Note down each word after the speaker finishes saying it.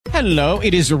Hello,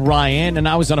 it is Ryan, and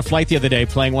I was on a flight the other day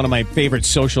playing one of my favorite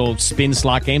social spin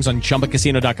slot games on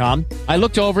ChumbaCasino.com. I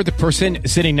looked over at the person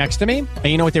sitting next to me, and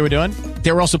you know what they were doing?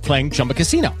 They were also playing Chumba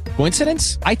Casino.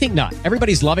 Coincidence? I think not.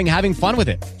 Everybody's loving having fun with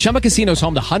it. Chumba Casino is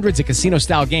home to hundreds of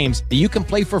casino-style games that you can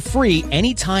play for free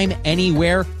anytime,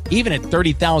 anywhere, even at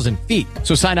 30,000 feet.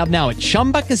 So sign up now at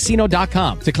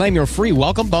ChumbaCasino.com to claim your free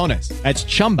welcome bonus. That's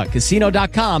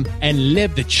ChumbaCasino.com and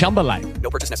live the Chumba life.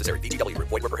 No purchase necessary. VGW. Void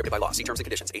where prohibited by law. See terms and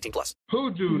conditions. 18+.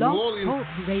 Hoodoo, New Orleans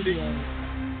Radio.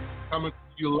 Coming to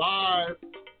you live.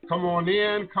 Come on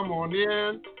in. Come on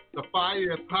in. The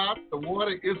fire is hot. The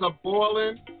water is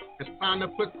a-boiling. It's time to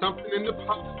put something in the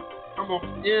pot. Come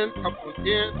on in. Come on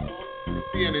in.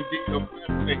 Being indeed a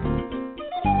blessing.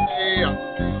 Yeah.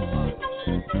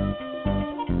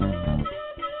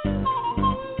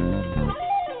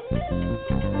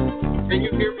 Can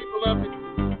you hear me, beloved?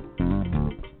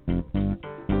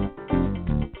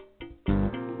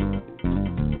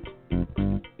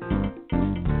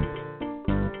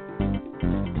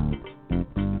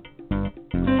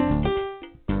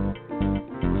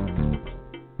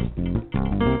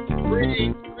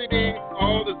 Greetings,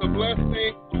 all is a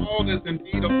blessing, all is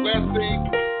indeed a blessing.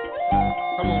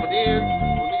 Come on in,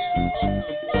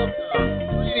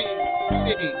 welcome.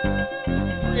 Greetings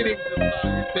and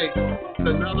salutations. It's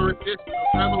another edition of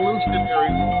Revolutionary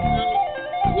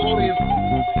New Orleans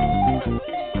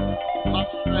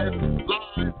live,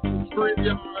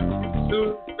 StreamYard,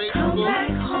 YouTube, Facebook,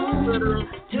 Twitter,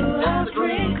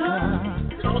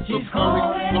 Instagram. You can also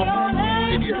call me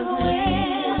on media.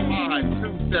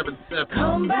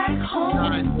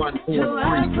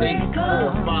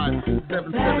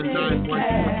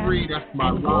 917-773-845-779-143. That's my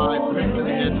live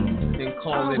message and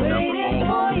call in number.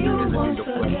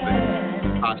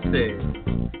 I said.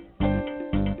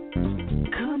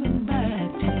 Coming back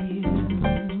to you.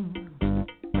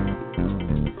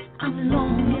 I'm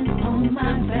longing for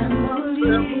my family.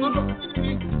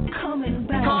 Coming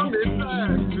back to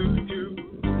you.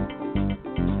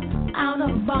 Out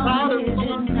of bondage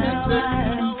and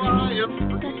now I am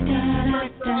free.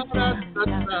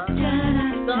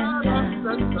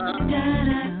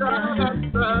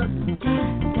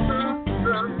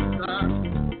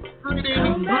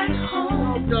 Come back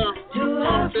home to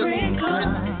Africa.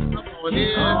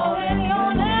 Calling your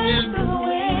name to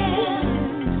win.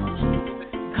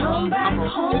 Come back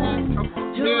home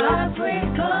to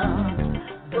Africa.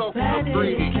 The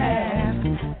fatted calf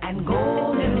and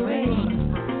golden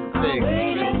ring.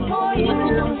 Waiting for you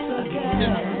once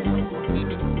again.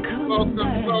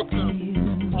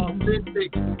 Welcome.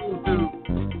 Authentic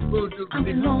Voodoo. I'm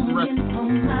longing for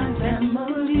my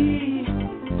family.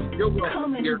 You're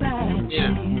welcome here.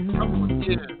 Come on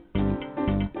in.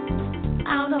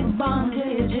 Out of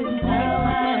bondage and now I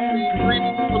am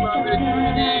Greetings, beloved.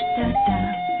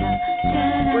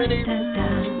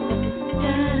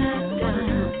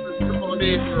 Come on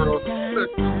in, girls.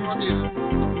 Come on in.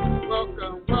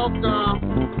 Welcome.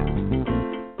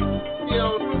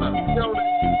 Fiona,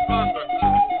 Sandra,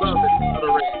 love it,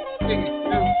 moderate. Please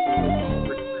do.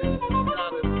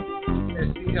 As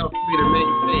she helps me to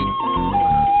maintain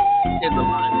in the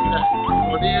mindset.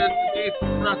 Come on in, Denise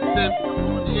Preston.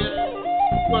 Come on in.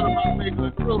 One of my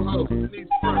favorite co-hosts, Denise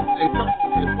Preston. Come on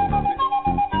in, beloved.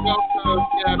 Welcome,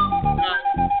 yes, guys.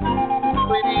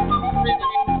 Greetings.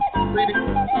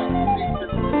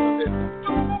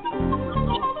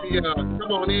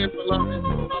 Come on in, beloved. I'm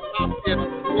out here at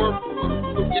the door.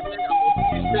 We'll get there.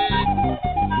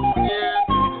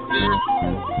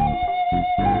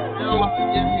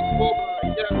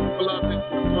 Yes, beloved.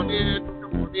 Come on in.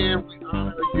 We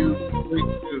honor you. We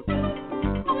do.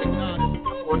 Okay, God,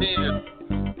 come on in.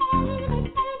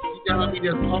 You gotta be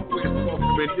just always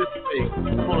welcome in this space.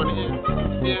 Come on in.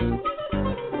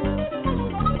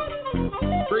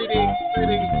 Greetings,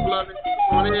 beloved.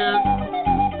 Come on in.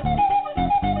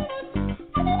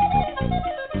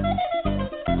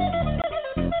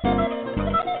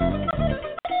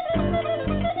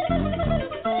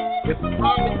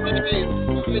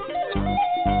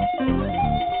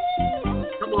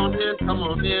 Come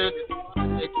on in.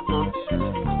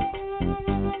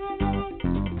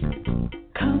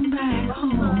 Come back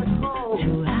home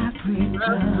to Africa.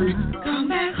 Come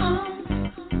back home.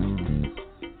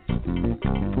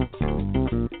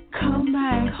 Come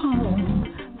back home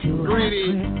to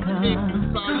Africa.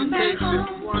 Come back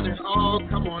home. One and all,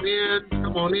 come on in.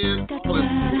 All is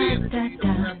clear.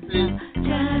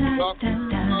 Welcome.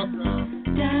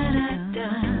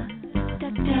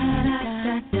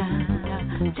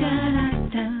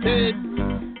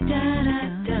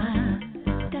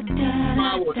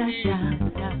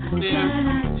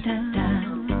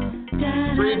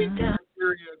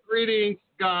 Greetings,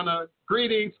 Ghana.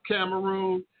 Greetings,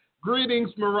 Cameroon.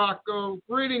 Greetings, Morocco.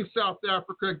 Greetings, South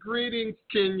Africa. Greetings,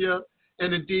 Kenya.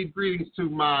 And indeed, greetings to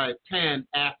my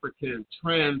Pan-African,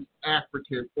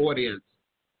 Trans-African audience.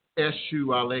 Eshu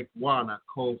Alekwana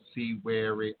Kosi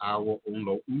Were Awo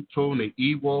Uno Uto Ne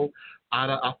Iwo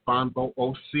Ada Afanbo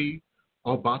Osi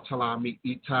Obatalami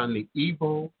Ita Ne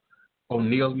Ibo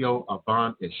Onilio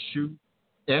Aban Eshu.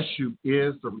 Eshu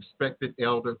is the respected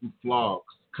elder who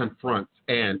flogs, confronts,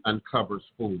 and uncovers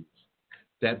fools.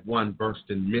 That one versed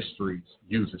in mysteries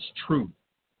uses truth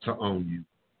to own you.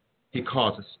 He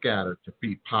causes scatter to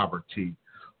feed poverty.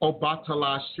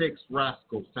 Obatala shakes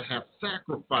rascals to have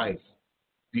sacrifice.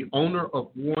 The owner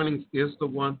of warnings is the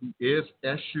one who is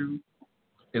Eshu.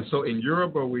 And so in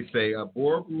Yoruba we say,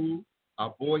 Aboru,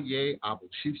 Aboye,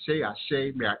 Aboshishe,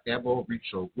 Ashe, may our Ebo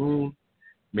reach your room.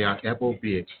 May our Ebo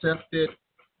be accepted.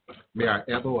 May our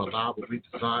Ebo allow what we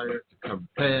desire to come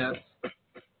to pass.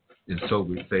 And so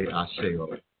we say, Ashe,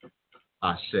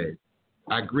 Ashe.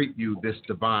 I greet you this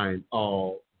divine,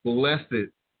 all blessed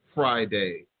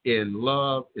Friday in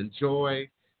love and joy,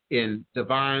 in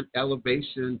divine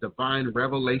elevation, divine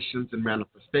revelations and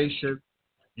manifestation.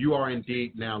 You are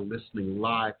indeed now listening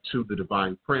live to the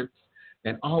Divine Prince,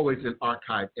 and always in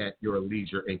archive at your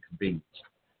leisure and convenience.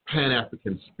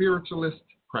 Pan-African spiritualist,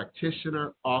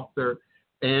 practitioner, author,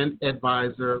 and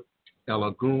advisor,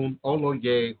 Elagun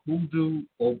Oloye Hoodoo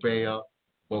Obeya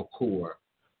Bokur.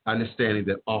 Understanding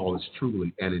that all is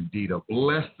truly and indeed a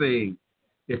blessing.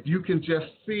 If you can just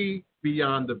see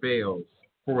beyond the veils,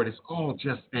 for it is all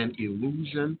just an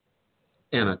illusion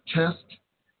and a test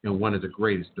and one of the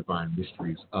greatest divine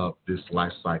mysteries of this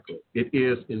life cycle. It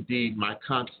is indeed my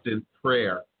constant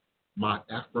prayer, my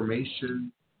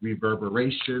affirmation,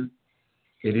 reverberation.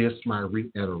 It is my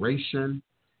reiteration,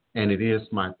 and it is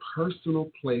my personal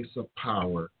place of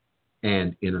power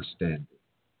and understanding.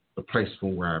 The place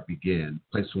from where I begin,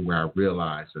 the place from where I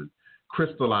realize and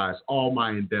crystallize all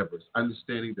my endeavors,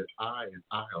 understanding that I and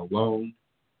I alone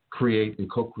create and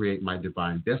co-create my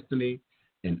divine destiny,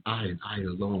 and I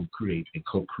alone create and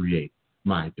co-create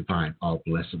my divine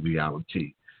all-blessed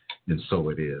reality. And so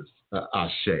it is.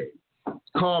 Ashe.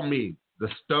 Call me the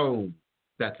stone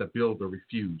that the builder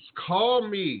refused. Call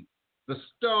me the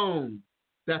stone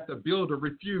that the builder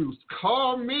refused.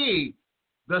 Call me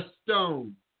the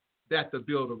stone that the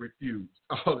builder refused.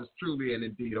 All is truly and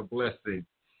indeed a blessing.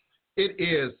 It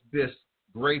is this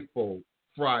grateful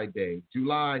Friday,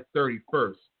 July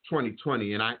 31st,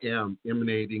 2020, and I am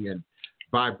emanating and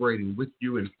vibrating with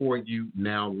you and for you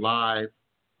now live,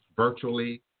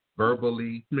 virtually,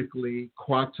 verbally, chemically,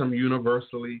 quantum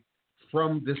universally,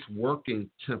 from this working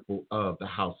temple of the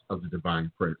House of the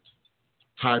Divine Prince.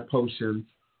 High Potions,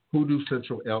 Hoodoo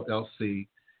Central LLC,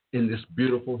 in this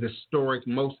beautiful, historic,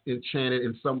 most enchanted,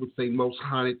 and some would say most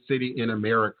haunted city in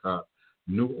America,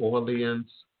 New Orleans,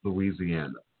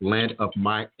 Louisiana, land of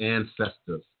my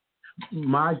ancestors,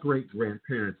 my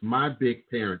great-grandparents, my big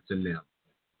parents and them,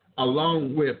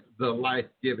 along with the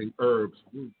life-giving herbs,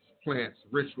 roots, plants,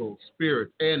 rituals,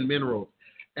 spirits, and minerals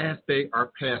as they are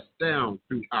passed down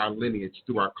through our lineage,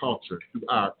 through our culture, through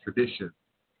our tradition,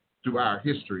 through our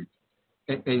history.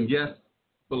 And yes,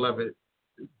 beloved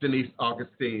Denise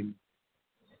Augustine,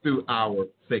 through our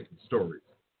sacred stories.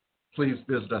 Please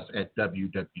visit us at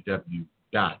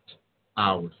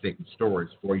www.oursacredstories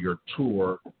for your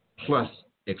tour plus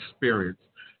experience,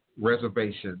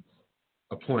 reservations,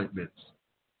 appointments,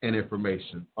 and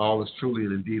information. All is truly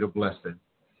and indeed a blessing.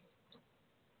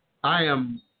 I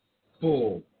am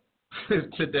full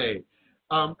today,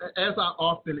 as I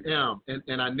often am,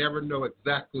 and I never know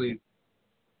exactly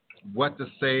what to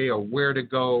say or where to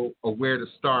go or where to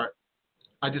start.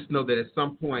 I just know that at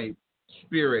some point,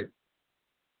 spirit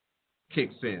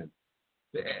kicks in.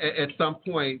 At some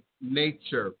point,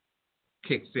 nature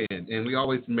kicks in, and we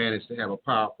always manage to have a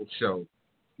powerful show.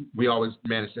 We always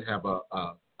manage to have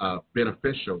a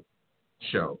beneficial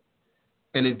show.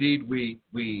 And indeed, we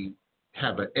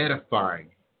have an edifying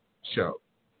show.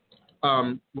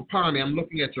 Rapani, I'm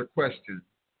looking at your question.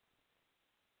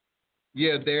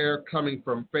 Yeah, they're coming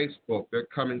from Facebook. They're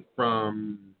coming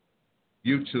from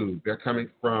YouTube. They're coming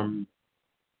from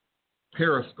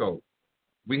Periscope.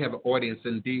 We have an audience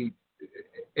indeed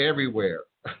everywhere.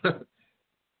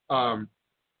 Kiona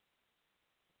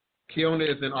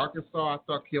is in Arkansas. I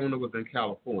thought Kiona was in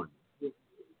California.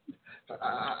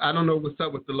 I don't know what's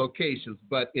up with the locations,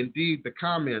 but indeed the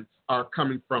comments are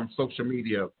coming from social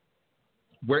media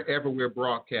wherever we're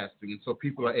broadcasting. And so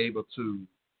people are able to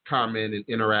comment and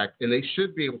interact, and they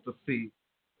should be able to see,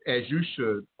 as you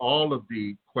should, all of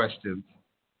the questions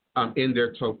in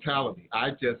their totality. I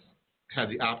just had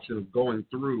the option of going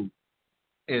through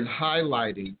and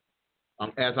highlighting,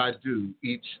 as I do,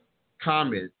 each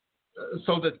comment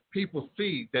so that people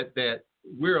see that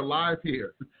we're alive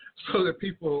here, so that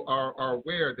people are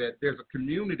aware that there's a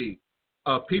community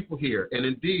of people here. And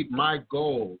indeed, my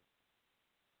goal,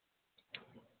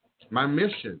 my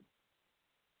mission,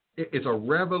 is a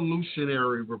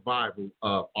revolutionary revival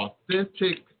of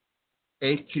authentic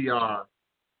ATR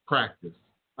practice.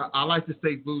 I like to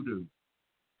say voodoo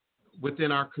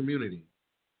within our community.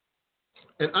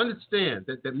 And understand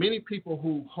that many people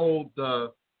who hold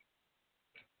the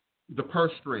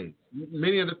purse strings,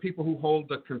 many of the people who hold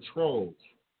the controls,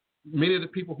 many of the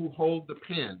people who hold the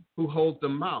pen, who hold the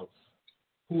mouse,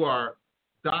 who are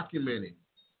documenting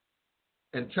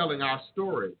and telling our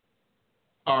story,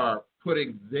 are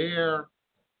putting their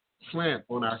slant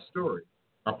on our story,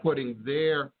 are putting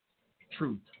their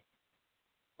truth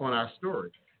on our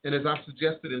story. And as I've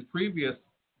suggested in previous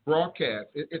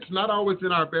broadcasts, it's not always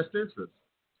in our best interest.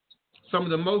 Some of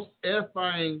the most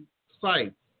edifying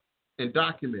sites and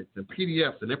documents and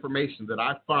PDFs and information that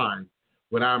I find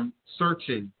when I'm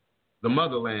searching the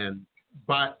motherland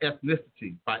by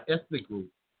ethnicity, by ethnic group,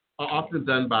 are often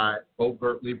done by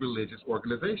overtly religious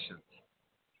organizations,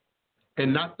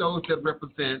 and not those that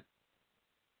represent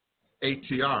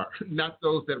ATR, not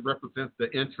those that represent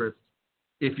the interest,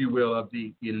 if you will, of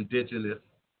the indigenous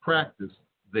practice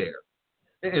there.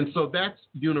 And so that's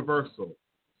universal,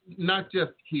 not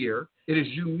just here. It is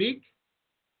unique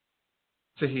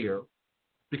to here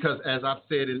because, as I've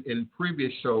said in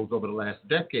previous shows over the last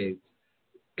decade,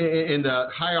 in the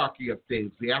hierarchy of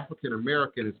things, the African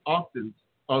American is often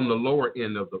on the lower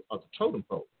end of the totem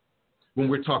pole when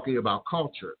we're talking about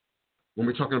culture, when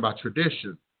we're talking about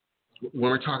tradition,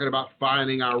 when we're talking about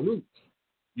finding our roots.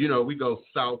 You know, we go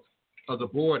south of the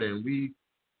border and we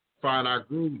find our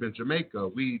groove in Jamaica.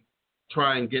 We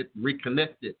try and get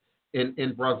reconnected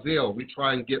in Brazil. We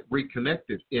try and get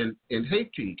reconnected in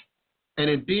Haiti. And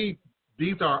indeed,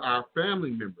 these are our family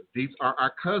members. These are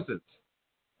our cousins,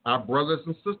 our brothers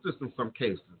and sisters in some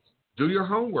cases. Do your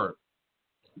homework.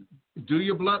 Do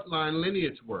your bloodline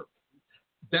lineage work.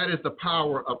 That is the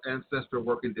power of ancestral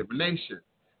work and divination.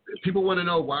 People want to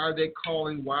know, why are they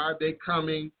calling? Why are they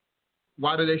coming?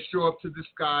 Why do they show up to this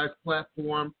guy's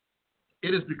platform?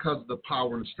 It is because of the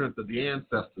power and strength of the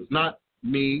ancestors, not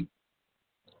me,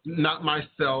 not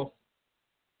myself,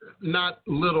 not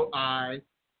little I,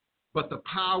 but the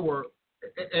power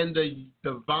and the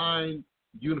divine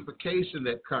unification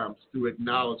that comes through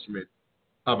acknowledgement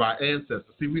of our ancestors.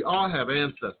 See, we all have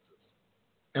ancestors,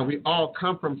 and we all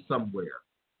come from somewhere.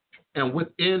 And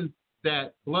within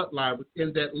that bloodline,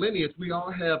 within that lineage, we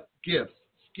all have gifts,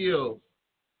 skills,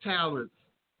 talents,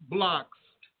 blocks,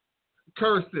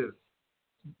 curses,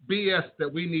 BS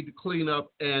that we need to clean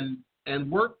up and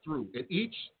work through. And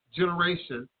each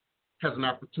generation has an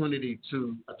opportunity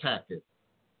to attack it.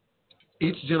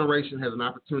 Each generation has an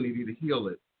opportunity to heal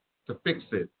it, to fix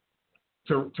it,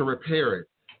 to repair it,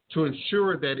 to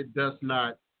ensure that it does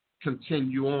not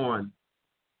continue on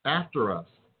after us.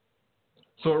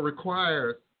 So it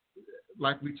requires,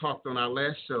 like we talked on our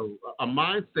last show, a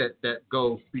mindset that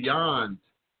goes beyond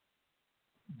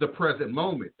the present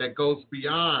moment, that goes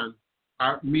beyond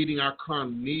meeting our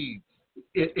current needs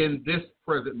in this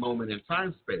present moment in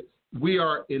time space. We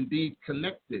are indeed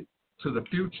connected to the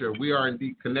future. We are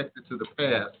indeed connected to the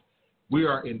past. We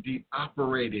are indeed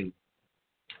operating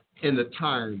in the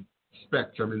time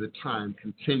spectrum, in the time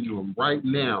continuum right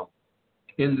now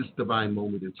in this divine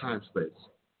moment in time space.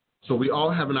 So we all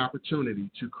have an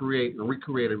opportunity to create and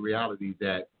recreate a reality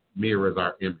that mirrors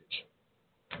our image.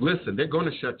 Listen, they're going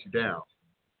to shut you down.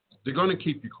 They're going to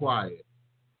keep you quiet.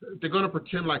 They're going to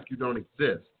pretend like you don't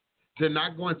exist. They're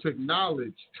not going to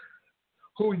acknowledge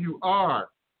who you are.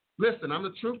 Listen, I'm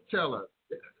the truth teller.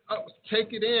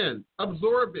 Take it in.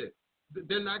 Absorb it.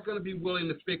 They're not going to be willing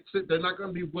to fix it. They're not going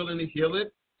to be willing to heal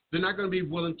it. They're not going to be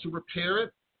willing to repair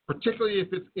it, particularly if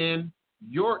it's in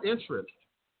your interest.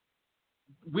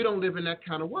 We don't live in that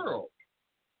kind of world.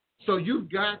 So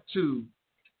you've got to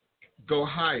go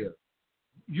higher.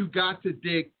 You've got to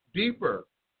dig deeper.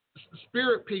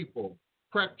 Spirit people,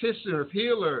 practitioners,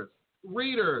 healers,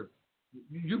 readers,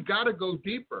 you've got to go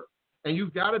deeper. And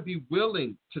you've got to be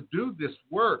willing to do this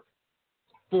work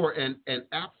for an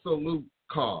absolute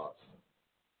cause.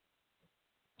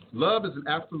 Love is an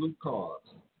absolute cause.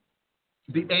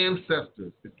 The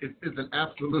ancestors is an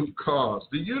absolute cause.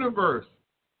 The universe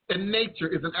and nature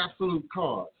is an absolute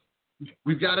cause.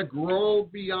 We've got to grow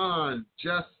beyond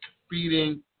just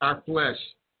feeding our flesh,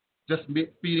 just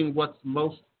feeding what's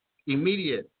most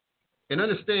immediate. And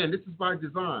understand, this is by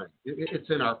design. It's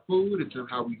in our food. It's in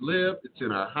how we live. It's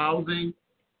in our housing.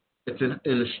 It's in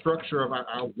the structure of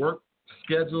our work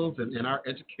schedules and in our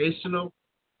educational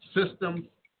systems.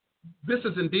 This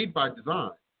is indeed by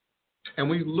design. And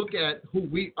we look at who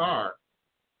we are,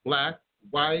 black,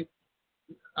 white.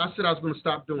 I said I was going to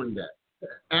stop doing that.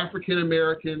 African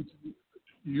Americans,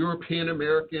 European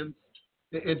Americans,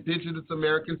 Indigenous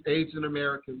Americans, Asian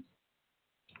Americans.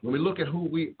 When we look at who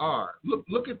we are,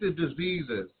 look at the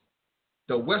diseases,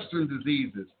 the Western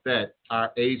diseases that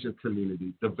our Asian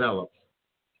community develops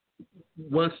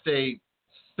once they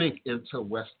sink into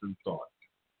Western thought,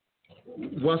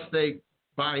 once they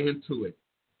buy into it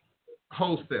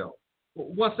wholesale,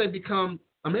 once they become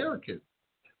American,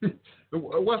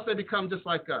 once they become just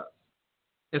like us.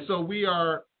 And so we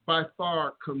are by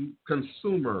far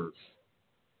consumers.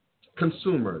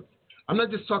 Consumers. I'm not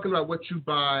just talking about what you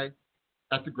buy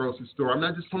at the grocery store. I'm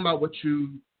not just talking about what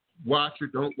you watch or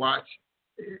don't watch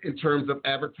in terms of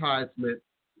advertisement,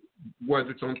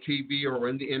 whether it's on TV or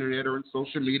on the internet or in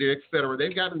social media, et cetera.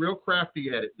 They've gotten real crafty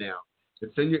at it now.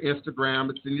 It's in your Instagram.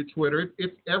 It's in your Twitter.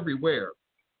 It's everywhere.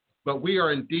 But we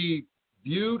are indeed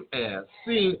viewed as,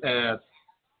 seen as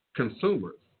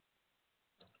consumers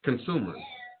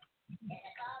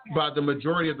by the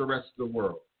majority of the rest of the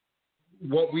world.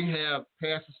 What we have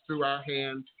passes through our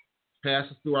hands,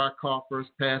 passes through our coffers,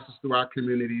 passes through our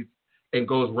communities, and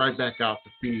goes right back out to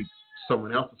feed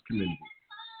someone else's community,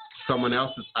 someone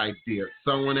else's idea,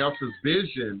 someone else's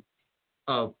vision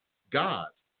of God,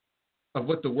 of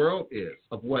what the world is,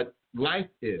 of what life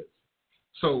is.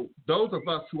 So those of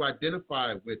us who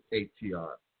identify with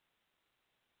ATR,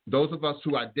 those of us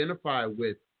who identify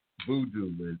with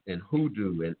Voodoo and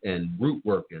Hoodoo and root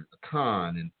work and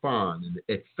Akan and Fan and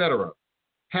et cetera,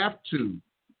 have to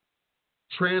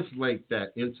translate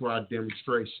that into our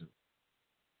demonstration.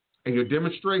 And your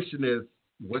demonstration is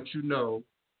what you know,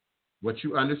 what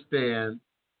you understand,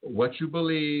 what you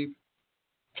believe,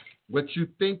 what you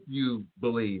think you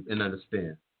believe and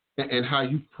understand, and how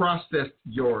you process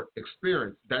your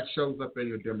experience. That shows up in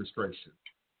your demonstration.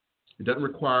 It doesn't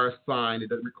require a sign. It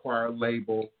doesn't require a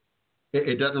label.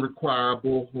 It doesn't require a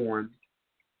bullhorn.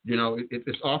 You know,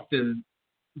 it's often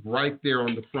right there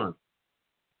on the front.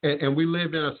 And we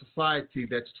live in a society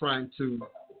that's trying to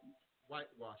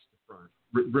whitewash the front,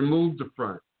 remove the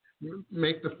front,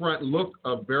 make the front look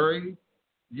a very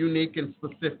unique and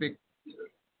specific,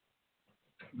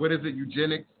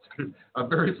 eugenics, a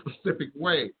very specific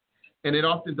way. And it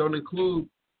often don't include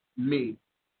me.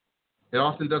 It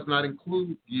often does not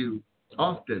include you.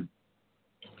 Often.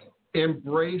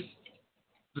 Embrace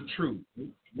the truth.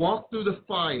 Walk through the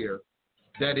fire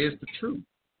that is the truth.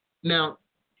 Now,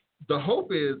 the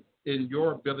hope is in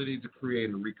your ability to create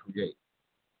and recreate.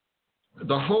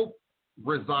 The hope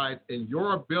resides in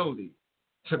your ability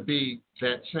to be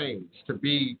that change, to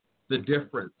be the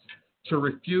difference, to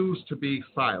refuse to be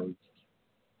silenced,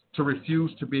 to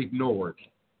refuse to be ignored,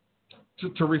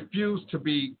 to refuse to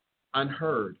be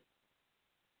unheard.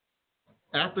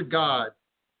 After God,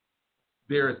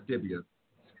 there is Dibia.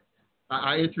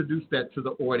 I introduced that to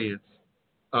the audience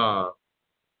the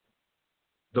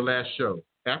last show.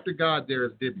 After God, there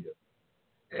is Dibia.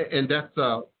 And that's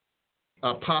a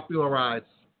popularized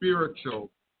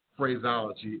spiritual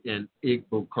phraseology in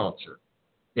Igbo culture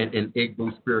and in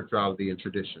Igbo spirituality and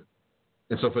tradition.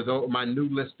 And so for those, my new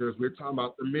listeners, we're talking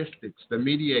about the mystics, the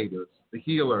mediators, the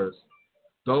healers,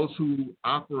 those who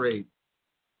operate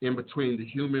in between the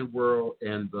human world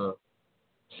and the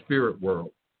spirit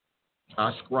world,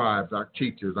 our scribes, our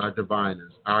teachers, our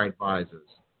diviners, our advisors.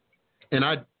 And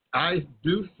I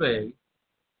do say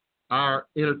our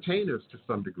entertainers to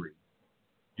some degree,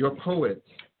 your poets,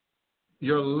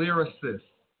 your lyricists,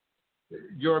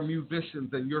 your musicians,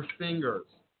 and your singers.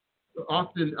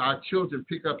 Often our children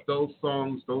pick up those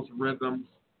songs, those rhythms,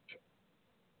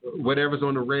 whatever's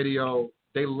on the radio.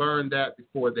 They learn that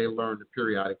before they learn the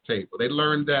periodic table. They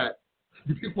learn that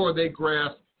before they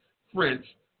grasp French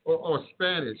or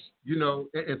Spanish, you know.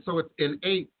 And so it's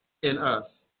innate in us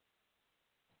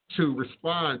to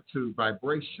respond to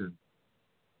vibration.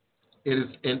 It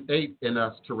is innate in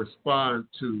us to respond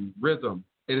to rhythm.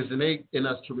 It is innate in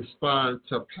us to respond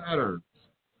to patterns.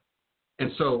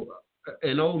 And so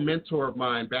an old mentor of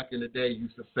mine back in the day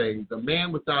used to say, a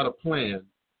man without a plan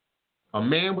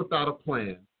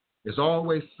is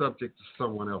always subject to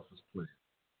someone else's plan.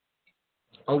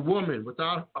 A woman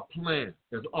without a plan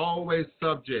is always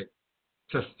subject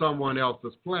to someone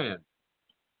else's plan.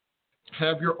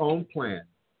 Have your own plan,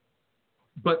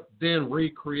 but then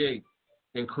recreate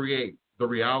and create the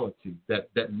reality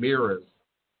that mirrors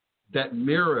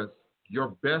your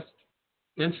best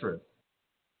interest.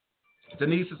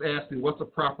 Denise is asking, what's a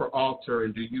proper altar,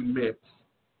 and do you mix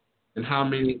And how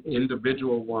many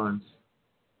individual ones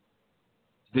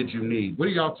did you need? What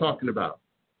are y'all talking about?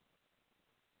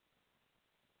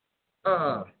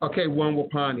 Okay, one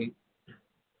Wapani.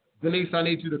 Denise, I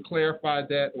need you to clarify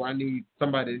that, or I need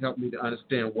somebody to help me to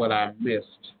understand what I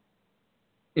missed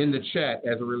in the chat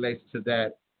as it relates to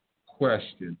that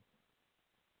question.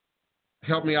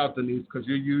 Help me out, Denise, because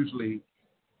you're usually,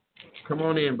 come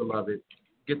on in, beloved.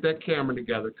 Get that camera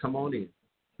together. Come on in.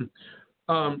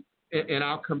 And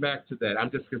I'll come back to that.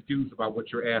 I'm just confused about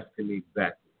what you're asking me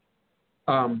exactly.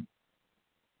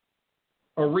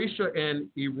 Orisha and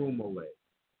Irumole.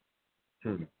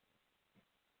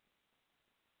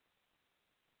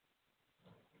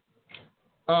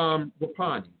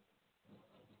 Wapani.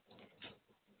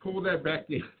 Pull that back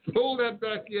in. Pull that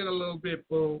back in a little bit,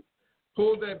 boo.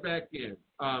 Pull that back in.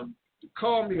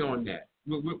 Call me on that.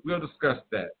 We'll discuss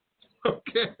that.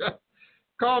 Okay?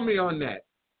 Call me on that.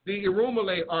 The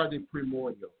Irumole are the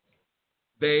primordials.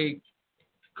 They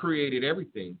created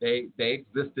everything. They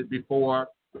existed before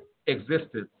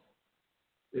existence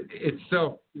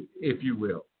itself, if you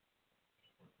will.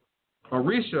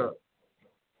 Orisha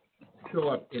show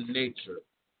up in nature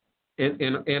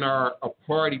and are a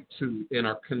party to and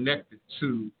are connected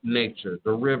to nature,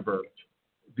 the river,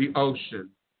 the ocean,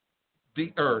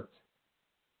 the earth,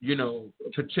 a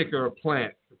particular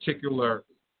plant, particular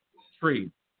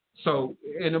tree. So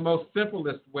in the most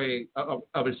simplest way of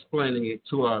explaining it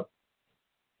to a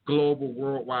global,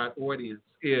 worldwide audience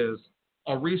is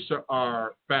Orisha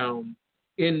are found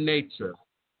in nature.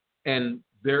 And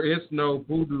there is no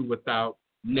voodoo without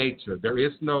nature. There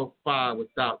is no Fa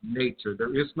without nature.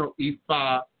 There is no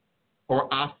Ifa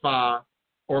or Afa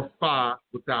or Fa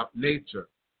without nature.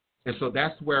 And so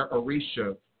that's where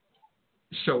Orisha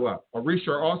show up. Orisha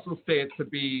are also said to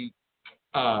be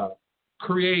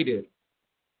created,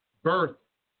 birthed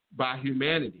by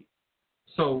humanity.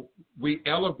 So we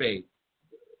elevate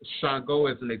Shango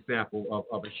as an example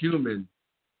of a human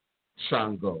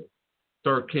Shango,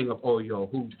 third king of Oyo,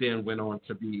 who then went on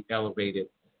to be elevated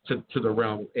to the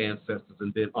realm of ancestors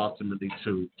and then ultimately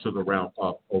to the realm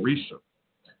of Orisha.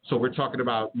 So we're talking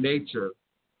about nature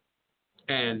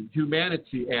and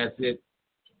humanity as it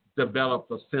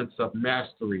develops a sense of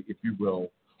mastery, if you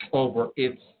will, over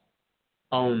its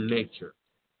own nature.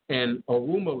 And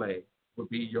Orumale would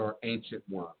be your ancient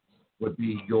ones, would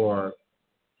be your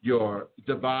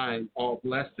divine,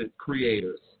 all-blessed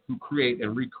creators who create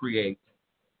and recreate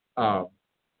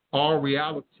all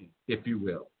reality, if you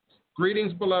will.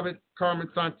 Greetings, beloved Carmen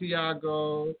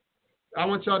Santiago. I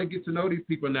want y'all to get to know these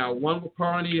people now. One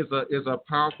Wapani is a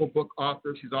powerful book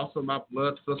author. She's also my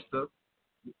blood sister.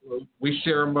 We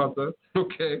share a mother,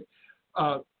 okay?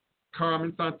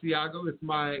 Carmen Santiago is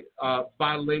my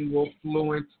bilingual,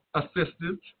 fluent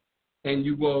assistant, and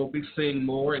you will be seeing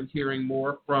more and hearing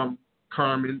more from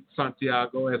Carmen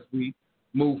Santiago as we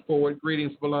move forward.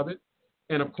 Greetings, beloved.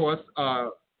 And, of course,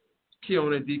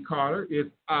 Keona D. Carter is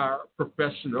our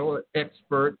professional,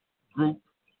 expert group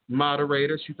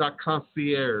moderator. She's our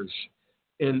concierge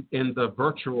in the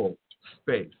virtual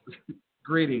space.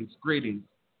 Greetings.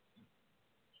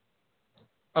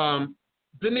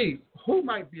 Denise, who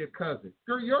might be a cousin?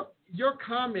 Your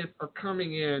comments are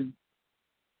coming in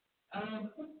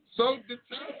so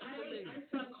detached. I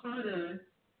saw Carter,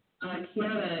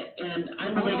 Kiara, and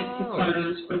I'm related to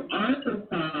Carter's from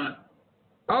Arkansas.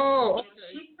 Oh, okay.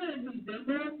 She kind of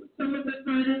resembles some of the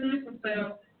Carters, and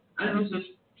so I was just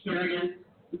curious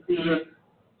to see if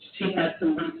she had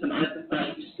some roots in Arkansas.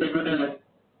 You just never know.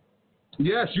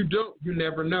 Yes, you do. You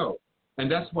never know. And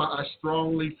that's why I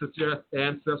strongly suggest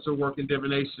ancestral work and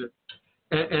divination.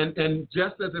 And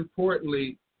just as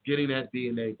importantly, getting that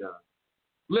DNA done.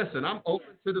 Listen, I'm open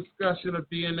to discussion of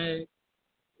DNA,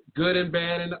 good and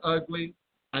bad and ugly.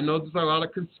 I know there's a lot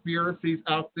of conspiracies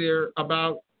out there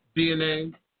about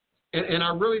DNA, and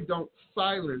I really don't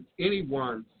silence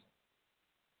anyone's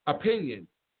opinion,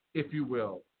 if you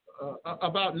will,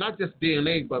 about not just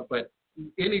DNA, but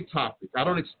any topic. I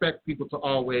don't expect people to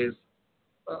always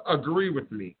agree with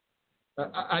me.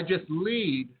 I just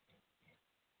lead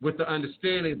with the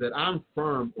understanding that I'm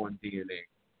firm on DNA.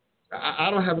 I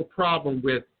don't have a problem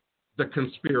with the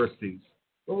conspiracies,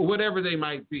 whatever they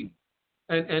might be.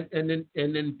 And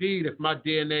indeed, if my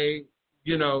DNA,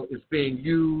 is being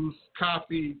used,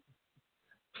 copied,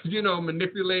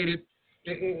 manipulated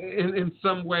in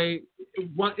some way,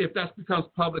 if that becomes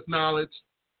public knowledge,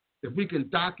 if we can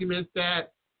document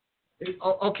that,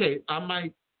 okay, I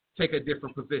might take a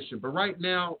different position. But right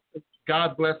now,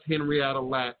 God bless Henrietta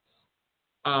Lacks.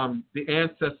 The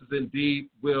ancestors indeed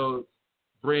will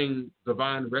bring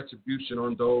divine retribution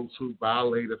on those who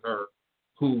violated her,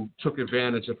 who took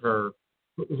advantage of her,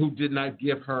 who did not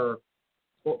give her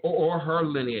or her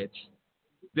lineage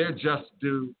their just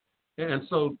due. And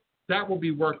so that will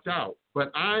be worked out.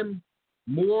 But I'm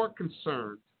more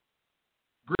concerned.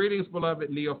 Greetings, beloved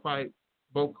neophyte,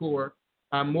 Bokur.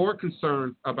 I'm more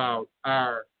concerned about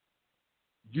our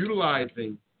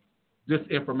utilizing this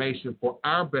information for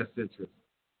our best interest,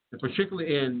 and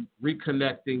particularly in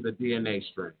reconnecting the DNA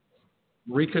strands,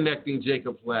 reconnecting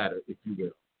Jacob's ladder, if you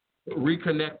will,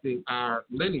 reconnecting our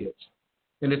lineage.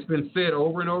 And it's been said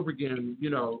over and over again,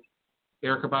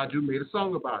 Erykah Badu made a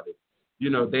song about it.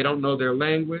 They don't know their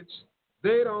language.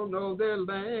 They don't know their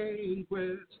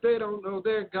language. They don't know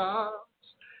their gods.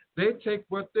 They take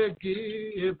what they're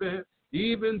given,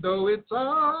 even though it's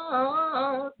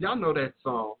odd. Y'all know that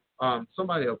song.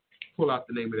 Somebody will pull out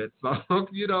the name of that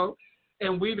song,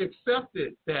 And we've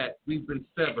accepted that we've been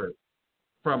severed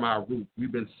from our root.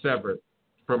 We've been severed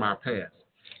from our past.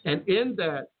 And in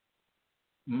that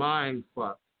mind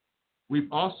fuck,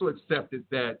 we've also accepted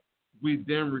that we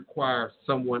then require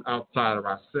someone outside of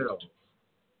ourselves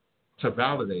to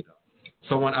validate us,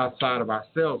 someone outside of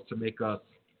ourselves to make us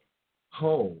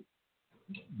whole.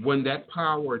 When that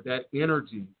power, that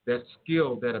energy, that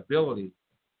skill, that ability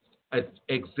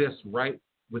exists right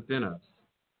within us,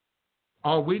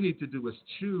 all we need to do is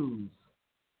choose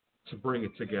to bring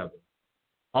it together.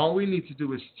 All we need to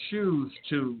do is choose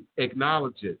to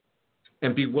acknowledge it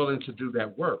and be willing to do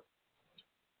that work.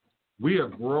 We are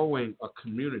growing a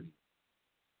community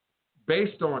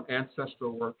based on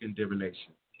ancestral work and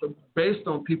divination, based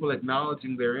on people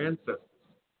acknowledging their ancestors.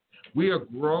 We are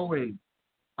growing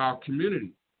our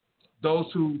community, those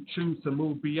who choose to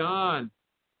move beyond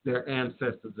their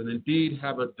ancestors and indeed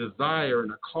have a desire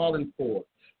and a calling for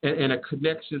and a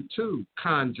connection to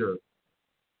conjure,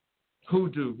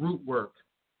 hoodoo, root work,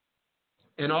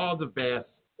 and all the vast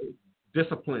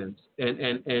disciplines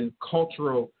and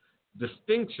cultural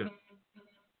distinctions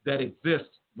that exist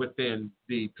within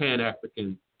the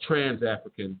Pan-African,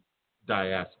 Trans-African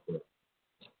diaspora.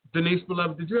 Denise,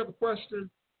 beloved, did you have a question?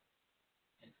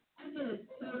 I did.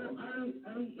 So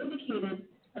I indicated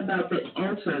about the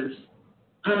altars.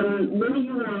 When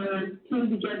you are putting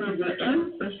together your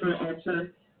ancestral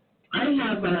altar, I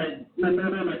have my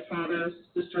mother, my father,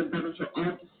 sister, and brothers are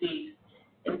all deceased.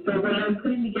 And so when I'm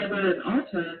putting together an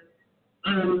altar,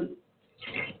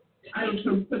 I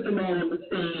can put them all in the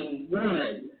same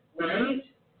one, right?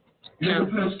 Yeah. As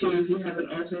opposed to if you have an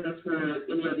altar for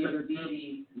any of the other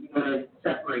deities, you want to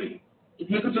separate. If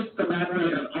you could just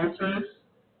elaborate on altars.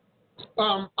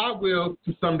 I will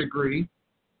to some degree.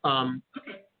 Okay.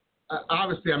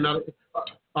 Obviously, I'm not.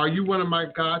 Are you one of my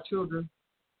godchildren?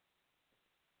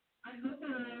 I hope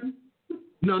I am.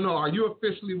 No. Are you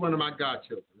officially one of my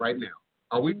godchildren right now?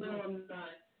 Are we? No, I'm not.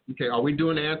 Okay. Are we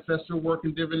doing ancestral work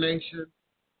and divination?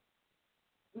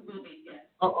 We will be, yes.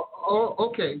 Oh,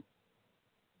 okay.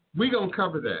 We're going to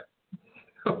cover that.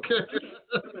 Okay.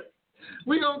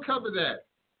 We're going to cover that.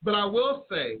 But I will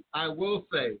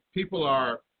say, people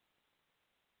are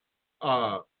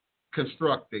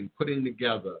constructing, putting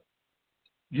together,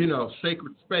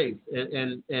 sacred space.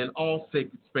 And all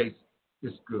sacred space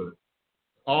is good.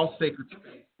 All sacred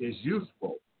space is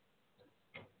useful.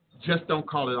 Just don't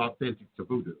call it authentic to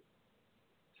voodoo.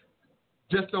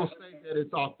 Just don't say that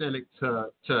it's authentic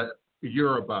to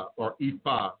Yoruba or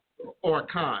Ifa or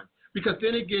Khan, because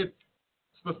then it gets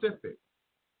specific.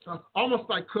 Almost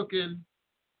like cooking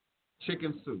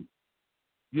chicken soup.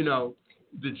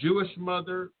 The Jewish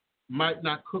mother might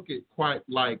not cook it quite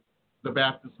like the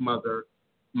Baptist mother,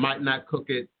 might not cook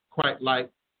it quite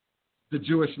like the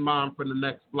Jewish mom from the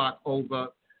next block over,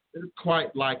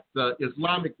 quite like the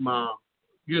Islamic mom,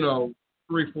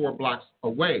 3-4 blocks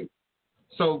away.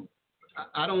 So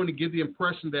I don't want to give the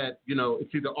impression that,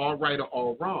 it's either all right or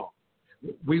all wrong.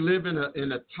 We live in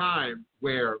a time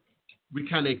where we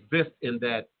kind of exist in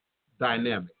that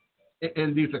dynamic,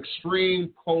 in these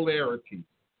extreme polarities.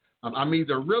 I'm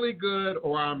either really good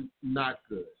or I'm not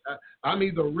good. I'm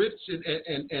either rich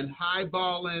and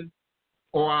highballing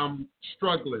or I'm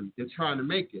struggling and trying to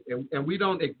make it. And we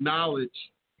don't acknowledge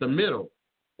the middle.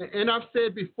 And I've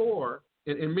said before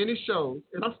in many shows,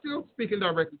 and I'm still speaking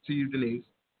directly to you, Denise,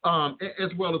 as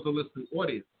well as the listening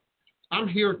audience, I'm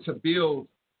here to build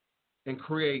and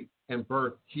create and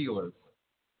birth healers,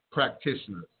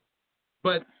 practitioners,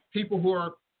 but people who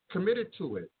are committed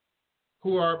to it,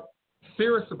 who are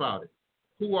serious about it,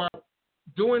 who are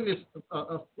doing this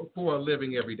for a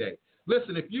living every day.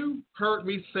 Listen, if you heard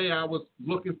me say I was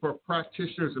looking for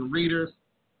practitioners and readers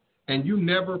and you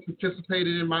never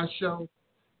participated in my show,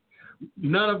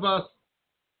 none of us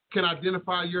can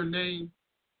identify your name,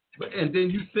 and then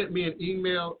you sent me an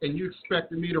email and you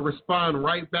expected me to respond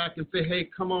right back and say, hey,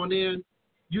 come on in,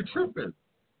 you tripping.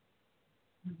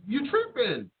 You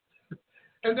tripping.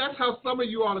 And that's how some of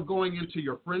you all are going into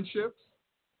your friendships,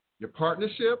 your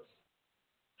partnerships,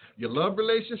 your love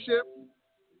relationship.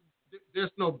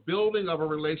 There's no building of a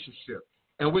relationship.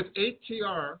 And with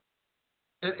ATR,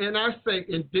 and I say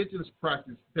indigenous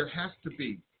practice, there has to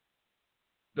be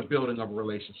the building of a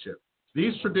relationship.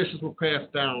 These traditions were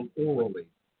passed down orally.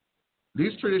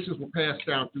 These traditions were passed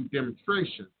down through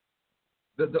demonstration.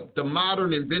 The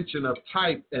modern invention of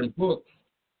type and books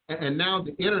and now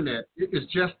the internet is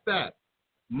just that,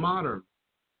 modern.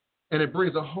 And it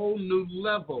brings a whole new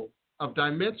level of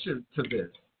dimension to this.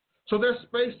 So there's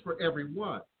space for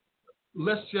everyone.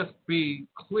 Let's just be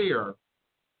clear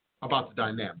about the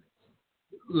dynamics.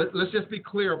 Let's just be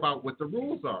clear about what the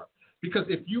rules are. Because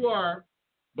if you are,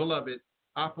 beloved,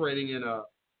 operating in a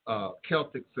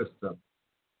Celtic system,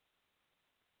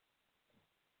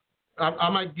 I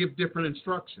might give different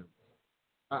instructions.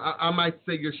 I might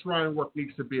say your shrine work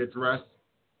needs to be addressed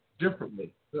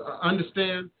differently.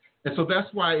 Understand? And so that's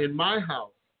why in my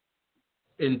house,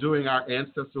 in doing our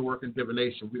ancestor work and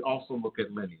divination, we also look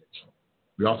at lineage.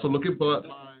 We also look at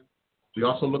bloodline. We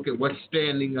also look at what's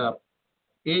standing up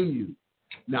in you.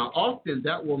 Now, often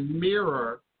that will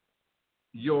mirror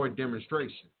your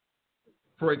demonstration.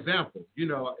 For example,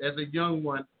 as a young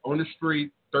one on the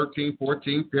street, 13,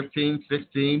 14, 15,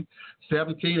 16,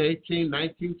 17, 18,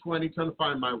 19, 20, trying to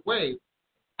find my way,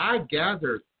 I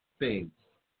gathered things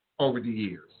over the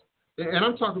years. And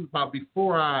I'm talking about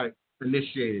before I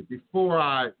initiated, before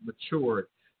I matured,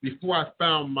 before I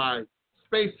found my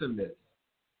space in this.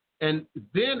 And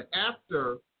then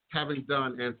after having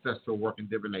done ancestral work and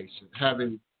divination,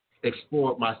 having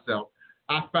explored myself,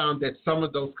 I found that some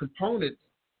of those components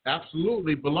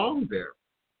absolutely belong there.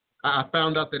 I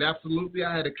found out that absolutely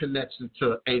I had a connection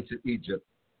to ancient Egypt,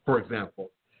 for example.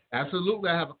 Absolutely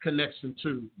I have a connection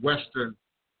to Western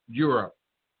Europe,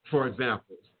 for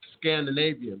example.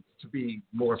 Scandinavians, to be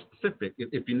more specific,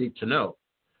 if you need to know.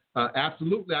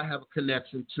 Absolutely I have a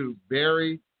connection to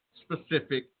very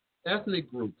specific ethnic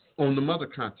groups on the mother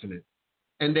continent.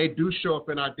 And they do show up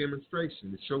in our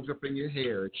demonstration. It shows up in your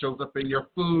hair. It shows up in your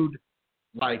food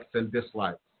likes and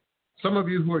dislikes. Some of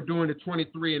you who are doing the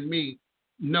 23andMe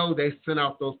know they send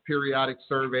out those periodic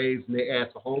surveys and they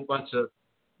ask a whole bunch of,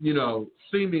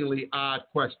 seemingly odd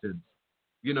questions.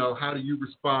 How do you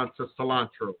respond to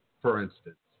cilantro, for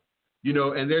instance?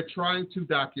 And they're trying to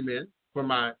document, for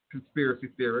my conspiracy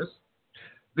theorists,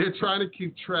 they're trying to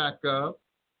keep track of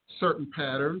certain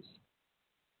patterns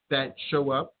that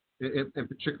show up in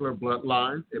particular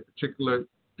bloodlines, in particular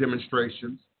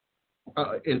demonstrations,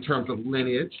 in terms of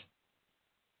lineage.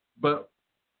 But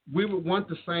we would want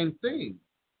the same thing.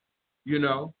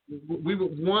 We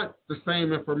would want the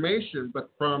same information, but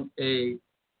from a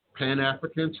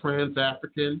Pan-African,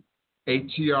 Trans-African,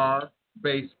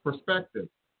 ATR-based perspective.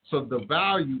 So the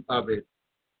value of it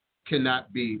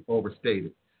cannot be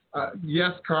overstated.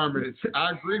 Yes, Carmen,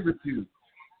 I agree with you.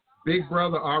 Big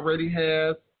Brother already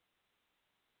has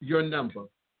your number.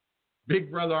 Big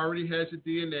Brother already has your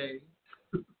DNA.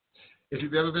 If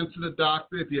you've ever been to the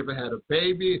doctor, if you ever had a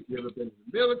baby, if you've ever been in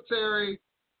the military,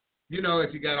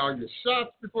 if you got all your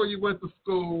shots before you went to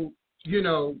school,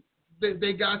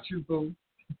 they got you, boo.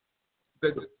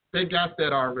 They got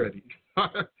that already.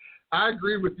 I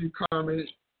agree with you, Carmen,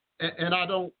 and I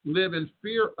don't live in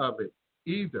fear of it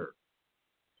either,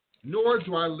 nor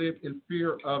do I live in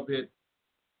fear of it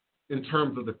in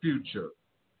terms of the future.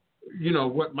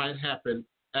 What might happen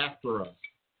after us,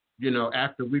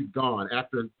 after we've gone,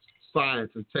 after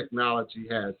science and technology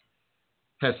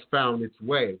has found its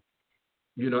way,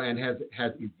 and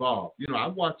has evolved. I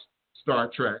watched Star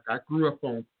Trek. I grew up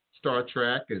on Star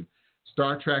Trek and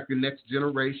Star Trek The Next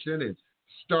Generation and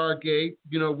Stargate,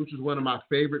 which is one of my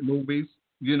favorite movies,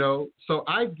 So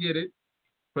I get it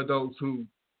for those who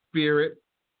fear it,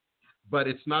 but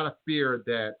it's not a fear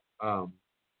that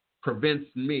prevents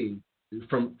me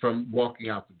from walking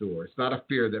out the door. It's not a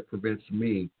fear that prevents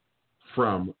me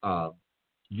from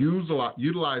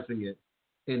utilizing it,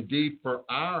 indeed, for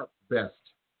our best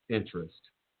interest,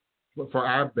 for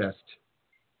our best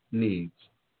needs.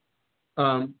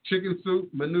 Chicken soup,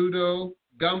 menudo,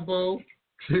 gumbo,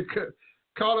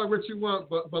 call it what you want,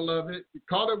 beloved.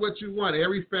 Call it what you want.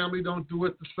 Every family don't do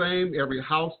it the same. Every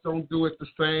house don't do it the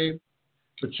same.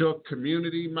 But your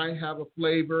community might have a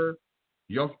flavor.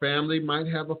 Your family might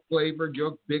have a flavor.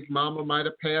 Your big mama might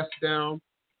have passed down,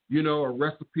 a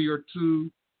recipe or two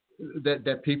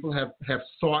that people have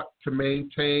sought to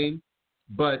maintain.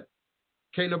 But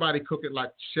can't nobody cook it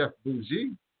like Chef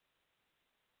Bougie.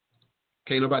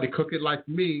 Can't nobody cook it like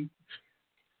me.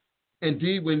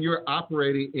 Indeed, when you're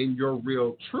operating in your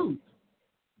real truth,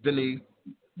 Denise,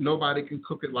 nobody can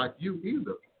cook it like you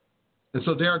either. And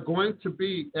so there are going to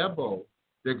be ebo,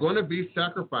 there are going to be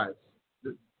sacrifice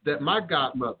that my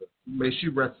godmother, may she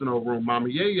rest in her room, Mama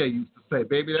Yaya used to say,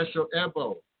 baby, that's your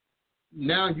ebo.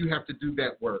 Now you have to do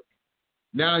that work.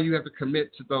 Now you have to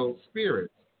commit to those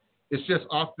spirits. It's just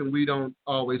often we don't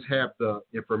always have the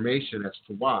information as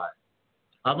to why.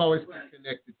 I've always been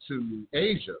connected to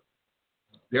Asia.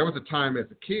 There was a time as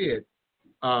a kid,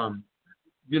 in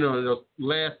those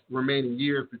last remaining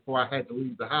years before I had to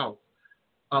leave the house,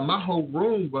 my whole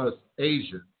room was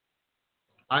Asian.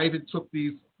 I even took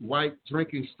these white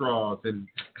drinking straws and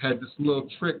had this little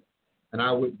trick, and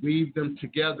I would weave them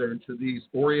together into these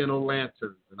oriental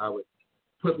lanterns, and I would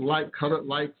put colored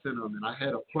lights in them, and I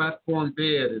had a platform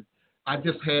bed, and I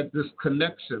just had this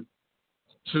connection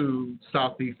to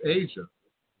Southeast Asia,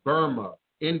 Burma,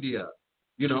 India,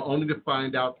 only to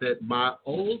find out that my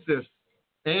oldest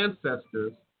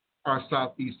ancestors are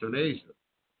Southeastern Asia.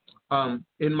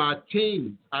 In my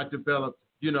teens, I developed,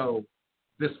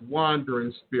 this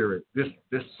wandering spirit,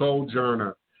 this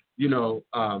sojourner,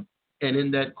 and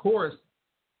in that course,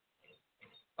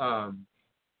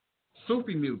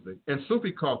 Sufi music and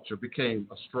Sufi culture became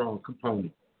a strong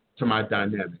component to my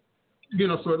dynamic.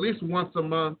 So at least once a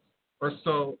month or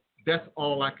so, that's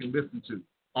all I can listen to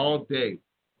all day,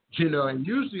 and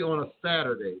usually on a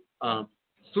Saturday,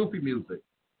 Sufi music.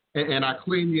 And I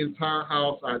clean the entire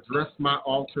house. I dress my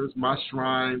altars, my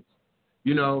shrines.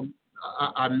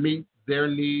 I meet their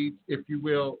needs, if you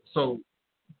will. So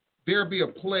there'll be a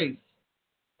place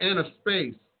and a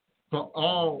space for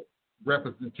all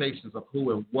representations of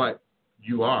who and what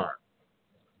you are.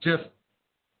 Just,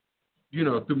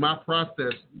 through my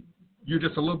process, you're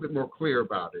just a little bit more clear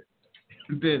about it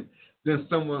than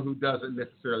someone who doesn't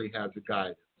necessarily have the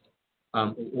guidance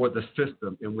or the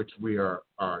system in which we are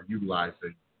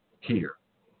utilizing here.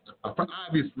 For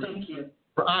obvious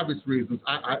reasons,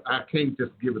 I can't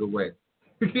just give it away.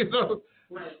 Right.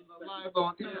 Live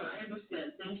on air. I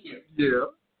understand. Thank you.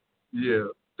 Yeah.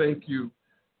 Thank you.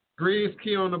 Greetings,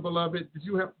 Kiona, beloved. Did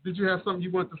you have something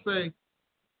you want to say?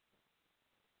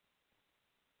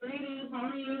 Greetings. How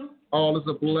are you? All is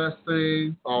a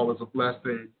blessing. All is a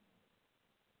blessing.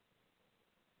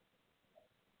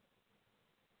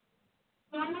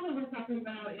 So I know what we're talking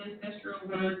about ancestral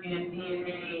work and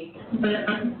DNA, but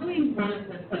I really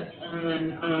wanted to touch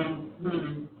on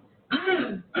women. I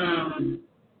have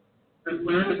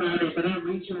learned about it, but I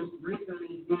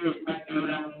recently did like a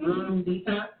moon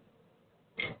detox,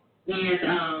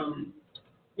 and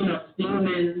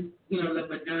steaming, the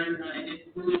vagina, and it's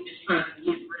really just trying to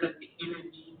get rid of the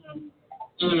energy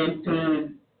and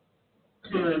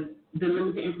to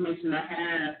dilute the information I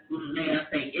have, may I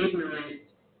say, ignorant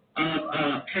of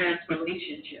past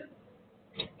relationships.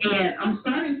 And I'm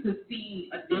starting to see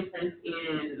a difference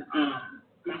in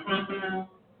my hormones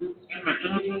and my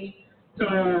energy. So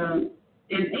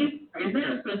is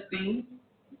there a such thing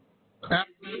as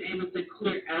being able to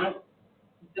clear out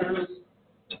those?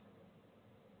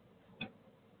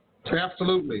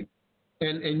 Absolutely.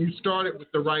 And you started with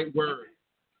the right word,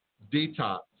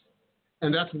 detox.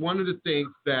 And that's one of the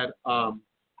things that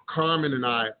Carmen and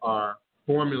I are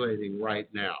formulating right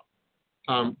now.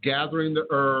 Gathering the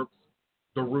herbs,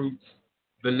 the roots,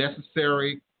 the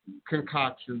necessary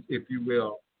concoctions, if you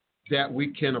will, that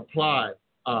we can apply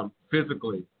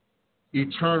physically,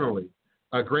 eternally.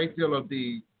 A great deal of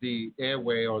the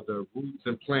airway or the roots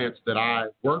and plants that I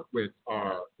work with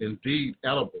are indeed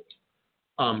edible.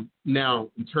 Now,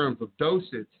 in terms of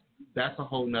dosage, that's a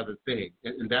whole nother thing.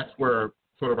 And that's where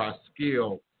sort of our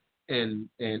skill and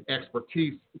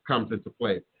expertise comes into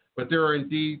play. But there are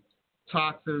indeed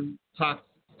tonics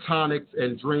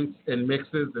and drinks and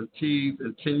mixes and teas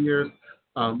and tinctures.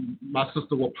 My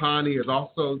sister Wapani is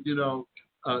also,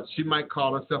 she might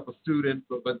call herself a student,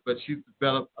 but she's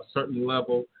developed a certain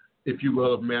level, if you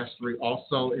will, of mastery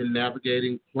also in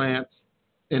navigating plants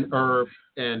and herbs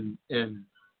and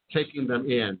taking them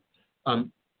in,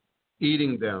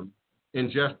 eating them,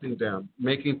 ingesting them,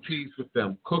 making peace with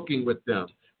them, cooking with them,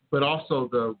 but also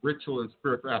the ritual and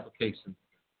spiritual applications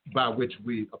by which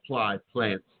we apply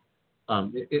plants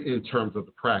in terms of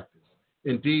the practice.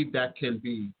 Indeed, that can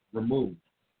be removed.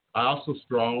 I also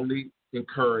strongly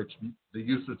encourage the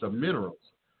usage of minerals.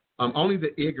 Only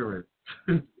the ignorant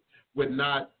would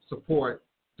not support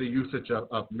the usage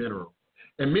of minerals.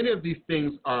 And many of these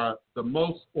things are the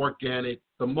most organic,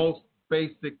 the most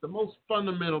basic, the most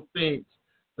fundamental things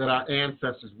that our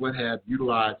ancestors would have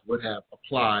utilized, would have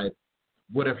applied,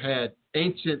 would have had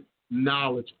ancient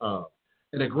knowledge of.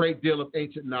 and a great deal of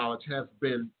ancient knowledge has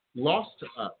been lost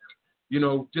to us.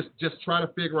 Just try to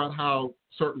figure out how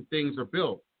certain things are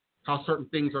built, how certain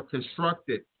things are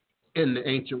constructed in the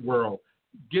ancient world,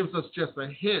 gives us just a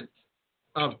hint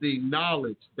of the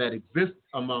knowledge that exists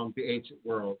among the ancient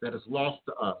world that is lost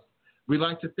to us. We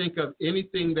like to think of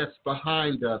anything that's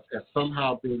behind us as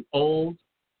somehow being old,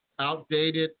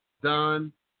 outdated,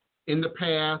 done, in the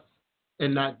past,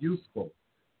 and not useful.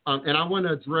 And I want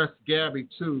to address Gabby,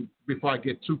 too, before I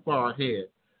get too far ahead.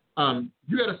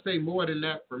 You got to say more than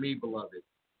that for me, beloved.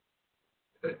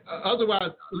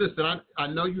 Otherwise, listen, I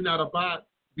know you're not a bot,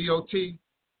 B-O-T,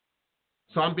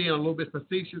 so I'm being a little bit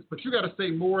facetious, but you got to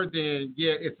say more than,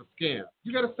 yeah, it's a scam.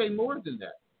 You got to say more than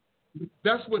that.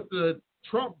 That's what the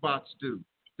Trump bots do.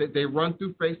 They run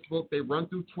through Facebook, they run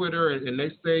through Twitter, and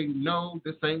they say, no,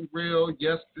 this ain't real.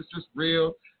 Yes, this is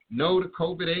real. No, the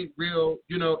COVID ain't real,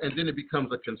 and then it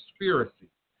becomes a conspiracy.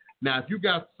 Now, if you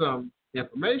got some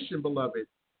information, beloved,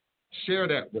 share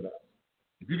that with us.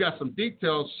 If you got some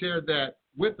details, share that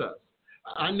with us.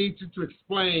 I need you to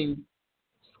explain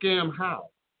scam how.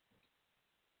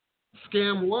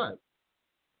 Scam what?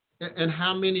 And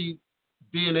how many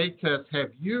DNA tests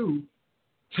have you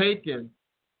taken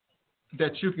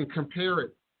that you can compare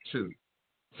it to?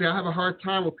 See, I have a hard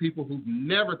time with people who've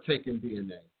never taken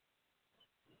DNA,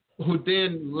 who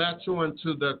then latch on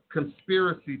to the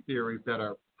conspiracy theories that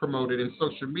are promoted in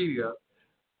social media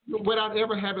without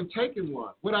ever having taken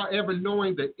one, without ever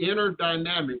knowing the inner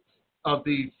dynamics of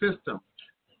the system.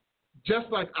 Just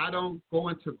like I don't go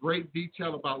into great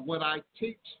detail about what I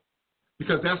teach,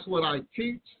 because that's what I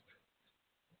teach,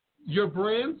 your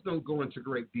brands don't go into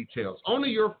great details. Only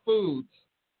your foods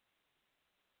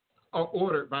are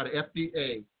ordered by the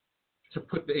FDA to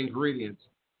put the ingredients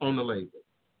on the label.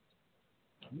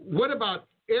 What about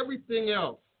everything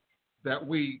else that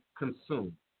we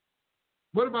consume?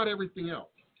 What about everything else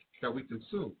that we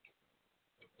consume?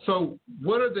 So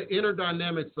what are the inner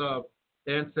dynamics of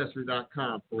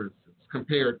Ancestry.com, for instance,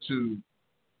 compared to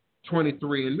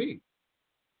 23andMe,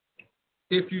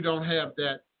 if you don't have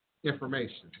that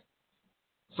information?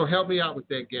 So help me out with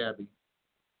that, Gabby.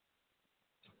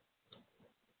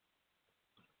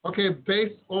 Okay,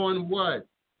 based on what?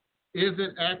 Is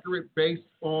it accurate based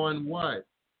on what?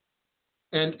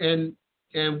 And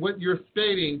what you're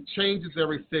stating changes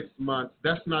every 6 months.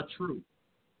 That's not true.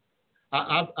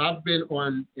 I've been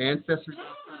on Ancestry. A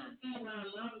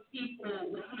lot of people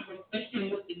will have a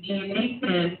question with the DNA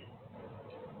test.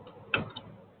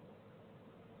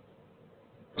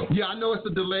 Yeah, I know it's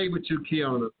a delay with you,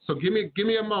 Kiana. So give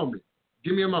me a moment.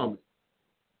 Give me a moment.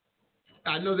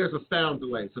 I know there's a sound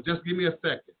delay, so just give me a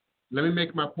second. Let me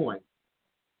make my point.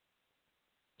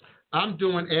 I'm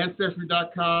doing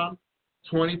Ancestry.com,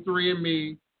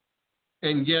 23andMe,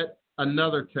 and yet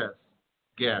another test,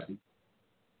 Gabby.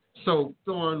 So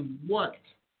on what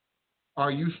are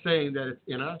you saying that it's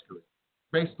inaccurate?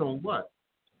 Based on what?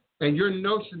 And your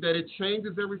notion that it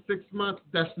changes every 6 months,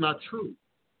 that's not true.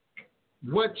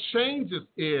 What changes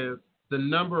is the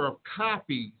number of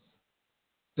copies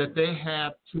that they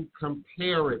have to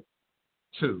compare it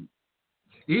to.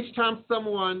 Each time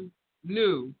someone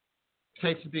new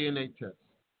takes a DNA test,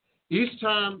 each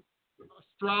time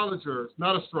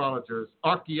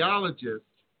archaeologists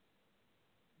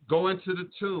go into the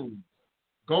tombs,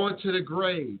 go into the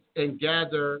graves and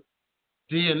gather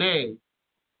DNA,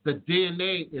 the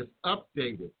DNA is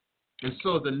updated. And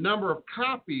so the number of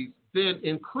copies then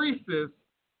increases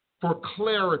for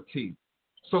clarity.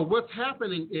 So what's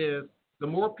happening is the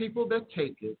more people that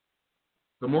take it,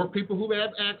 the more people who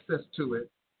have access to it,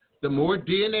 the more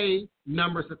DNA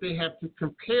numbers that they have to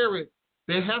compare it,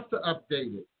 they have to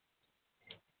update it.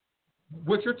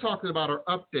 What you're talking about are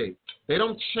updates. They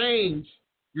don't change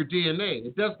your DNA.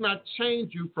 It does not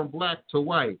change you from black to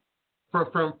white,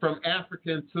 from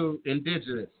African to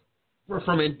indigenous,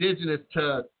 from indigenous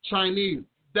to Chinese.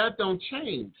 That don't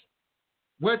change.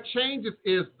 What changes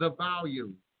is the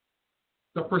volume,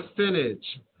 the percentage,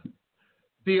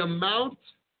 the amount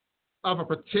of a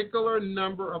particular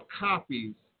number of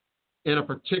copies in a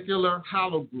particular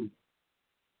haplogroup,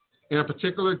 in a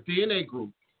particular DNA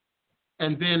group,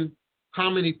 and then how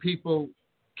many people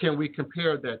can we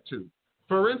compare that to?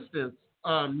 For instance,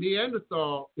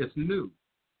 Neanderthal is new.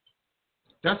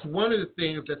 That's one of the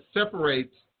things that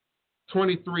separates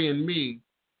 23andMe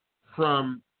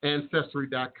from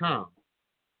Ancestry.com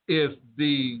is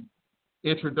the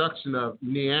introduction of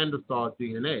Neanderthal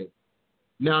DNA.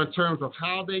 Now, in terms of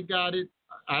how they got it,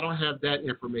 I don't have that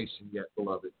information yet,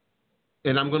 beloved.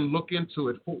 And I'm going to look into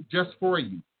it just for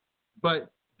you.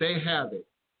 But they have it.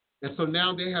 And so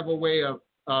now they have a way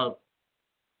of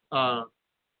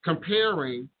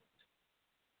comparing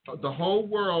the whole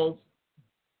world's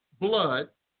blood,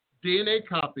 DNA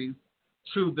copies,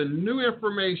 to the new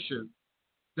information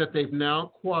that they've now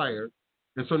acquired.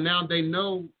 And so now they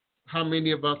know how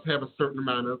many of us have a certain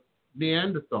amount of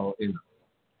Neanderthal in us.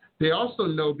 They also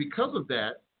know, because of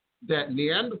that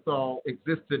Neanderthal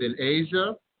existed in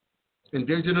Asia,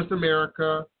 indigenous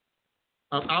America,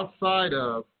 outside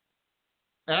of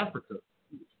Africa.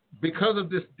 Because of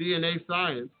this DNA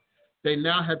science, they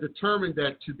now have determined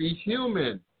that to be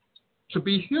human,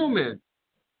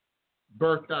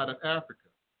 birthed out of Africa.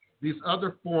 These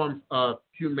other forms of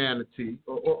humanity,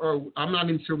 or I'm not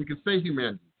even sure we can say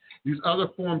humanity, these other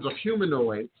forms of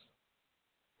humanoids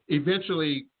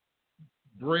eventually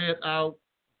bred out,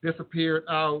 disappeared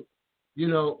out,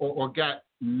 or got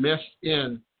meshed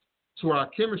in to our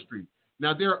chemistry.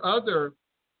 Now, there are other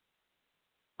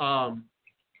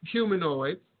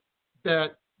humanoids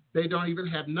that they don't even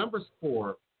have numbers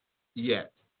for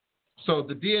yet. So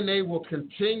the DNA will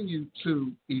continue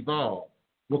to evolve,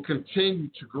 will continue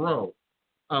to grow,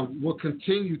 will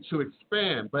continue to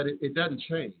expand, but it doesn't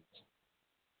change.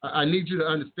 I need you to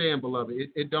understand, beloved,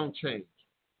 it don't change.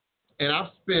 And I've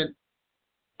spent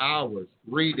hours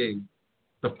reading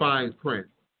the fine print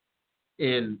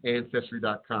in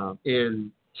Ancestry.com,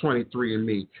 in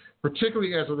 23andMe,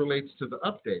 particularly as it relates to the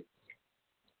updates.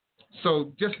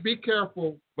 So just be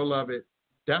careful, beloved.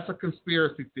 That's a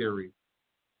conspiracy theory.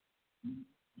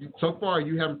 So far,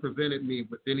 you haven't presented me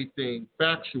with anything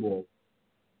factual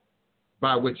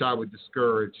by which I would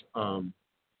discourage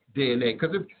DNA.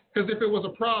 Because if it was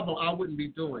a problem, I wouldn't be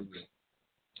doing it.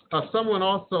 Someone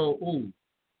also,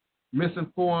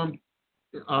 misinformed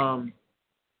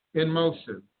in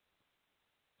motion.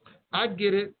 I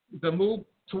get it, the move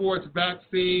towards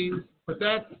vaccines, but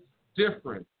that's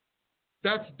different.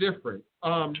 That's different.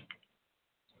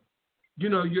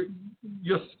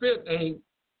 Your spit ain't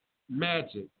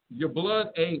magic. Your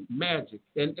blood ain't magic.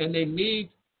 And they need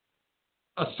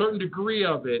a certain degree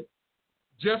of it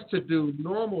just to do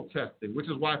normal testing, which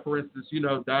is why, for instance,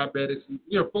 diabetics,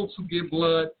 folks who give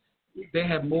blood, they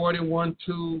have more than one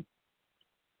tube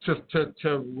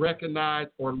to recognize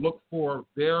or look for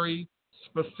very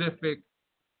specific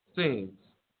things.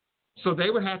 So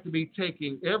they would have to be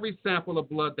taking every sample of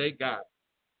blood they got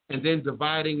and then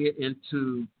dividing it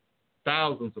into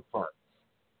thousands of parts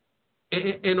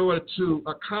in order to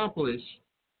accomplish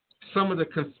some of the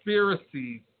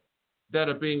conspiracies that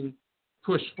are being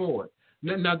pushed forward.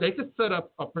 Now they could set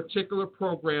up a particular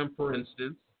program, for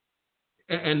instance,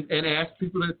 and ask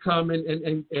people to come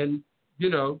and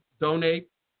donate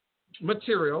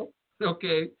material,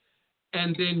 okay,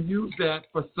 and then use that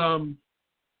for some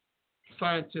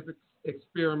scientific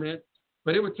experiment.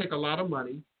 But it would take a lot of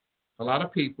money, a lot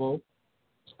of people,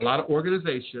 a lot of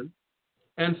organization,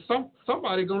 and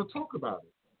somebody's going to talk about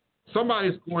it.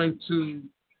 Somebody's going to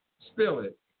spill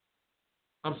it.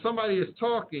 Somebody is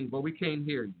talking, but we can't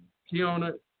hear you.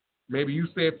 Kiona, maybe you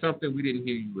said something, we didn't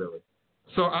hear you really.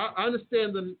 So I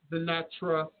understand the not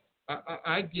trust.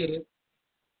 I get it.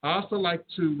 I also like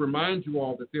to remind you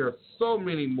all that there are so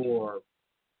many more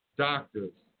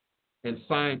doctors and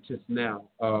scientists now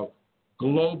of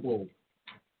global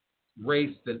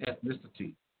race and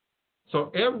ethnicity.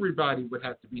 So everybody would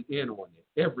have to be in on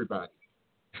it. Everybody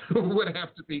would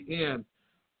have to be in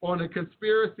on a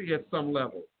conspiracy at some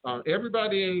level.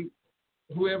 Everybody ain't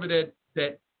whoever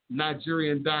that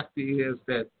Nigerian doctor is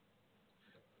that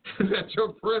your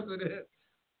president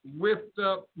whipped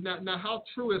up. Now, how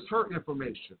true is her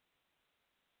information?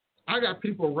 I got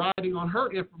people riding on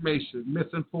her information,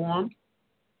 misinformed.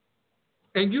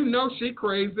 And she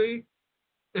crazy.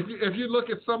 If you look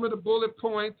at some of the bullet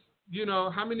points,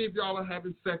 how many of y'all are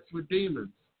having sex with demons?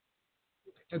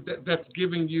 That's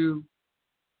giving you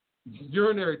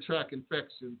urinary tract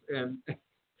infections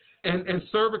and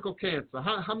cervical cancer.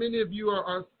 How many of you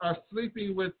are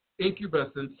sleeping with incubus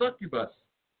and succubus?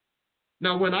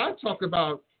 Now, when I talk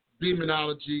about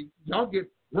demonology, y'all get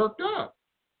worked up.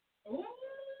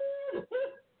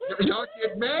 Y'all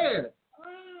get mad.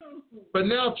 But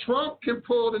now Trump can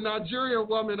pull the Nigerian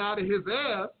woman out of his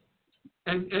ass,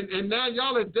 and now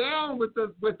y'all are down with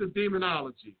the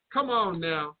demonology. Come on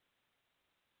now.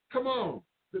 Come on.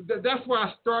 That's why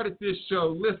I started this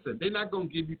show. Listen, they're not going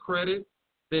to give you credit.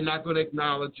 They're not going to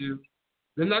acknowledge you.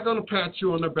 They're not going to pat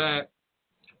you on the back.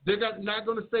 They're not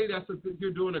going to say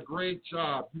you're doing a great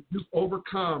job. You've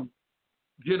overcome,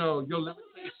 your limitations.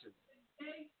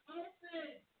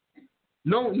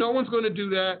 No one's going to do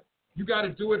that. You got to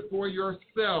do it for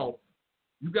yourself.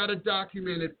 You got to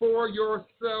document it for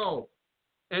yourself.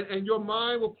 And your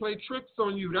mind will play tricks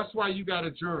on you. That's why you got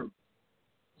a journal.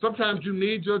 Sometimes you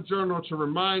need your journal to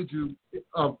remind you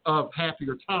of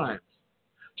happier times,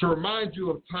 to remind you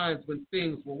of times when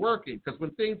things were working. Because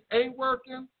when things ain't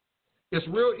working, it's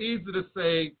real easy to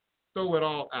say, throw it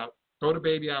all out, throw the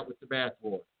baby out with the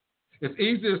bathwater. It's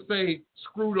easy to say,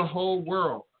 screw the whole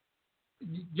world.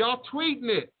 Y'all tweeting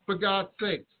it, for God's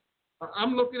sakes.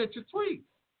 I'm looking at your tweets.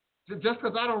 Just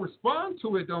because I don't respond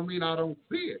to it don't mean I don't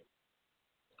see it.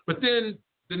 But then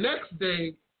the next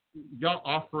day, y'all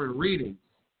offering readings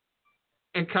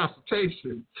and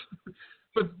consultations.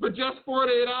 but just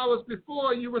 48 hours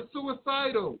before, you were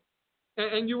suicidal,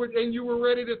 and you were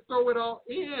ready to throw it all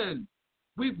in.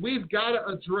 We've got to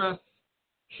address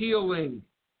healing.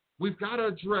 We've got to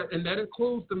address, and that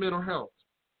includes the mental health.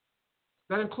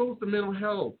 That includes the mental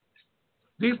health.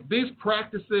 These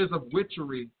practices of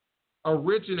witchery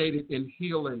originated in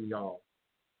healing, y'all.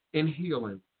 In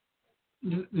healing.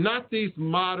 Not these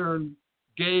modern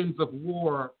games of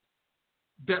war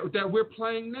that we're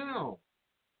playing now.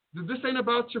 This ain't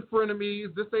about your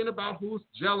frenemies. This ain't about who's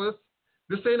jealous.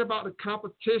 This ain't about the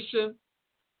competition.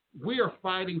 We are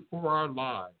fighting for our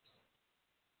lives.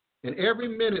 And every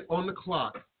minute on the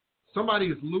clock, somebody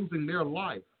is losing their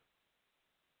life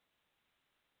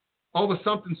over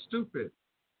something stupid,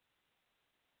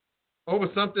 over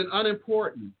something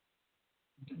unimportant,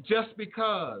 just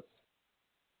because.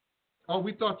 Oh,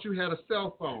 we thought you had a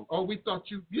cell phone. Oh, we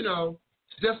thought you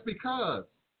just because.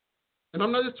 And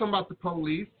I'm not just talking about the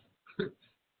police.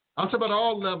 I'm talking about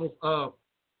all levels of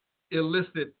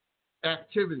illicit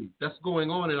activity that's going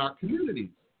on in our communities.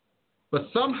 But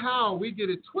somehow we get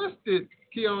it twisted,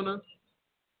 Kiona,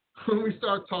 when we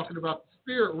start talking about the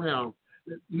spirit realm.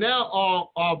 Now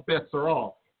all bets are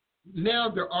off. Now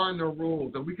there are no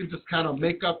rules, and we can just kind of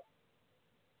make up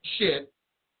shit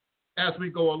as we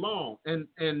go along.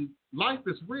 And life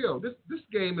is real. This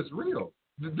game is real.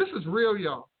 This is real,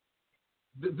 y'all.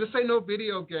 This ain't no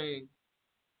video game.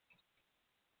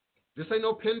 This ain't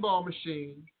no pinball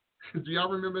machine. Do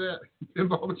y'all remember that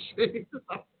pinball machine?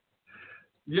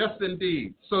 Yes,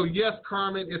 indeed. So yes,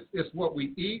 Carmen, it's what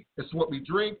we eat. It's what we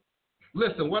drink.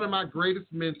 Listen, one of my greatest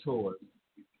mentors,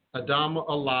 Adama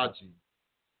Alaji,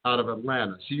 out of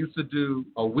Atlanta. She used to do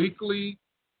a weekly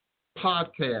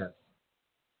podcast,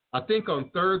 I think on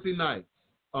Thursday nights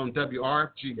on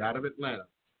WRFG out of Atlanta.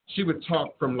 She would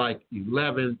talk from like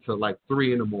 11 to like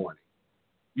 3 in the morning.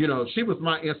 She was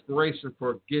my inspiration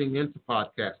for getting into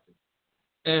podcasting.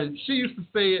 And she used to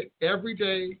say it every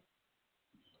day,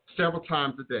 several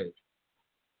times a day.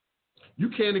 You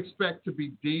can't expect to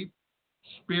be deep,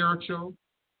 spiritual,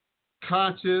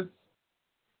 conscious,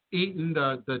 eating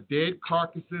the dead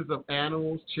carcasses of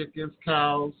animals, chickens,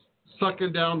 cows,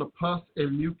 sucking down the pus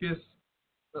and mucus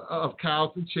of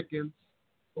cows and chickens,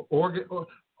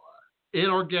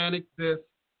 inorganic this,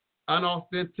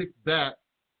 unauthentic that,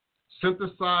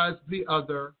 synthesized the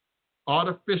other,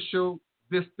 artificial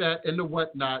this, that, and the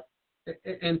whatnot,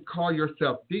 and call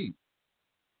yourself deep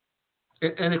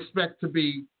and expect to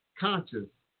be conscious.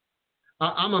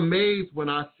 I'm amazed when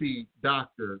I see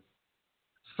doctors,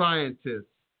 scientists,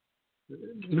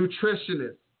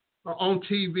 nutritionists on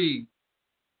TV,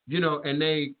 and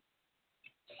they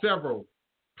several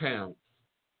pounds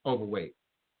overweight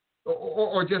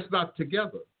or just not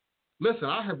together. Listen,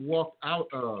 I have walked out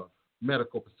of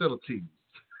medical facilities,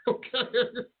 okay,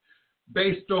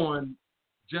 based on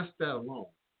just that alone.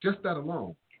 Just that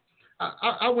alone.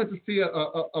 I went to see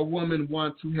a woman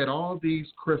once who had all these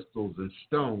crystals and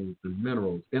stones and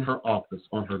minerals in her office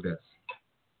on her desk.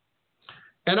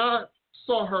 And I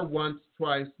saw her once,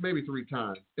 twice, maybe 3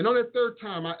 times. And on that 3rd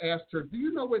time, I asked her, do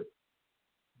you know what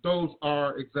those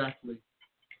are exactly?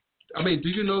 I mean, do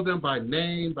you know them by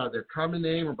name, by their common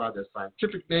name, or by their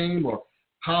scientific name, or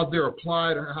how they're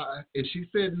applied? And she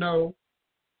said no.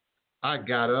 I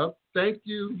got up, thank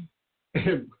you,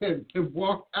 and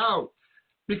walked out.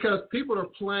 Because people are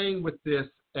playing with this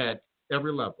at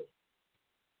every level.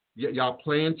 Y'all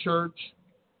playing church.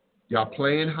 Y'all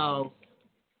playing house.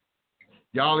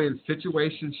 Y'all in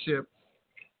situationships.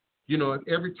 In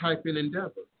every type of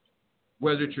endeavor.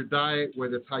 Whether it's your diet,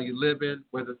 whether it's how you live in,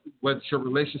 whether it's your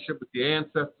relationship with the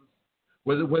ancestors,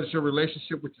 whether it's your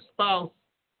relationship with your spouse.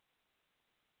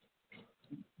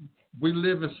 We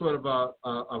live in sort of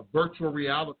a virtual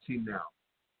reality now,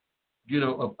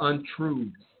 of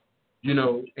untruths. And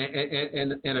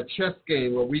a chess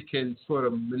game where we can sort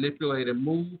of manipulate and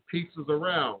move pieces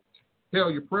around.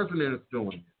 Hell, your president is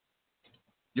doing it.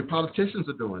 Your politicians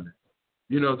are doing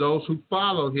it. Those who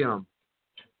follow him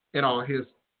and all his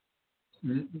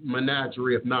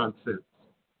menagerie of nonsense.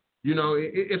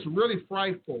 It's really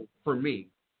frightful for me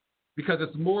because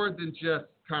it's more than just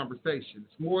conversation.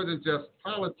 It's more than just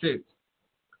politics.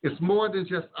 It's more than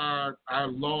just our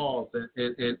laws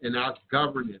and our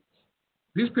governance.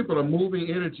 These people are moving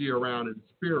energy around in the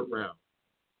spirit realm,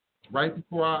 right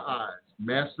before our eyes.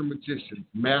 Master magicians,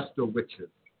 master witches,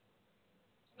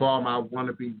 for all my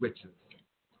wannabe witches.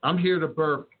 I'm here to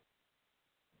birth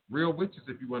real witches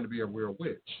if you want to be a real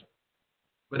witch.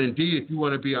 But indeed, if you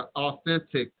want to be an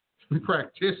authentic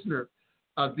practitioner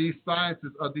of these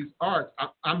sciences, of these arts,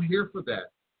 I'm here for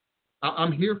that.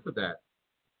 I'm here for that.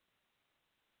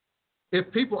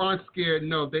 If people aren't scared,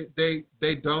 no,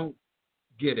 they don't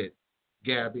get it,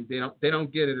 Gabby. They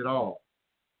don't get it at all.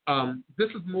 This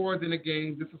is more than a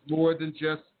game. This is more than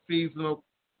just seasonal,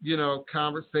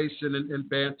 conversation and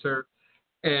banter.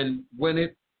 And when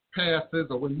it passes,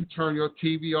 or when you turn your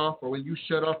TV off, or when you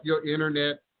shut off your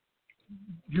internet,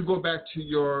 you go back to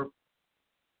your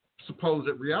supposed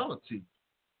reality,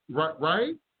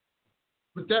 right?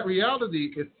 But that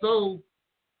reality is so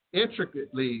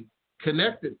intricately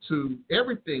connected to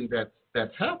everything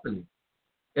that's happening,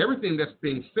 everything that's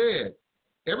being said,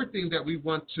 everything that we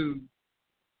want to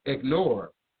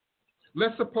ignore.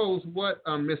 Let's suppose what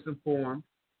I'm misinformed.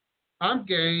 I'm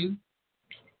game.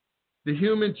 The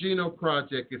Human Genome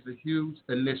Project is a huge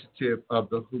initiative of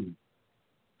the WHO,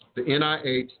 the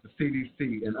NIH, the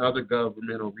CDC, and other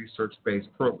governmental research-based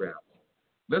programs.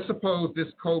 Let's suppose this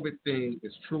COVID thing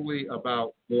is truly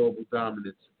about global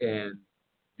dominance and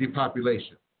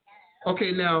depopulation.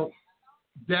 Okay, now,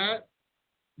 that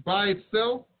by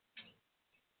itself,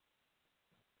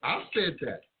 I said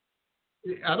that.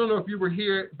 I don't know if you were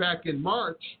here back in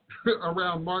March,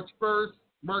 around March 1st,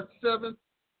 March 7th.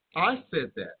 I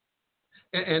said that.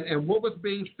 And what was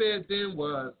being said then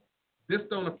was, this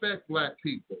don't affect black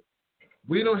people.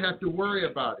 We don't have to worry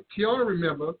about it. Kiona,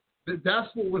 remember, that's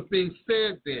what was being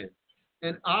said then.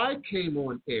 And I came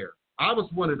on air. I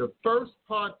was one of the first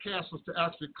podcasters to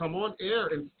actually come on air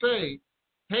and say,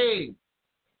 hey,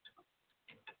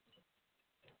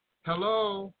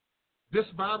 hello, this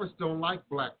virus don't like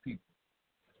black people.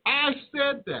 I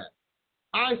said that.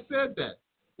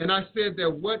 And I said that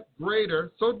what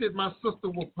greater, so did my sister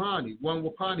Wapani, one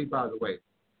Wapani, by the way.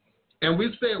 And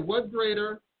we said, what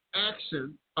greater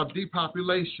action of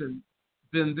depopulation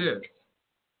than this?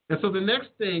 And so the next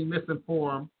thing,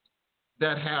 misinformed,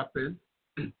 that happened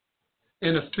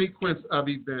in a sequence of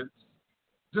events,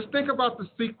 just think about the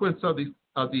sequence of the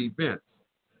events.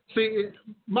 See,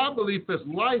 my belief is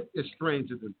life is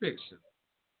stranger than fiction.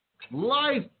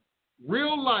 Life,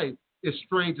 real life, is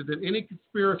stranger than any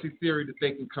conspiracy theory that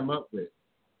they can come up with.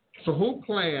 So who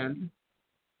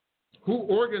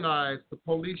organized the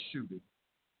police shooting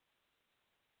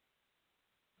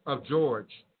of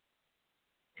George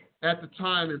at the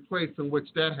time and place in which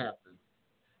that happened,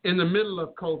 in the middle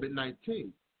of COVID-19?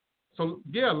 So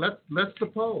yeah, let's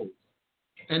suppose.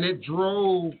 And it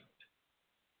drove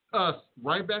us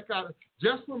right back out.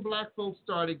 Just when black folks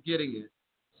started getting it,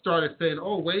 started saying,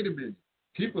 oh, wait a minute,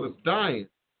 people are dying.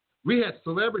 We had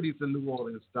celebrities in New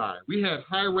Orleans die. We had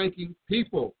high-ranking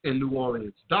people in New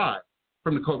Orleans die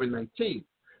from the COVID-19.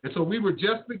 And so we were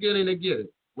just beginning to get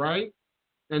it, right?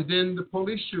 And then the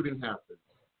police shooting happened.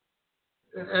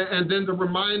 And then the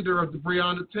reminder of the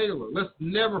Breonna Taylor. Let's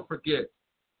never forget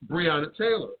Breonna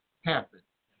Taylor happened.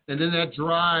 And then that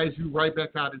drives you right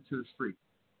back out into the street.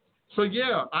 So,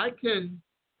 yeah, I can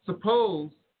suppose,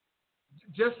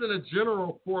 just in a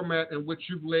general format in which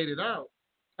you've laid it out,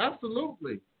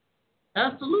 absolutely. I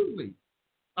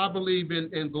believe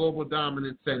in global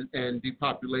dominance and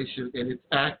depopulation and its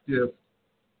active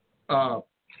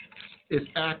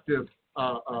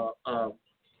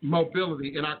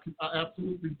mobility, and I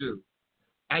absolutely do.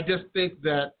 I just think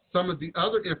that some of the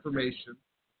other information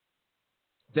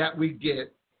that we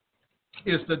get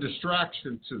is the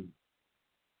distraction too.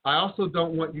 I also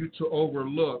don't want you to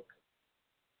overlook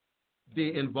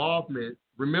the involvement.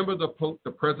 Remember the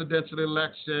presidential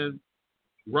election,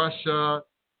 Russia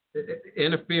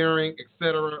interfering,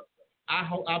 etc.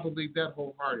 I believe that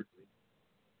wholeheartedly,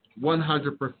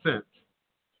 100%.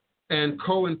 And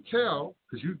COINTEL,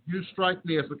 because you strike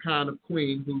me as the kind of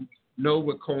queen who know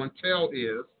what COINTEL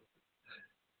is.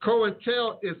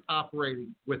 COINTEL is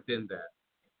operating within that.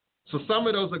 So some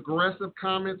of those aggressive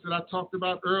comments that I talked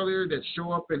about earlier that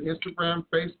show up in Instagram,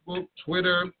 Facebook,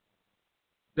 Twitter,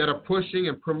 that are pushing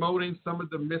and promoting some of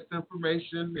the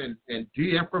misinformation and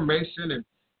de-information and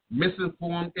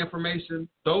misinformed information,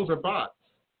 those are bots.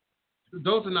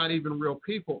 Those are not even real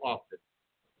people often.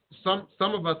 Some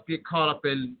of us get caught up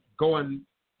in going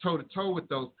toe-to-toe with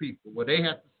those people, where they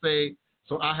have to say,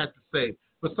 so I have to say.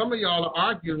 But some of y'all are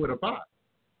arguing with a bot.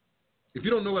 If you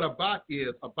don't know what a bot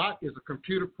is a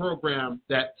computer program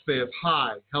that says,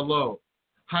 hi, hello,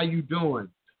 how you doing?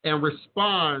 and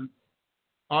responds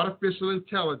artificial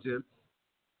intelligence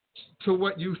to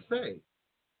what you say.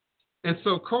 And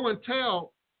so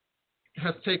COINTEL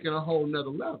has taken a whole nother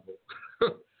level.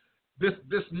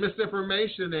 This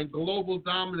misinformation and global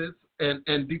dominance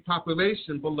and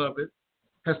depopulation, beloved,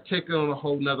 has taken on a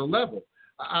whole nother level.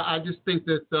 I just think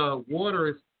that the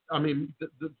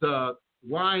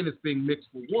wine is being mixed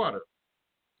with water.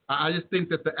 I just think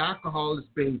that the alcohol is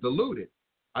being diluted.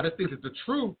 I just think that the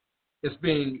truth is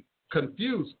being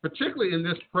confused, particularly in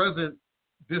this present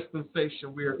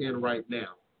dispensation we're in right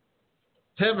now.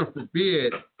 Heaven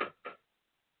forbid,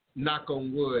 knock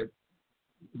on wood,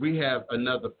 we have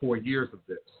another 4 years of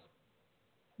this.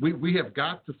 We have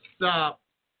got to stop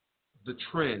the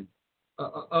trend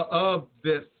of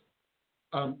this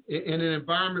in an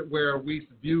environment where we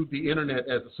view the internet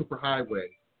as a superhighway.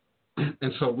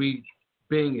 And so we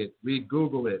Bing it, we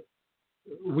Google it,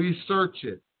 we search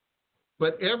it.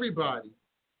 But everybody,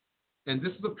 and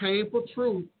this is a painful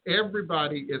truth,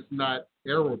 everybody is not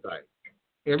erudite.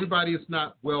 Everybody is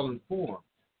not well informed.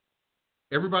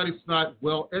 Everybody's not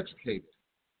well educated.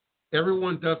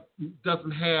 Everyone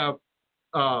doesn't have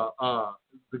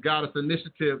the Goddess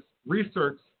Initiative's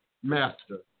research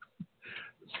master,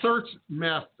 search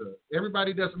master.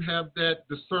 Everybody doesn't have that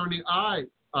discerning eye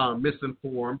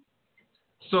misinformed.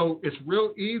 So it's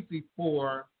real easy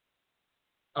for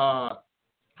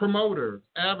promoters,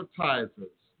 advertisers,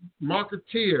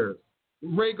 marketeers,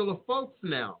 regular folks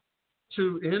now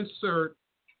to insert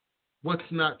what's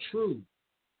not true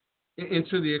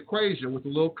into the equation with a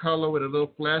little color, with a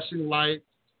little flashing light,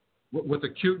 with a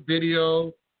cute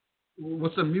video,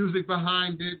 with some music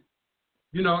behind it,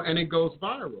 and it goes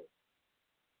viral.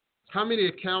 How many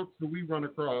accounts do we run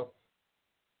across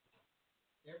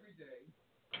every day,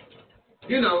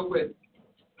 with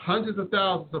hundreds of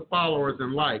thousands of followers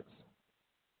and likes,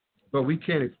 but we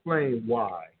can't explain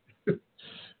why.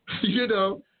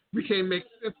 We can't make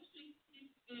sense.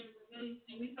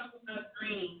 We talk about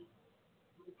dreams.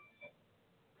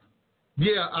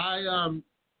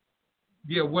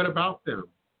 What about them?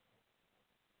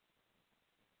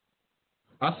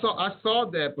 I saw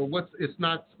that, but it's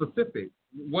not specific.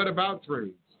 What about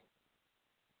dreams?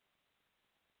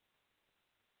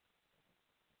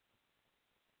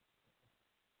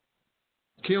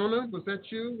 Kiona, was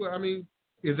that you?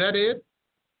 Is that it?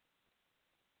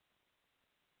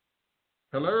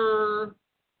 Hello?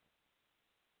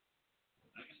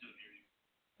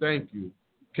 Thank you.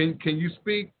 Can you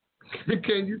speak?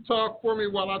 Can you talk for me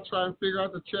while I try and figure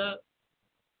out the chat?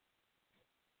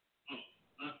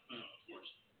 Of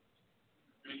course.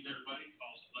 Greetings, everybody.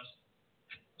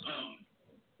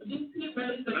 Just keep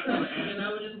ready for the question, and I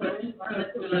would just go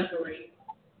to elaborate.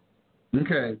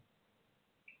 Okay.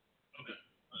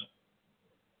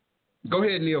 Go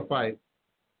ahead, Neophyte.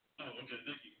 Oh, okay.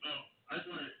 Thank you. I just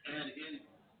want to add in.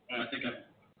 I think I've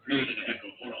created an echo.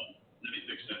 Hold on. Let me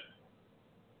fix that.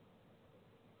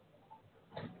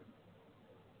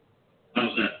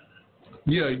 How's that?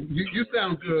 Yeah, you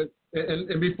sound good.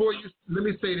 And before you, let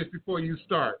me say this before you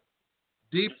start.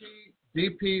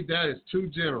 DP, that is too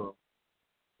general.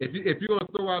 If you want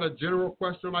to throw out a general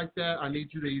question like that, I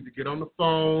need you to either get on the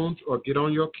phones or get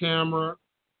on your camera.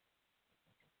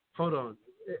 Hold on.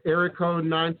 Area code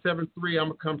 973, I'm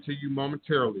going to come to you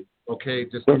momentarily. Okay,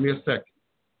 just give me a second.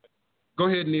 Go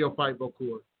ahead, Neophyte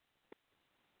Bokur.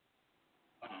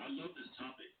 I love this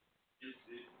topic.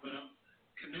 But I'm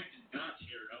connecting dots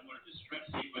here. I wanted to stress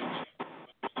anybody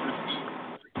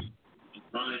the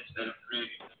minds that are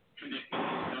creating connecting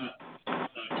these dots.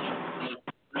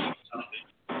 Great topic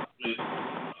with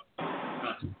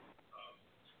dots.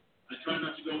 I try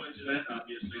not to go into that.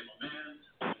 Obviously, I'm a man.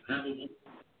 I have a woman.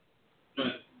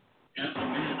 But as a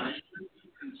man, I should be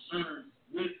concerned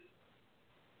with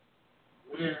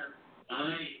where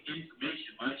my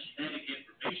information, my genetic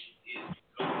information is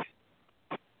going.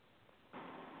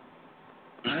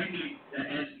 I need,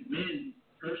 as men,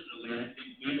 personally, I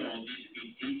think we all need to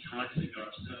be detoxing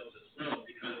ourselves as well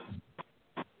because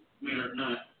we are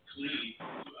not clean.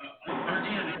 Our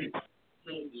DNA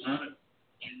holds a lot of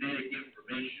genetic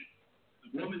information.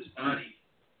 The woman's body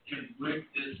can break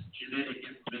this genetic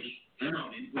information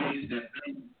down in ways that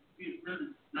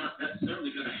we're not necessarily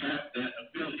going to have that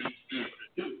ability to be able to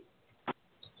do.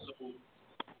 So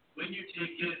when you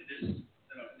take in this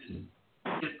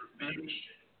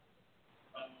information,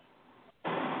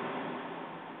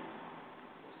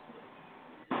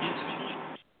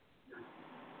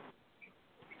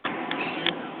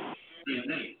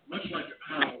 DNA, much like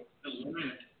how the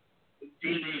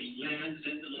DNA lands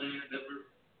in the land that we're.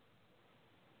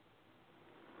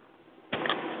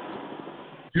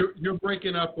 You're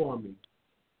breaking up on me.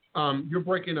 You're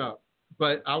breaking up,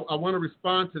 but I want to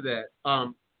respond to that.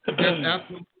 There's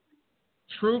absolute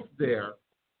truth there,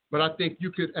 but I think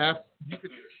you could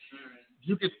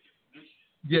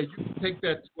take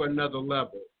that to another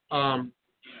level.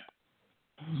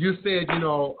 You said,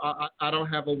 I don't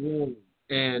have a womb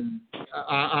and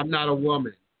I'm not a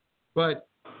woman, but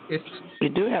you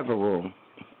do have a womb.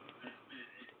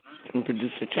 You can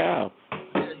produce a child.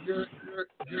 You're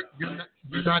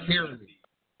not hearing me.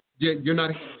 You're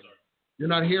not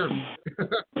hearing me.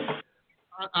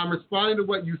 I'm responding to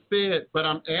what you said, but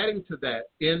I'm adding to that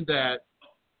in that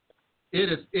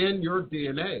it is in your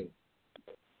DNA.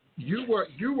 You were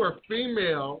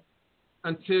female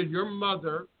until your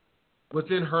mother was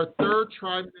in her third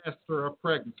trimester of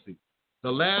pregnancy.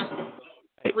 The last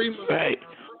 3 months. Right.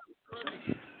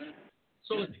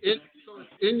 So it's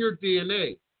in your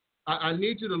DNA. I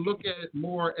need you to look at it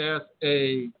more as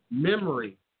a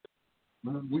memory.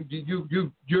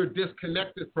 You're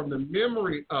disconnected from the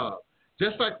memory of.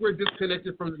 Just like we're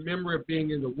disconnected from the memory of being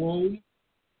in the womb,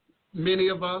 many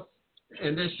of us,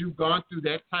 unless you've gone through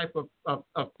that type of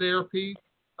therapy,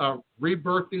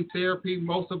 rebirthing therapy,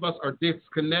 most of us are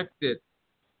disconnected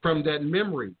from that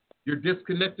memory. You're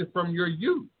disconnected from your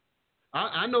youth.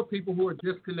 I know people who are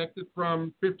disconnected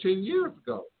from 15 years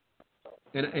ago.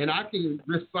 And I can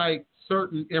recite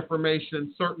certain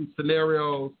information, certain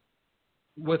scenarios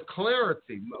with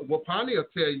clarity. Well, Pani will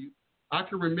tell you, I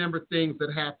can remember things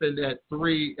that happened at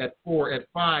 3, at 4, at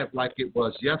 5 like it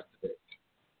was yesterday.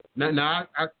 Now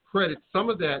I credit some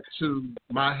of that to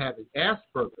my having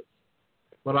Asperger's,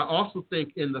 but I also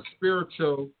think in the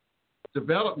spiritual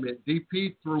development,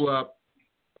 DP threw up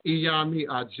Iyami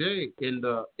Ajay in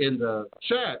the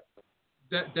chat.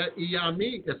 That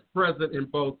Iyami is present in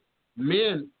both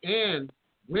men and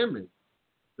women.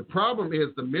 The problem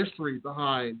is the mystery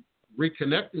behind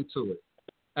reconnecting to it,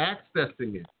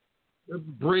 accessing it,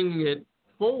 bringing it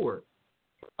forward.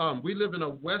 We live in a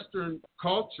Western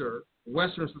culture,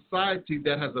 Western society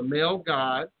that has a male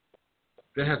God,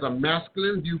 that has a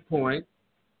masculine viewpoint,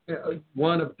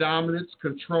 one of dominance,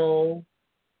 control,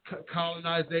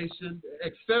 colonization,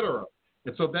 etc.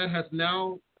 And so that has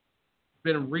now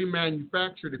been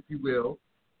remanufactured, if you will,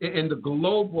 in the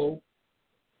global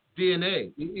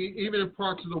DNA, even in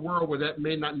parts of the world where that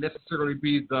may not necessarily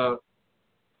be the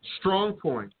strong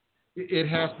point. It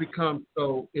has become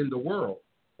so in the world.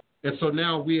 And so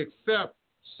now we accept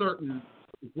certain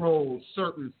roles,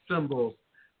 certain symbols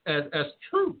as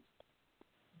truth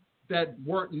that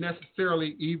weren't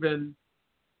necessarily even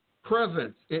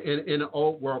present in an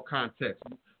old world context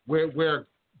where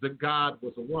the God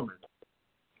was a woman,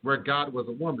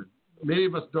 Many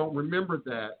of us don't remember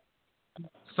that.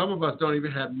 Some of us don't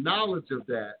even have knowledge of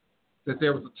that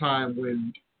there was a time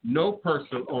when no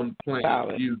person on the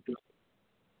planet viewed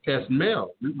as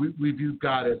male. We view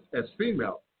God as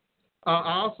female.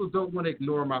 I also don't want to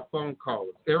ignore my phone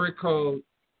callers. Area code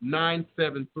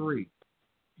 973.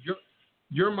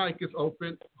 Your mic is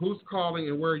open. Who's calling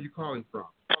and where are you calling from?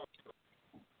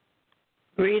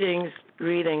 Greetings.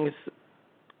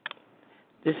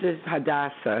 This is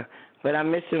Hadassah, but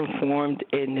I'm misinformed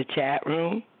in the chat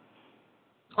room.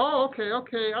 Oh,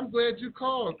 okay. I'm glad you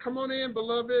called. Come on in,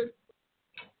 beloved.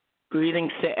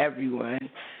 Greetings to everyone.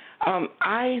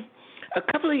 A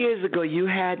couple of years ago, you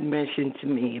had mentioned to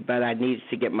me about I needed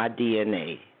to get my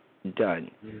DNA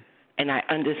done. Mm-hmm. And I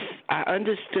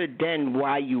understood then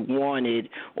why you wanted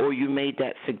or you made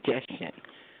that suggestion.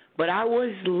 But I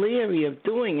was leery of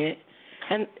doing it.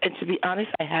 And to be honest,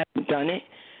 I haven't done it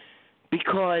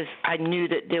because I knew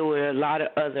that there were a lot of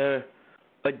other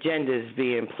agendas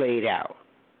being played out.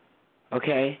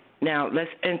 Okay? Now,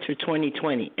 let's enter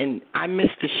 2020. And I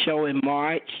missed the show in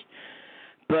March,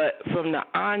 but from the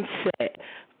onset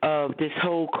of this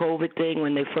whole COVID thing,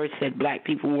 when they first said black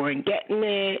people weren't getting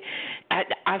it,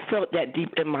 I felt that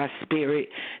deep in my spirit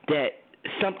that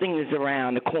something is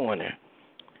around the corner.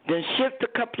 Then shift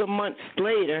a couple of months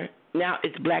later, now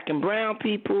it's black and brown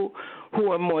people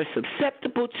who are more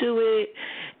susceptible to it.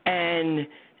 And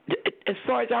as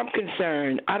far as I'm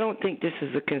concerned, I don't think this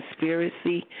is a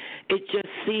conspiracy. It just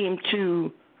seemed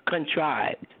too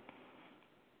contrived.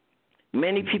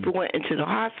 Many people went into the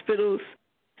hospitals.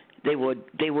 They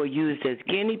were used as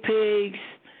guinea pigs,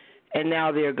 and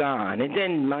now they're gone. And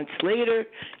then months later,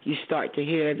 you start to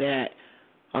hear that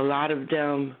a lot of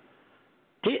them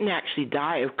didn't actually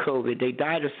die of COVID. They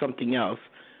died of something else,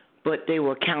 but they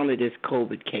were counted as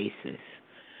COVID cases.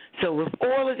 So with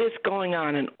all of this going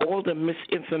on and all the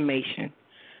misinformation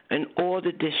and all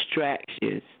the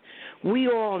distractions, we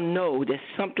all know that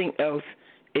something else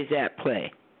is at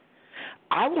play.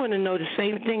 I want to know the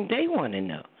same thing they want to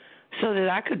know. so that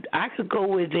I could go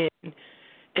within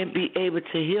and be able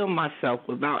to heal myself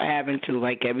without having to,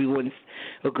 like everyone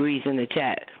agrees in the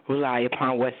chat, rely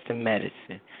upon Western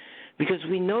medicine. Because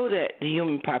we know that the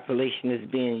human population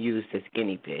is being used as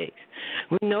guinea pigs.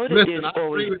 We know that there's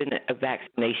always been a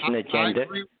vaccination agenda.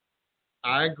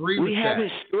 I agree with that. We have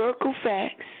historical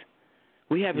facts.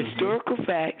 We have historical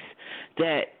facts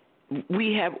that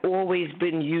we have always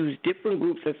been used, different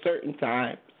groups at certain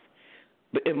times,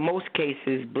 but in most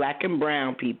cases, black and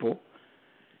brown people,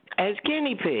 as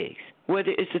guinea pigs,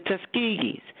 whether it's the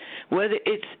Tuskegees, whether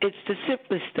it's the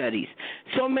syphilis studies,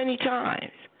 so many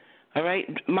times. All right?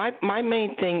 My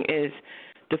main thing is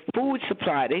the food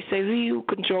supply. They say he who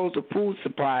controls the food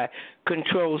supply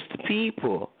controls the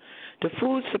people. The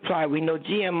food supply, we know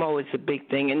GMO is a big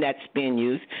thing, and that's being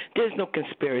used. There's no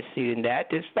conspiracy in that.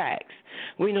 There's facts.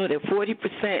 We know that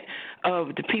 40%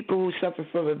 of the people who suffer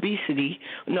from obesity,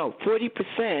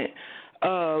 40%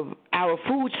 of our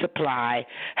food supply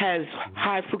has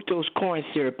high fructose corn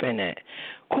syrup in it.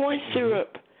 Corn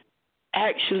syrup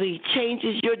actually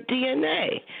changes your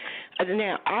DNA.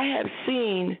 Now, I have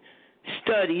seen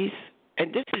studies,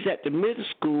 and this is at the middle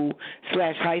school /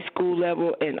 high school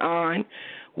level and on,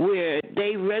 where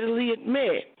they readily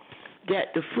admit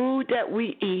that the food that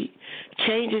we eat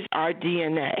changes our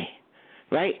DNA,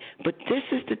 right? But this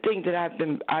is the thing that I've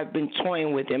been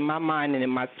toying with in my mind and in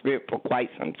my spirit for quite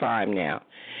some time now.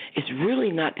 It's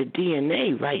really not the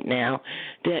DNA right now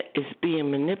that is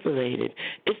being manipulated.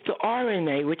 It's the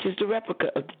RNA, which is the replica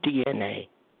of the DNA.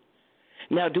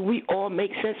 Now, do we all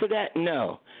make sense of that?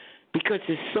 No, because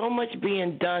there's so much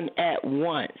being done at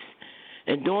once.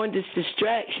 And during this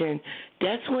distraction,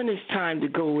 that's when it's time to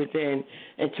go within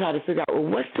and try to figure out, well,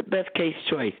 what's the best case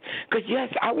choice? Because, yes,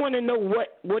 I want to know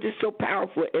what is so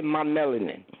powerful in my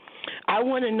melanin. I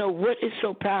want to know what is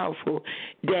so powerful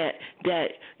that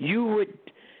you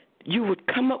would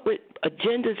come up with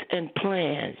agendas and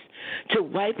plans to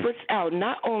wipe us out,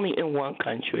 not only in one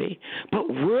country, but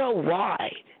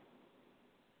worldwide.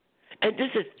 And this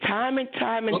is time and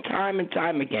time and time and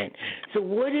time again. So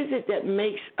what is it that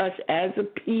makes us as a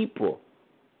people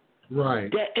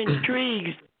that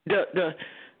intrigues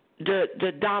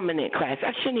the dominant class?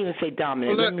 I shouldn't even say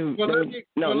dominant. Let me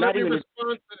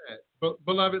respond to that.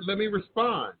 Beloved, let me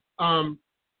respond.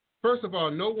 First of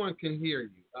all, no one can hear you.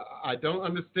 I don't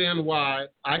understand why.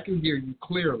 I can hear you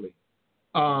clearly.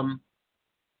 And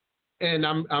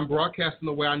I'm broadcasting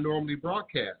the way I normally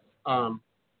broadcast. So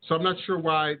I'm not sure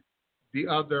why the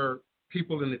other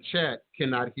people in the chat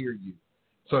cannot hear you.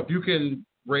 So if you can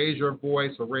raise your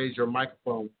voice or raise your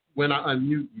microphone when I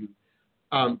unmute you,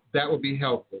 that would be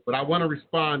helpful. But I want to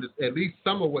respond to at least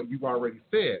some of what you've already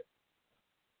said.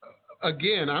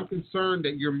 Again, I'm concerned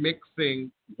that you're mixing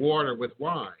water with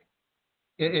wine.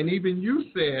 And even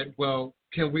you said, well,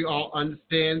 can we all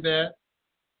understand that?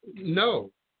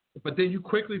 No. But then you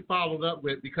quickly followed up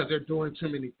with, because they're doing too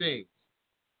many things.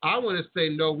 I want to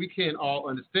say, no, we can't all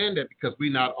understand that because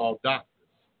we're not all doctors,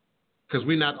 because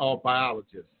we're not all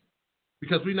biologists,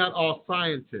 because we're not all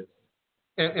scientists.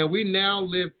 And we now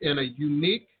live in a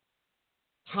unique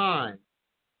time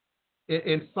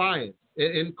in science,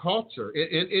 in culture,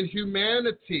 in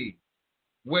humanity,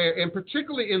 where, and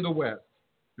particularly in the West,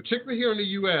 particularly here in the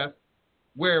U.S.,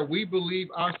 where we believe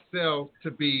ourselves to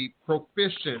be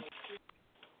proficient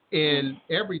in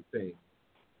everything.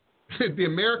 The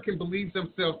American believes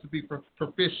themselves to be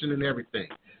proficient in everything.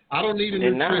 I don't need a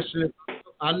nutritionist.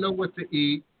 I know what to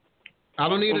eat. I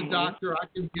don't need a doctor. I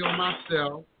can heal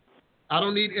myself. I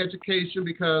don't need education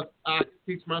because I can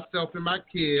teach myself and my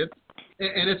kids.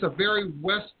 And it's a very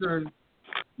Western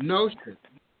notion.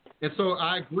 And so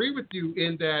I agree with you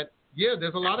in that, yeah,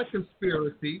 there's a lot of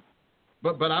conspiracy,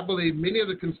 but I believe many of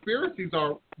the conspiracies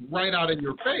are right out in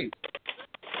your face,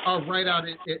 are right out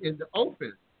in the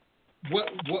open.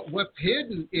 What's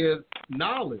hidden is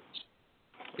knowledge.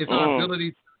 It's our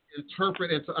ability to interpret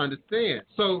and to understand.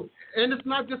 So, and it's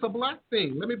not just a black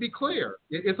thing. Let me be clear.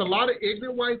 It's a lot of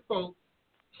ignorant white folks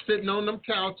sitting on them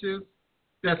couches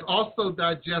that's also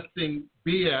digesting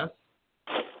BS,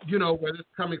 whether it's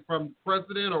coming from the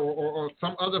president or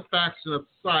some other faction of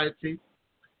society,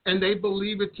 and they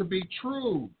believe it to be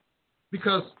true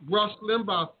because Rush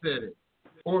Limbaugh said it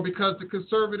or because the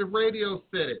conservative radio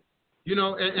said it.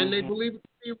 And they believe it to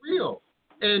be real.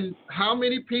 And how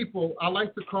many people, I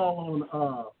like to call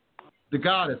on the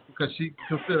goddess because she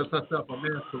considers herself a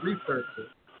master researcher.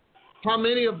 How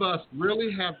many of us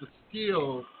really have the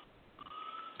skills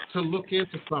to look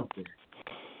into something?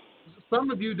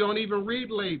 Some of you don't even read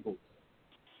labels.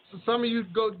 So some of you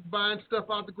go buying stuff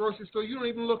out the grocery store, you don't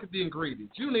even look at the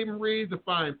ingredients. You don't even read the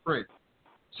fine print.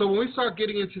 So when we start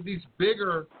getting into these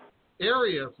bigger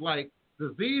areas like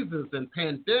diseases and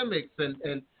pandemics,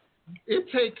 and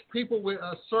it takes people with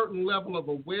a certain level of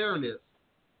awareness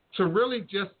to really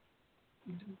just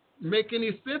make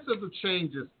any sense of the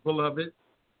changes, beloved,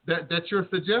 that you're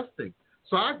suggesting.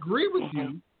 So I agree with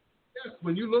you. Yes,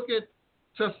 when you look at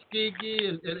Tuskegee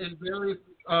and various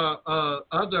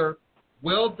other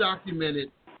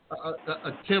well-documented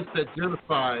attempts at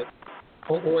genocide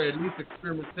or at least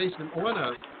experimentation on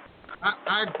us,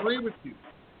 I agree with you.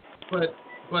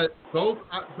 But those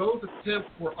attempts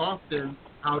were often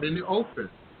out in the open.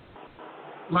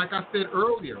 Like I said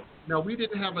earlier, now we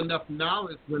didn't have enough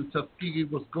knowledge when Tuskegee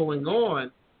was going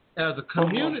on as a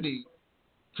community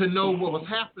to know what was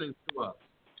happening to us.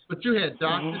 But you had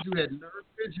doctors, you had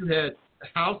nurses, you had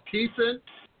housekeeping,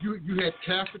 you had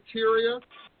cafeteria,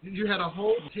 you had a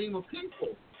whole team of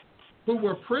people who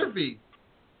were privy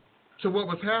to what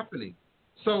was happening.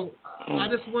 So I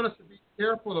just want us to be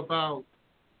careful about,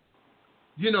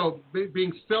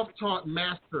 being self-taught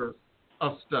masters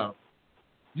of stuff,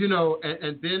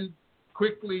 and then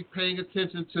quickly paying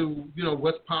attention to,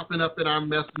 what's popping up in our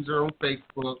messenger on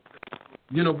Facebook,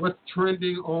 what's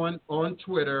trending on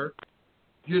Twitter.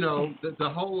 The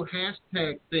whole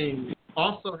hashtag thing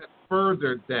also has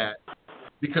furthered that,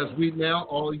 because we now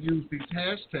all use these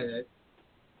hashtags,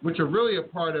 which are really a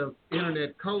part of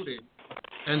internet coding,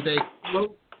 and they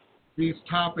float these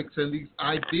topics and these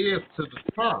ideas to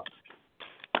the top.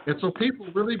 And so people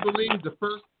really believe the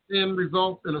first 10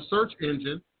 results in a search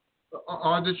engine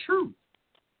are the truth.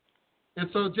 And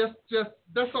so just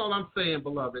that's all I'm saying,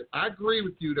 beloved. I agree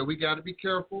with you that we got to be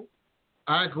careful.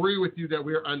 I agree with you that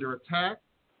we're under attack.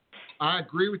 I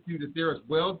agree with you that there is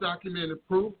well-documented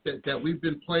proof that we've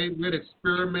been played with,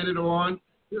 experimented on,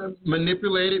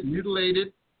 manipulated,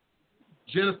 mutilated.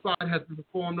 Genocide has been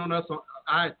performed on us.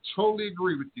 I totally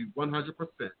agree with you 100%.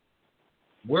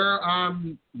 Where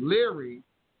I'm leery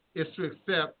is to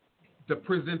accept the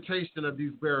presentation of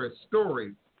these various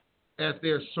stories as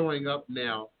they're showing up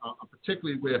now,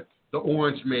 particularly with the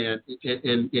orange man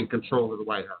in control of the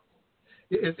White House.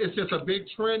 It's just a big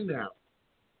trend now,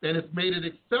 and it's made it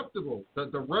acceptable.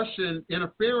 The Russian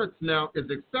interference now is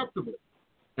acceptable.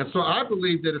 And so I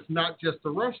believe that it's not just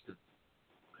the Russians.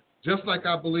 Just like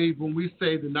I believe when we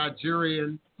say the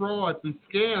Nigerian frauds and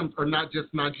scams are not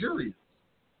just Nigerians.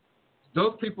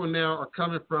 Those people now are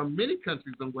coming from many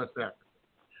countries in West Africa.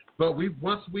 But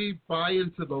once we buy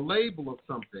into the label of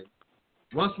something,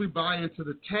 once we buy into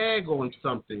the tag on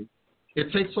something,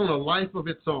 it takes on a life of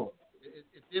its own.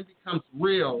 It then becomes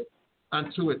real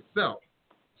unto itself.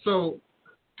 So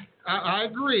I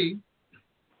agree.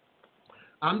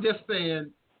 I'm just saying,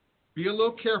 be a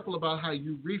little careful about how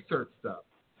you research stuff.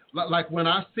 Like when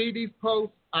I see these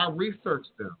posts, I research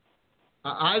them.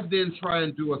 I then try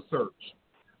and do a search.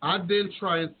 I then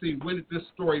try and see, when did this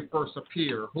story first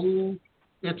appear? Who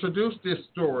introduced this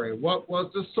story? What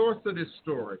was the source of this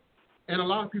story? And a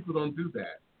lot of people don't do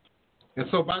that. And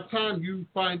so by the time you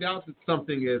find out that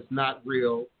something is not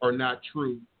real or not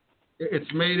true,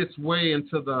 it's made its way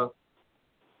into the,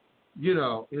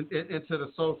 into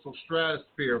the social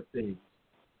stratosphere of things,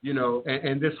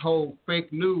 and this whole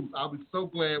fake news. I'll be so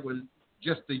glad when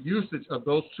just the usage of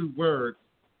those two words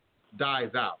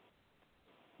dies out,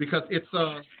 because it's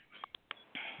a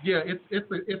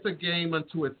game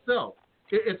unto itself.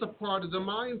 It's a part of the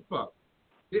mind fuck.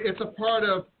 It's a part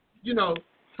of,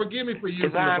 forgive me for using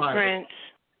the Bible. Prince.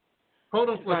 Hold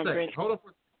on for a second.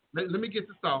 Let me get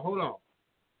this out. Hold on.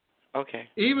 Okay.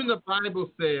 Even the Bible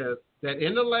says that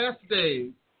in the last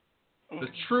days, the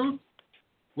truth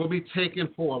will be taken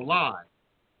for a lie,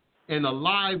 and a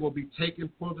lie will be taken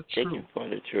for the truth. Taken for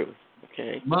the truth.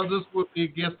 Okay. Mothers will be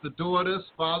against the daughters,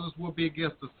 fathers will be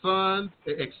against the sons,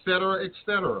 et cetera, et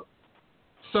cetera.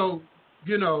 So,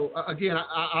 again,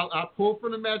 I pull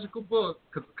from the magical book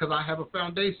because I have a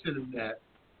foundation in that.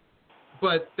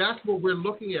 But that's what we're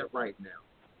looking at right now.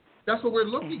 That's what we're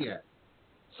looking at.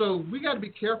 So we got to be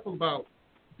careful about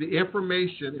the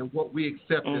information and what we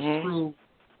accept as true,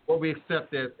 what we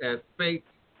accept as fake,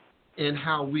 and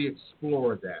how we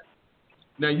explore that.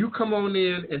 Now, you come on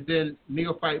in, and then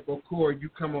Neophyte Bokor, you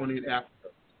come on in after.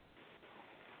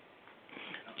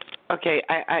 Okay,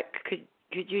 I could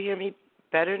you hear me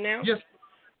better now? Yes.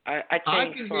 I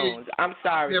changed phones. I'm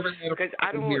sorry, because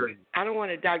I don't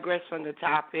want to digress from the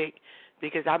topic,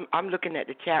 because I'm looking at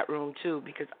the chat room too,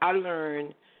 because I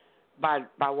learn by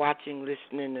watching,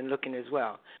 listening, and looking as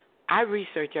well. I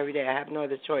research every day. I have no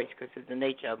other choice because it's the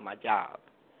nature of my job.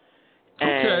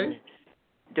 And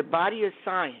the body of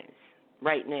science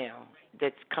right now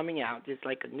that's coming out, there's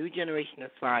like a new generation of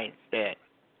science that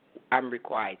I'm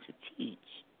required to teach.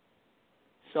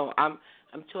 So I'm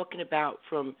talking about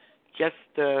from just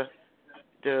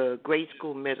the grade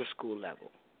school, middle school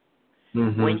level.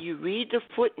 Mm-hmm. When you read the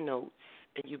footnotes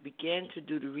and you begin to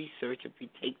do the research, if you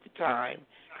take the time,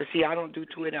 because see, I don't do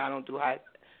Twitter, I don't do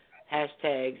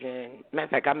hashtags, and matter of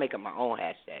fact, I make up my own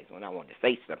hashtags when I want to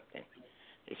say something.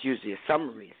 It's usually a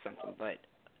summary or something, but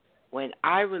when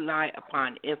I rely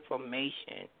upon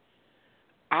information,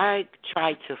 I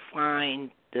try to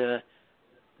find the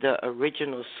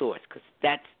original source, because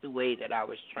that's the way that I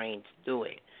was trained to do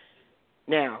it.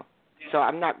 Now, so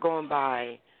I'm not going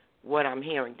by what I'm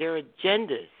hearing. There are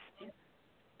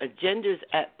agendas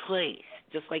at play,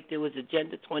 just like there was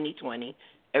Agenda 2020.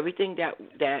 Everything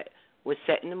that was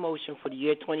set in motion for the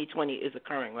year 2020 is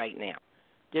occurring right now.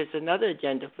 There's another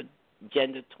agenda for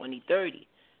Agenda 2030.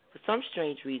 For some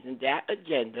strange reason, that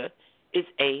agenda is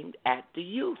aimed at the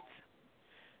youth.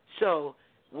 So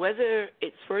whether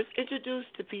it's first introduced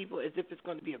to people as if it's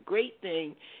going to be a great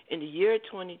thing in the year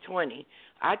 2020,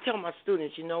 I tell my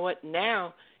students, you know what,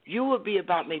 now you will be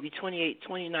about maybe 28,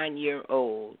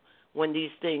 29-year-old when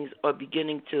these things are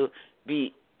beginning to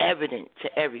be evident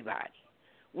to everybody.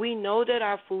 We know that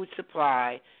our food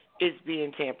supply is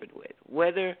being tampered with.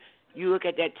 Whether you look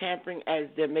at that tampering as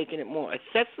they're making it more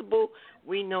accessible,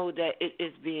 we know that it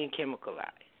is being chemicalized.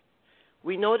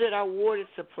 We know that our water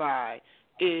supply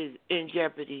is in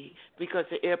jeopardy because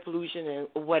of air pollution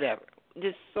and whatever.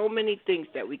 There's so many things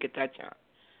that we could touch on.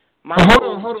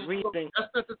 Hold on.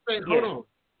 That's not the same. Yeah. Hold on.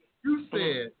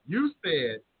 You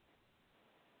said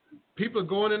people are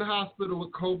going in the hospital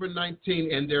with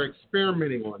COVID-19 and they're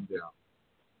experimenting on them.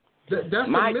 That's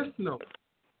a misnomer.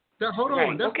 Hold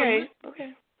on. That's okay.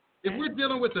 If we're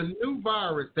dealing with a new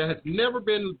virus that has never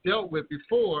been dealt with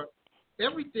before,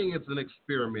 everything is an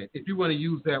experiment, if you want to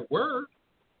use that word.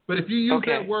 But if you use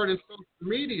that word in social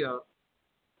media,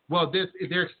 well,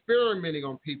 they're experimenting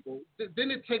on people,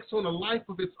 then it takes on a life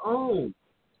of its own.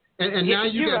 And now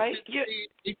you got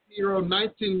 18-year-old,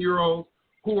 19-year-olds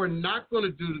who are not going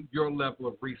to do your level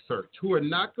of research, who are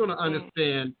not going to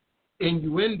understand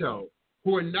innuendo,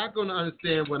 who are not going to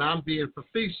understand when I'm being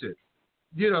facetious,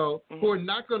 who are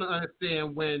not going to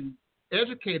understand when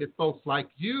educated folks like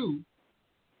you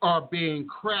are being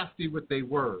crafty with their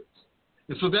words.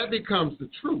 And so that becomes the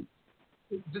truth.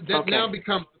 That now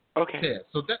becomes the test.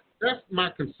 So that's my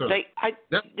concern.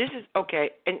 This is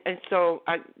okay. And so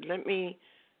let me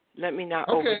not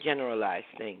overgeneralize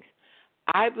things.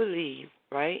 I believe,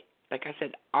 right? Like I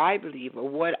said, or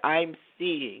what I'm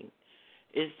seeing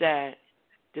is that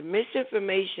the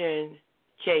misinformation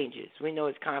changes. We know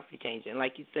it's constantly changing.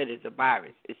 Like you said, it's a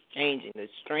virus. It's changing. The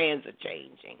strands are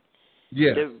changing.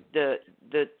 Yes.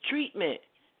 The treatment,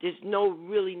 there's no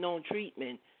really known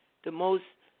treatment. The most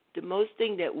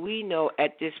thing that we know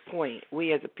at this point,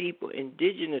 we as a people,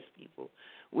 indigenous people,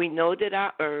 we know that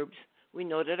our herbs, we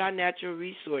know that our natural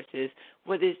resources,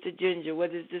 whether it's the ginger,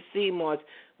 whether it's the sea moss,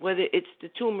 whether it's the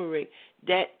turmeric,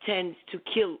 that tends to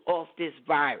kill off this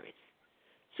virus.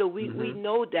 So we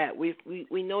know that. We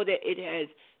know that it has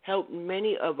helped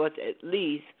many of us at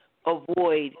least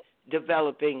avoid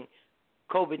developing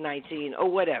COVID-19 or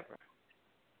whatever.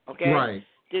 Okay? Right.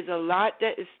 There's a lot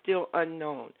that is still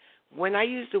unknown. When I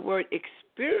use the word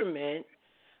experiment,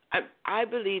 I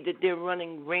believe that they're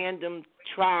running random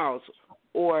trials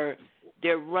or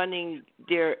they're running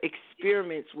their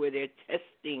experiments where they're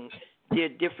testing their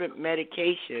different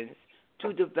medications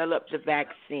to develop the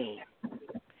vaccine.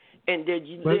 And to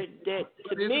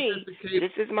me,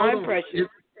 this is my impression.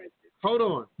 Hold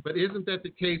on. But isn't that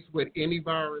the case with any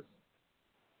virus?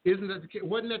 Isn't that the case?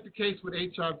 Wasn't that the case with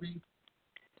HIV?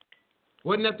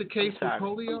 Wasn't that the case with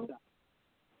polio?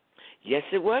 Yes,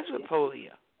 it was with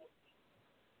polio.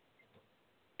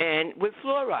 And with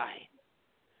fluoride.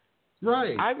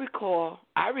 Right. I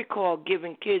recall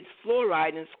giving kids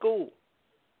fluoride in school.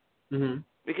 Mm-hmm.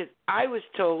 Because I was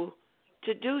told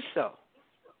to do so.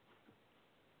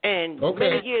 And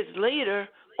many years later,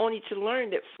 only to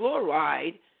learn that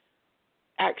fluoride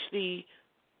actually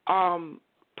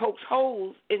pokes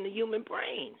holes in the human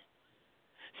brain.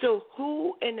 So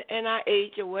who in the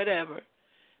NIH or whatever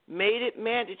made it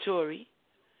mandatory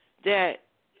that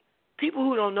people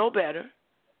who don't know better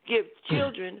give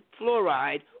children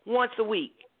fluoride once a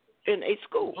week in a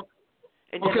school?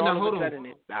 And then all of a sudden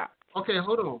it stopped. Okay,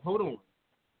 hold on.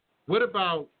 What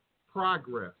about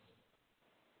progress?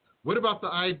 What about the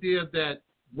idea that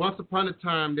once upon a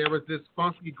time there was this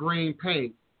funky green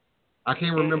paint, I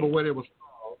can't remember what it was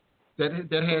called,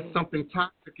 that had something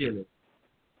toxic in it.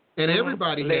 And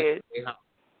everybody had a house.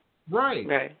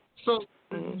 Right. So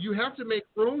you have to make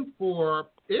room for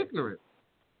ignorance.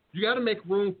 You got to make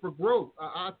room for growth.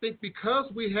 I think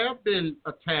because we have been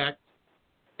attacked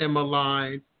and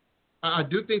maligned, I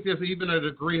do think there's even a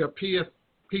degree of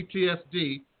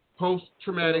PTSD,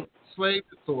 post-traumatic slave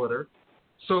disorder.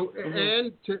 So,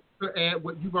 and to add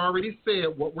what you've already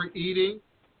said, what we're eating,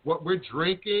 what we're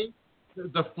drinking,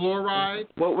 the fluoride.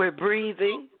 What we're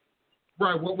breathing.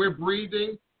 Right, what we're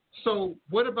breathing. So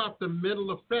what about the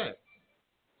mental effects?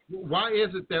 Why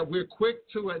is it that we're quick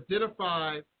to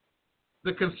identify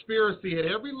the conspiracy at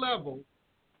every level,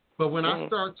 but when I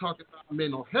start talking about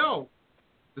mental health,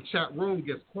 the chat room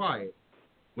gets quiet.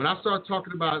 When I start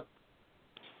talking about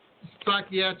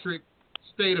psychiatric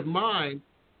state of mind,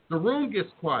 the room gets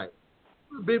quiet.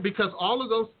 Because all of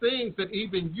those things that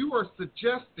even you are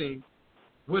suggesting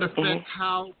would affect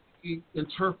how we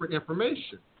interpret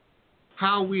information,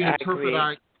 how we interpret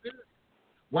our experience.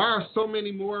 Why are so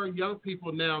many more young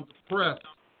people now depressed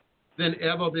than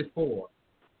ever before?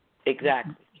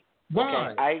 Exactly.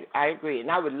 Why? Okay, I agree.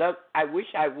 And I wish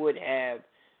I would have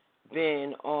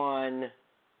been on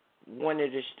one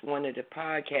of the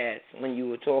podcasts when you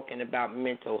were talking about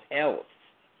mental health,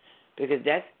 because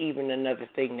that's even another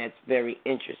thing that's very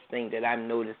interesting that I'm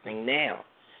noticing now,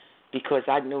 because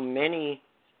I know many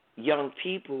young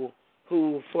people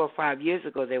who 4 or 5 years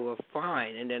ago they were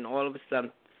fine, and then all of a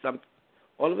sudden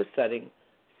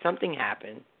something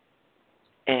happened,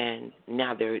 and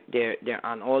now they're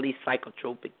on all these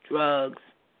psychotropic drugs,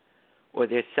 or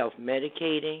they're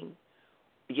self-medicating.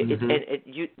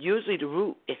 Usually the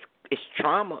root is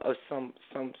trauma of some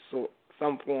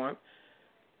form.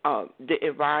 The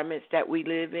environments that we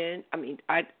live in. I mean,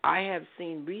 I have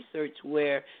seen research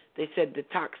where they said the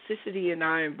toxicity in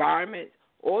our environment,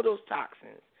 all those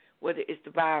toxins, whether it's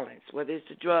the violence, whether it's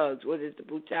the drugs, whether it's the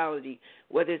brutality,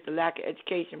 whether it's the lack of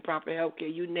education, proper health care,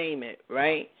 you name it,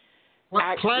 right?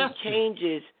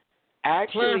 Changes.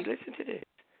 Listen to this.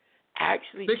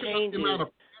 Actually changes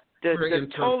the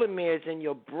telomeres in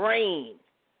your brain,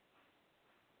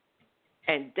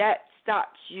 and that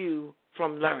stops you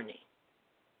from learning.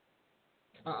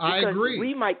 I agree.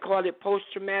 We might call it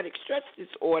post-traumatic stress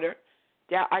disorder.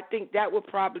 I think that would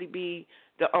probably be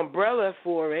the umbrella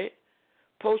for it,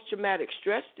 post-traumatic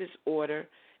stress disorder,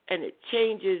 and it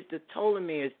changes the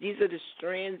telomeres. These are the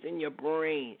strands in your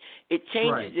brain. It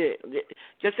changes it.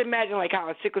 Just imagine like how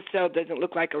a sickle cell doesn't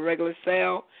look like a regular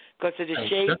cell because of the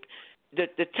shape.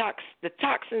 The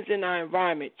toxins in our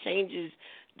environment changes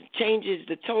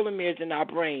the telomeres in our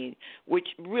brain, which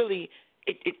really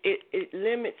it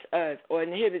limits us or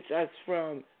inhibits us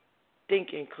from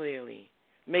thinking clearly,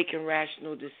 making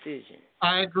rational decisions.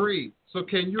 I agree. So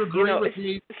can you agree with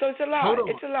me? So it's a lot.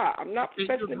 It's a lot. I'm not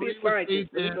professing to be a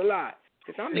scientist, but it's a lot.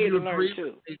 Because I'm here to learn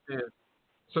too.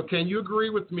 So can you agree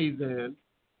with me then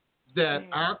that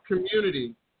our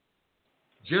community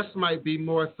just might be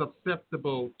more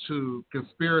susceptible to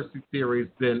conspiracy theories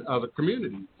than other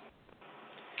communities?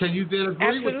 Can you then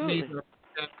agree with me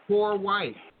that poor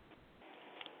whites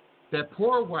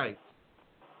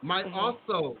might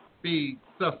also be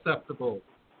susceptible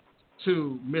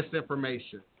to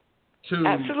misinformation, to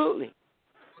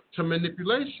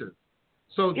manipulation?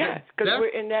 So yes, because we're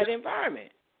in that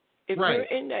environment. If we're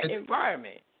in that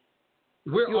environment,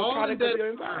 you're all a product of your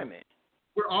environment.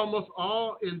 We're almost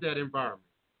all in that environment.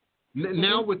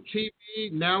 Now with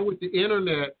TV, now with the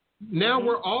internet, now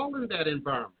we're all in that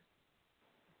environment.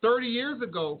 30 years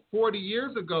ago, 40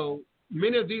 years ago,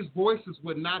 many of these voices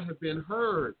would not have been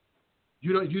heard.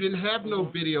 You didn't have no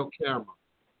video camera.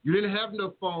 You didn't have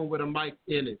no phone with a mic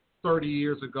in it 30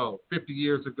 years ago, 50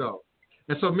 years ago.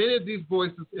 And so many of these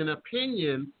voices and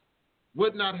opinions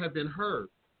would not have been heard.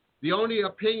 The only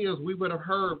opinions we would have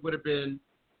heard would have been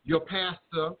your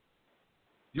pastor,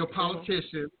 your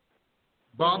politician,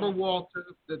 Barbara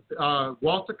Walters,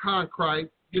 Walter Cronkite,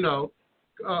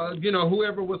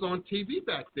 whoever was on TV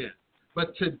back then.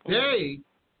 But today,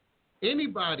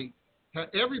 everybody has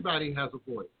a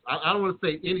voice. I don't want to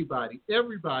say anybody.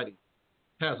 Everybody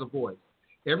has a voice.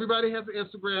 Everybody has an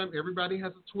Instagram. Everybody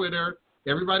has a Twitter.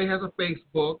 Everybody has a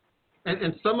Facebook.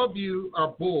 And some of you are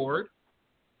bored.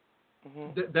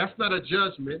 That's not a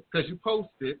judgment because you post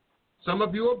it. Some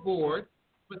of you are bored,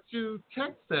 but you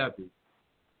tech savvy.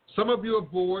 Some of you are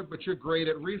bored, but you're great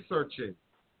at researching.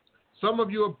 Some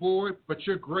of you are bored, but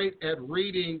you're great at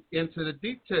reading into the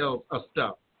details of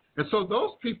stuff. And so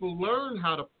those people learn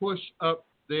how to push up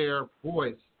their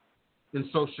voice in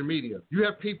social media. You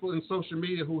have people in social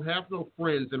media who have no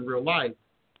friends in real life,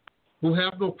 who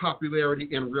have no popularity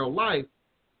in real life,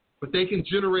 but they can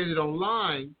generate it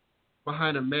online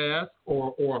behind a mask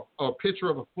or a picture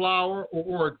of a flower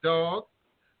or a dog,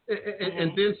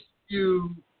 and then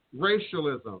spew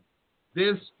racialism,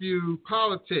 then spew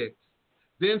politics,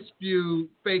 then spew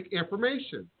fake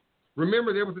information.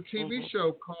 Remember, there was a TV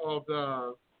show called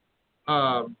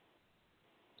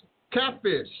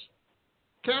Catfish.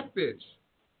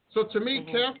 So to me,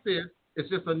 catfish is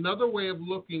just another way of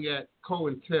looking at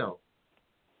COINTEL.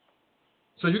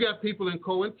 So you got people in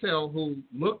COINTEL who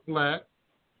look black,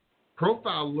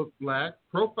 profile look black,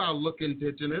 profile look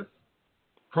indigenous,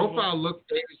 profile look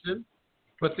Asian,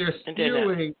 but they're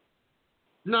spewing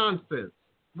nonsense.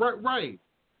 Right.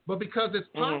 But because it's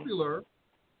popular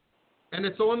and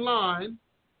it's online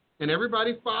and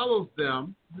everybody follows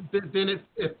them, then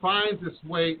it finds its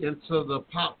way into the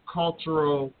pop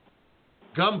cultural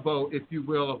gumbo, if you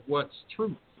will, of what's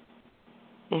truth.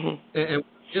 And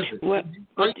is it?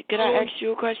 Could I ask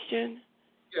you a question?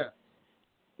 Yeah.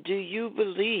 Do you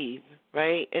believe,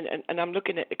 right, and I'm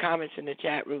looking at the comments in the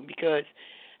chat room because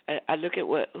I look at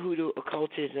what Hoodoo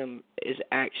occultism is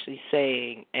actually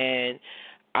saying, and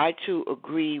I too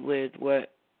agree with what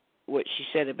she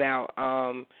said about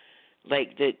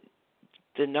like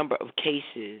the number of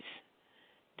cases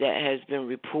that has been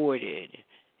reported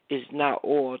is not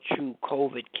all true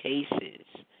COVID cases.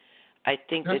 I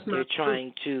think that they're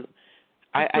trying to.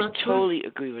 I totally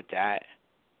agree with that.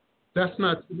 That's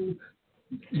not true.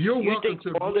 You're welcome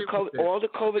to all the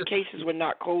COVID cases were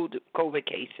not COVID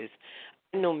cases.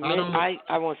 I know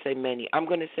I won't say many. I'm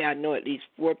going to say I know at least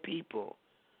 4 people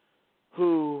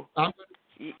who.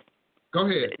 Go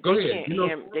ahead.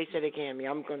 They said they can't hear me.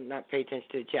 I'm going to not pay attention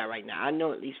to the chat right now. I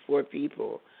know at least 4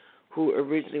 people who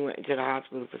originally went into the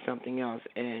hospital for something else,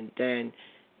 and then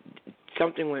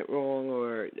something went wrong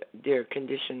or their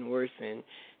condition worsened,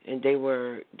 and they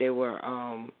were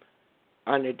on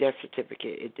their death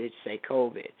certificate. It did say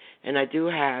COVID, and I do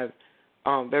have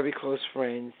very close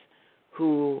friends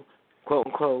who, quote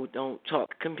unquote, don't talk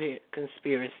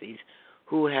conspiracies,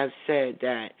 who have said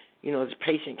that the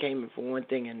patient came in for one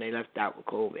thing and they left out with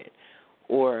COVID,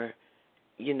 or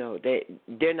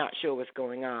they're not sure what's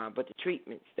going on, but the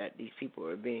treatments that these people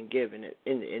are being given,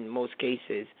 in most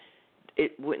cases,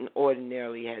 it wouldn't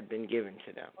ordinarily have been given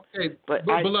to them. Okay, but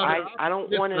beloved, I don't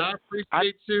want to. I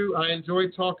appreciate you. I enjoy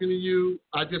talking to you.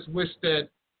 I just wish that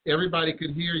everybody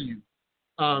could hear you.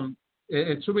 And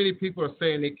too many people are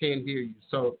saying they can't hear you,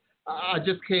 so I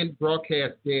just can't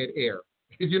broadcast dead air.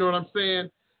 You know what I'm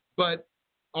saying? But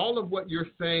all of what you're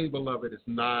saying, beloved, is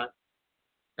not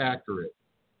accurate.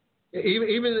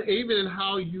 Even in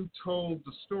how you told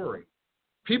the story,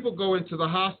 people go into the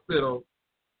hospital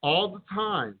all the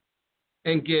time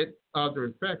and get other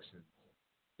infections.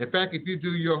 In fact, if you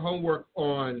do your homework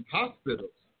on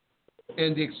hospitals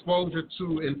and the exposure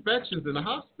to infections in the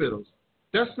hospitals,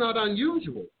 that's not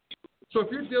unusual. So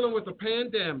if you're dealing with a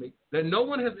pandemic that no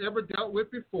one has ever dealt with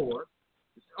before,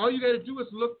 all you got to do is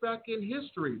look back in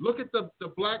history. Look at the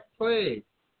Black Plague.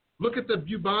 Look at the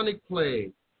bubonic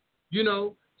plague.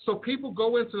 So people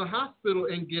go into the hospital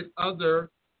and get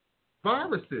other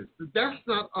viruses. That's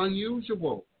not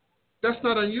unusual.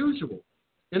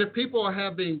 And if people are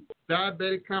having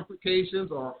diabetic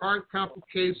complications or heart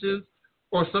complications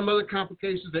or some other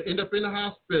complications that end up in the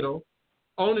hospital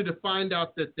only to find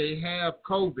out that they have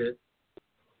COVID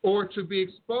or to be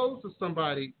exposed to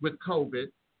somebody with COVID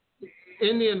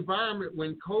in the environment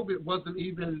when COVID wasn't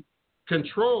even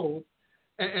controlled,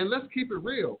 and let's keep it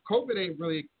real, COVID ain't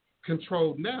really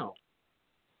controlled now.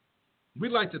 We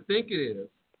like to think it is,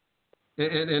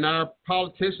 and our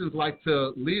politicians like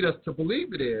to lead us to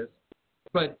believe it is,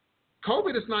 but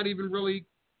COVID is not even really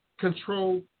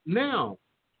controlled now.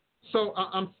 So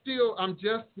I'm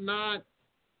just not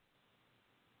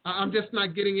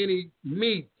getting any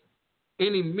meat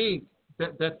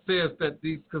that says that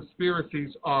these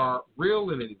conspiracies are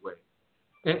real in any way.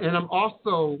 And I'm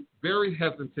also very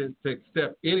hesitant to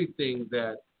accept anything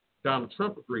that Donald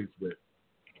Trump agrees with.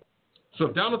 So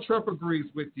if Donald Trump agrees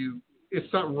with you, it's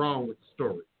something wrong with the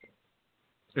story.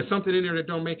 There's something in there that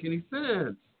don't make any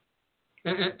sense.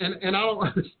 And I don't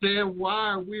understand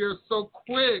why we are so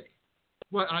quick.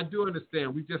 Well, I do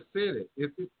understand. We just said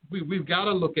it. We've got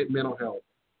to look at mental health.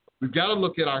 We've got to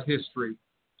look at our history.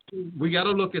 We got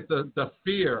to look at the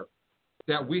fear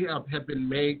that we have been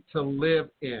made to live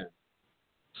in,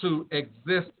 to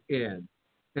exist in.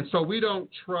 And so we don't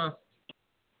trust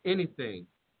anything.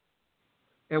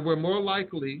 And we're more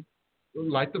likely,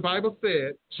 like the Bible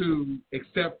said, to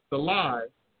accept the lie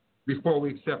before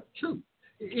we accept the truth.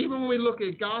 Even when we look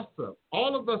at gossip,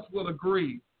 all of us will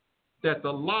agree that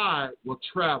the lie will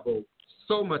travel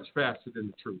so much faster than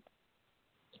the truth.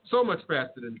 So much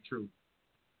faster than the truth.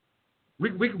 We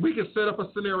can set up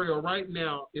a scenario right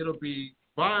now. It'll be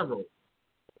viral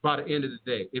by the end of the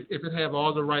day if it have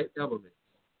all the right elements,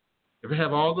 if it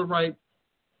have all the right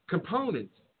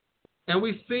components. And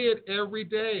we see it every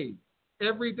day.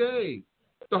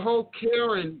 The whole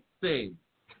Karen thing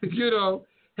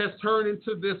has turned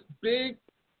into this big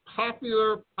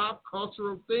popular pop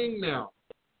cultural thing now.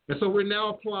 And so we're now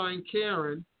applying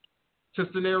Karen to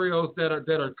scenarios that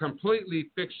are completely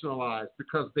fictionalized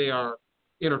because they are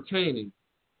entertaining,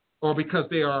 or because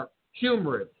they are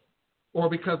humorous, or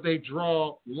because they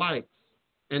draw likes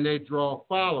and they draw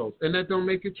follows, and that don't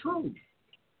make it true.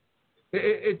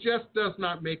 It just does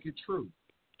not make it true.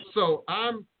 So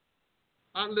I'm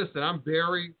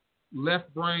very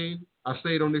left brain. I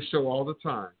say it on this show all the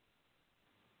time.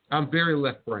 I'm very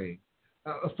left brain.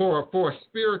 For a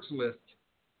spiritualist,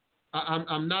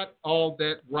 I'm not all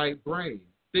that right brain.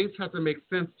 Things have to make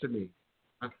sense to me.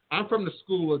 I'm from the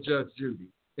school of Judge Judy.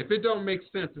 If it don't make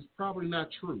sense, it's probably not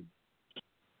true.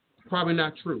 Probably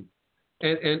not true.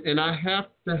 And I have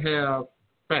to have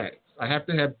facts. I have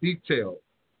to have details.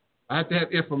 I have to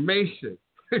have information.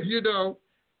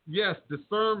 Yes,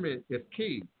 discernment is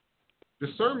key.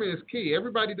 Discernment is key.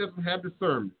 Everybody doesn't have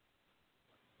discernment.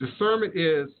 Discernment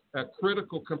is a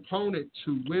critical component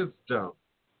to wisdom.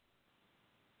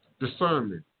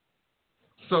 Discernment.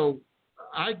 So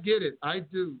I get it. I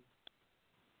do.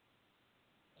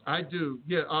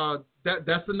 Yeah.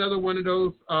 That's another one of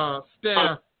those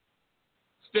staff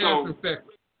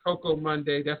infections. Cocoa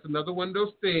Monday. That's another one of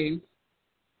those things,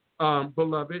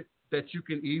 beloved, that you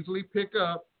can easily pick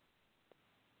up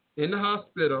in the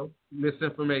hospital,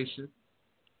 misinformation,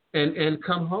 and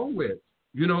come home with,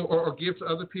 or give to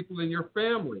other people in your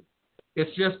family.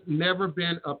 It's just never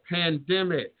been a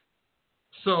pandemic.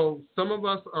 So some of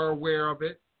us are aware of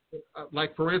it.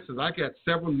 Like, for instance, I got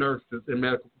several nurses and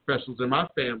medical professionals in my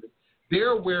family.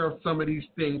 They're aware of some of these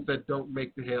things that don't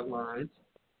make the headlines.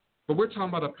 But we're talking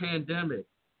about a pandemic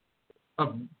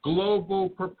of global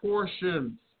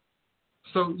proportions.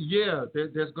 So, yeah,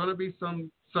 there's going to be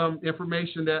some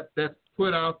information that's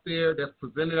put out there, that's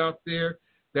presented out there,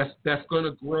 that's going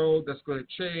to grow, that's going to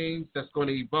change, that's going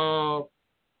to evolve.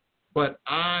 But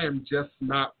I am just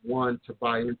not one to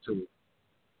buy into it.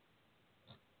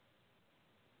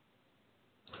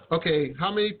 Okay,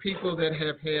 how many people that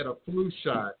have had a flu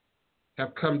shot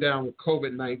have come down with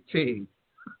COVID-19?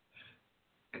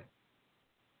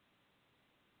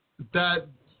 That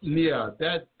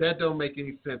don't make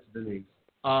any sense, Denise.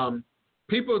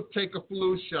 People take a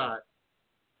flu shot.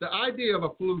 The idea of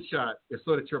a flu shot is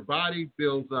so that your body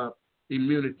builds up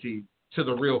immunity to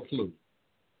the real flu.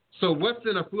 So what's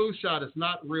in a flu shot is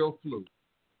not real flu.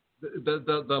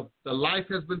 The life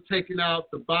has been taken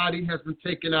out. The body has been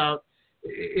taken out.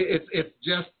 It's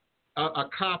just a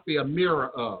copy, a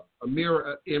mirror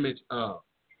image of.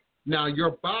 Now,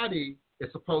 your body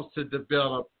is supposed to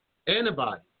develop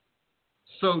antibodies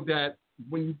so that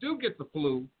when you do get the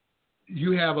flu,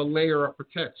 you have a layer of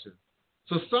protection.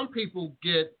 So some people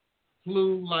get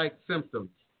flu-like symptoms.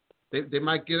 They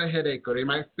might get a headache, or they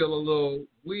might feel a little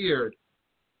weird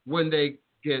when they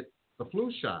get the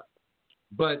flu shot.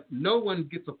 But no one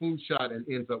gets a flu shot and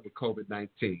ends up with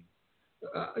COVID-19.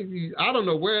 I don't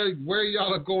know where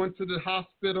y'all are going to the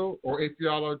hospital, or if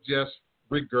y'all are just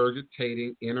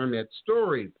regurgitating internet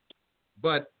stories.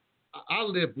 But I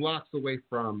live blocks away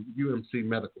from UMC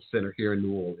Medical Center here in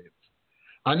New Orleans.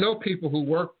 I know people who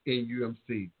work in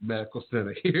UMC Medical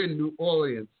Center here in New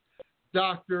Orleans,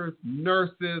 doctors,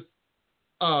 nurses,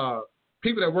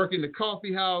 people that work in the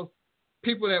coffee house,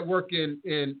 people that work in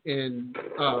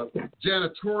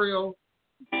janitorial.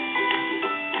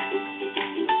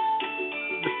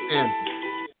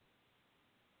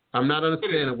 I'm not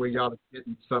understanding where y'all are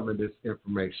getting some of this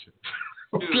information.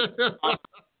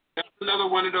 That's another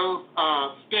one of those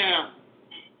staff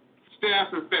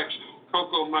infections.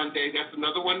 Cocoa Monday. That's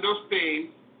another one of those things,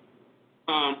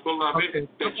 beloved. Okay.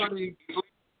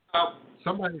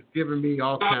 Somebody's giving me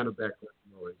all kind of background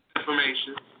noise.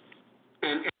 Information.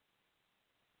 And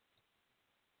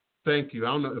thank you. I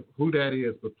don't know who that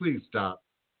is, but please stop.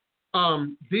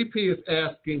 DP is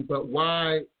asking, but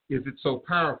why is it so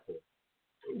powerful?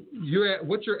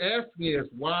 What you're asking is,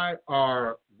 why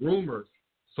are rumors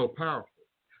so powerful?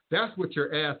 That's what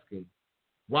you're asking.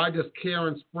 Why does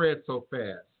Karen spread so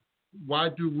fast? Why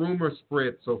do rumors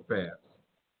spread so fast?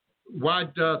 Why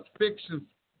does fiction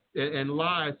and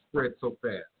lies spread so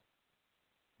fast?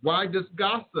 Why does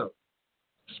gossip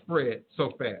spread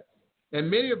so fast? And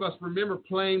many of us remember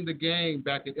playing the game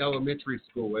back in elementary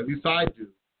school, at least I do,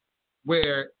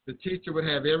 where the teacher would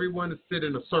have everyone to sit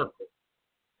in a circle,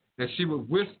 and she would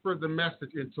whisper the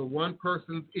message into one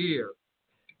person's ear,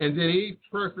 and then each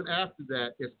person after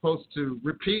that is supposed to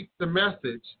repeat the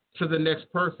message to the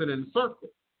next person in the circle.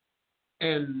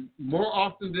 And more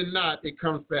often than not, it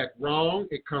comes back wrong,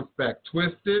 it comes back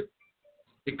twisted,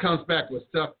 it comes back with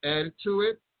stuff added to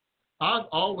it. I've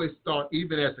always thought,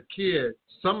 even as a kid,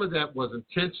 some of that was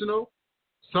intentional.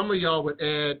 Some of y'all would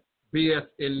add BS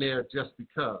in there just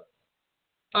because.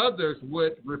 Others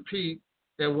would repeat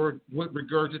and would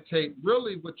regurgitate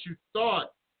really what you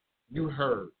thought you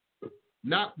heard,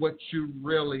 not what you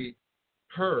really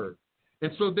heard.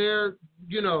 And so there,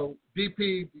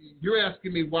 DP, you're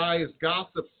asking me, why is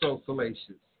gossip so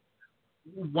salacious?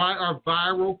 Why are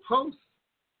viral posts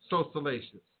so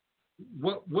salacious?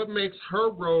 What makes her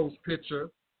rose picture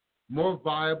more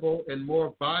viable and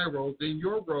more viral than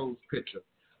your rose picture?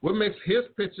 What makes his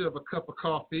picture of a cup of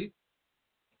coffee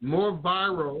more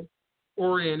viral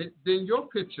oriented than your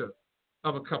picture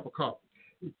of a cup of coffee?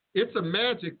 It's a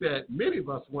magic that many of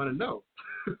us want to know.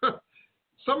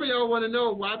 Some of y'all want to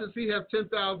know, why does he have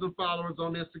 10,000 followers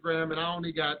on Instagram and I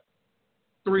only got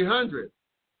 300?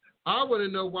 I want to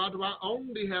know, why do I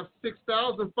only have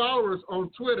 6,000 followers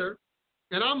on Twitter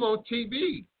and I'm on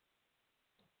TV?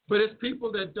 But it's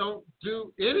people that don't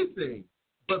do anything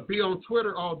but be on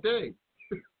Twitter all day.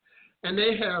 And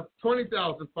they have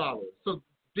 20,000 followers. So,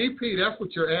 DP, that's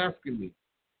what you're asking me.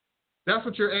 That's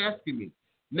what you're asking me.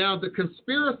 Now, the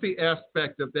conspiracy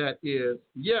aspect of that is,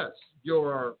 yes,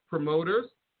 your promoters,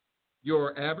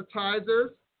 your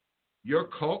advertisers, your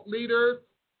cult leaders,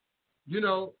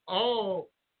 all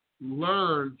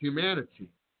learn humanity,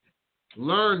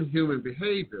 learn human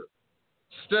behavior,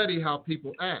 study how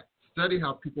people act, study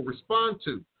how people respond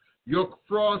to. Your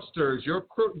fraudsters, your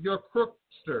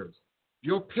crooksters,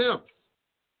 your pimps.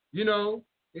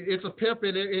 It's a pimp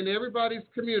in everybody's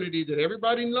community that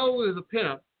everybody knows is a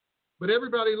pimp, but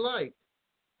everybody likes.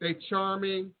 They're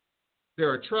charming,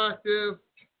 they're attractive,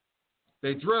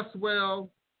 they dress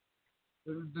well,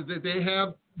 they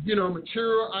have,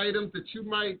 material items that you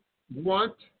might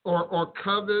want or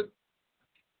covet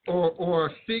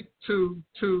or seek to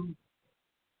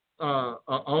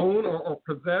own or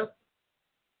possess.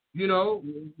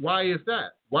 Why is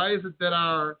that? Why is it that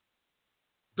our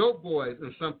dope boys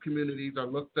in some communities are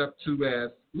looked up to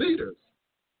as leaders?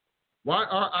 Why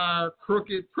are our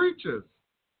crooked preachers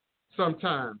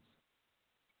sometimes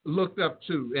looked up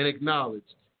to and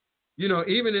acknowledged?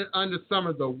 Even under some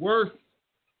of the worst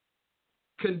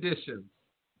conditions.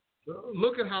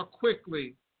 Look at how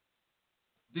quickly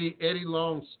the Eddie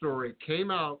Long story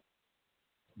came out,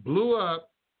 blew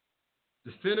up,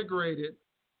 disintegrated.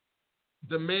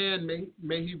 The man,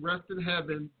 may he rest in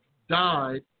heaven,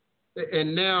 died,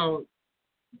 and now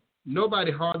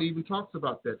nobody hardly even talks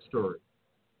about that story.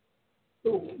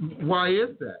 Why is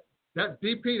that? That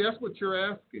DP, that's what you're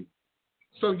asking.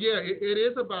 So yeah, it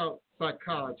is about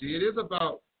psychology. It is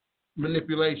about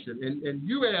manipulation. And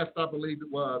you asked, I believe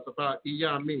it was, about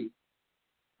Iyami,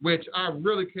 which I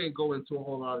really can't go into a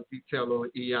whole lot of detail on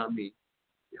Iyami,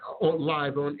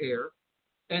 live on air.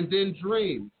 And then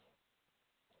dreams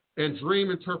and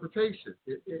dream interpretation.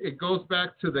 It goes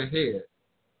back to the head.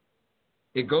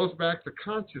 It goes back to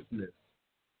consciousness.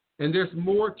 And there's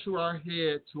more to our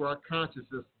head, to our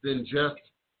consciousness, than just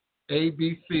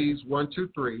ABCs 1, 2,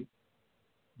 3,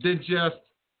 than just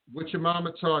what your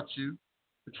mama taught you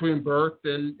between birth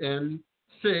and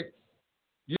 6,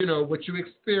 what you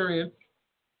experienced,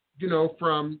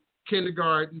 from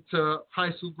kindergarten to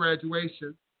high school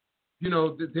graduation.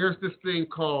 There's this thing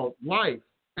called life.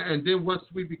 And then once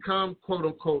we become, quote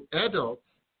unquote, adults,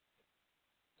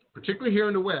 particularly here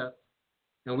in the West,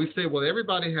 and we say, well,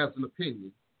 everybody has an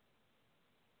opinion.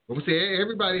 But we say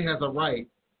everybody has a right.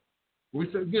 We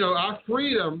say, our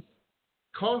freedoms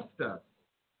cost us,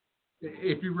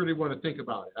 if you really want to think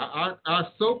about it. Our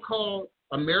so-called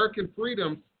American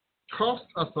freedoms cost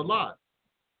us a lot.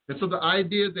 And so the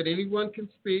idea that anyone can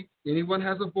speak, anyone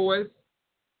has a voice,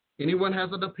 anyone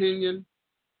has an opinion,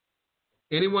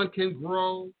 anyone can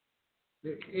grow,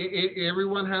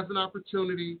 everyone has an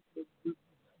opportunity,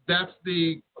 that's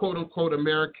the quote-unquote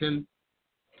American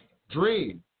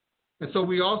dream. And so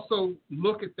we also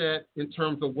look at that in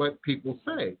terms of what people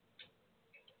say.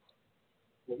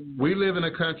 We live in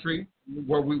a country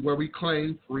where we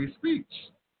claim free speech.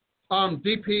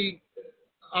 DP,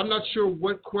 I'm not sure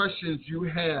what questions you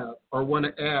have or want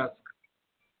to ask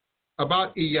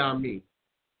about Iyami.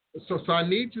 So I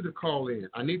need you to call in.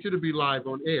 I need you to be live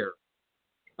on air.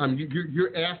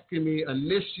 You're asking me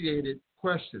initiated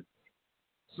questions.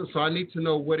 So I need to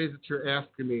know, what is it you're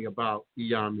asking me about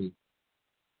Iyami?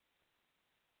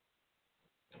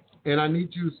 And I need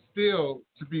you still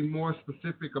to be more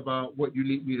specific about what you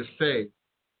need me to say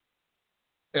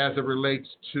as it relates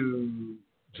to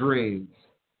dreams.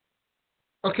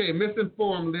 Okay,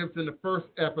 misinformed lives in the first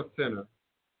epicenter.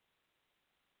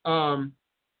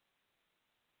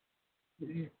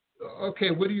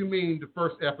 Okay, what do you mean the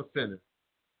first epicenter?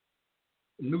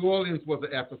 New Orleans was the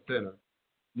epicenter.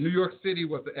 New York City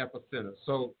was the epicenter.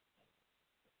 So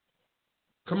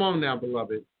come on now,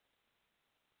 beloved.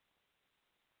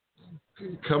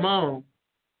 Come on.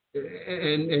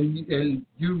 And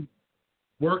you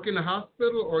work in the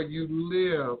hospital or you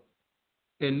live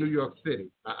in New York City?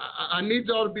 I need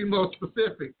y'all to be more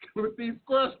specific with these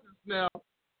questions now.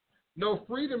 No,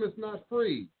 freedom is not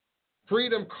free.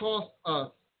 Freedom costs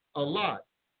us a lot.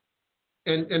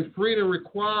 And freedom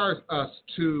requires us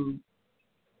to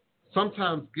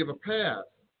sometimes give a pass,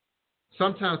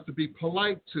 sometimes to be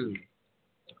polite to,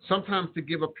 sometimes to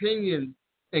give opinion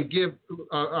and give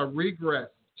a regress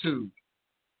to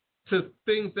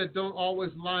things that don't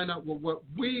always line up with what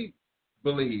we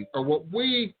believe or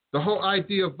the whole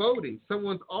idea of voting.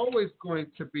 Someone's always going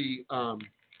to be,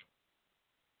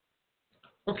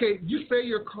 okay, you say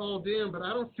you're called in, but I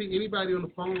don't see anybody on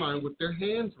the phone line with their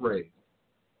hands raised.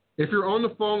 If you're on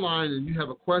the phone line and you have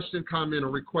a question, comment, or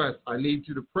request, I need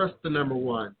you to press the number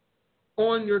 1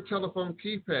 on your telephone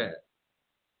keypad.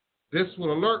 This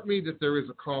will alert me that there is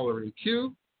a caller in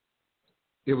queue.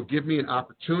 It will give me an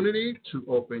opportunity to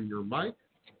open your mic.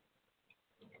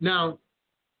 Now,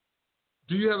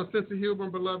 do you have a sense of humor,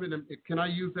 beloved? And can I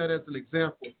use that as an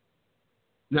example?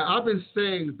 Now, I've been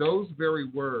saying those very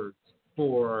words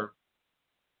for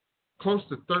close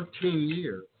to 13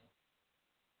 years.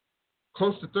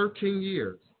 Close to 13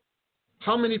 years.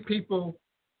 How many people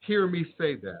hear me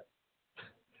say that?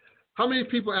 How many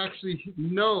people actually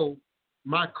know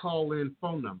my call-in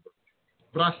phone number?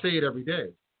 But I say it every day.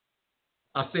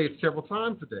 I say it several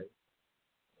times a day.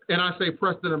 And I say,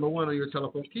 press the number 1 on your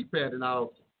telephone keypad, and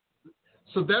I'll.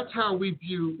 So that's how we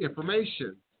view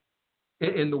information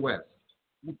in the West.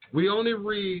 We only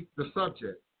read the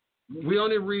subject. We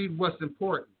only read what's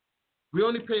important. We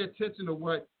only pay attention to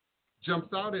what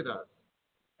jumps out at us.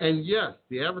 And yes,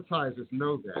 the advertisers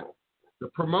know that. The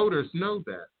promoters know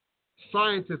that.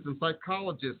 Scientists and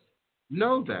psychologists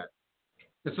know that.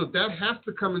 And so that has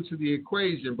to come into the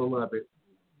equation, beloved,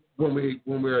 when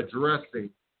we're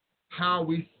addressing how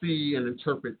we see and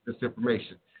interpret this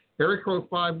information. Area code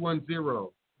 510.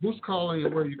 Who's calling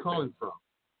and where are you calling from?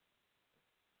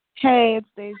 Hey, it's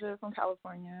Deja from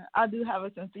California. I do have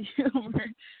a sense of humor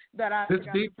that I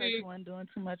forgot to press one doing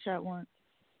too much at once.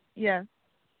 Yeah.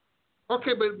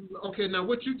 Okay, now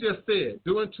what you just said,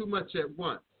 doing too much at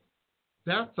once,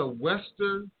 that's a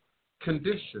Western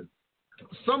condition.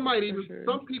 Some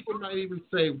people might even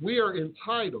say we are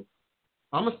entitled.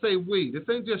 I'm going to say we. This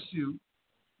ain't just you.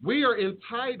 We are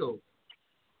entitled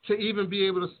to even be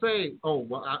able to say, oh,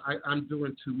 well, I'm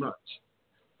doing too much.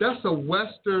 That's a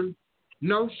Western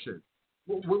notion.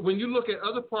 When you look at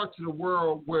other parts of the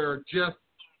world where just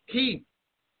heat,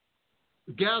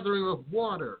 gathering of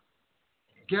water,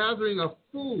 gathering of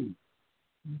food,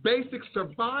 basic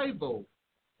survival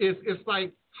is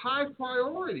like high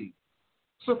priority.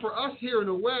 So for us here in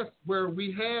the West, where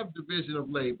we have division of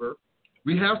labor,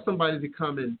 we have somebody to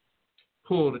come and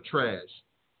pull the trash.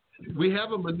 We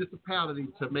have a municipality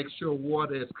to make sure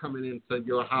water is coming into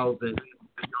your housing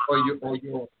or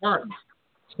your apartment.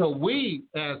 So we,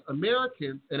 as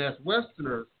Americans and as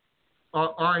Westerners,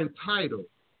 are entitled.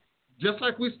 Just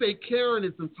like we say Karen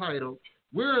is entitled,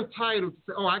 we're entitled to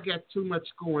say, oh, I got too much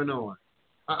going on.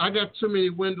 I got too many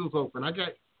windows open.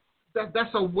 That's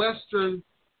a Western.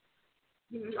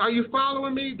 Are you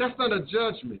following me? That's not a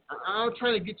judgment. I'm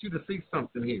trying to get you to see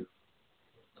something here.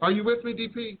 Are you with me,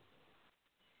 DP?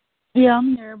 Yeah,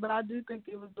 I'm here, but I do think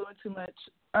it was doing too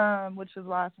much, which is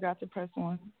why I forgot to press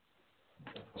one.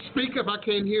 Speak up. I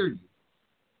can't hear you.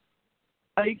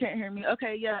 Oh, you can't hear me?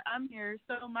 Okay, yeah, I'm here.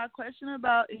 So my question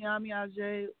about Iyami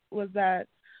Ajay was that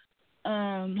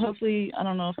hopefully, I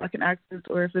don't know if I can ask this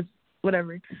or if it's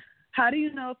whatever. How do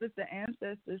you know if it's the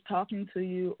ancestors talking to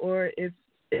you or if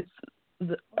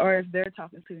they're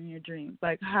talking to you in your dreams?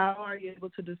 Like, how are you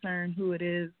able to discern who it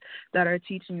is that are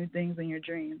teaching you things in your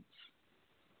dreams?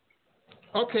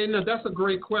 Okay, now that's a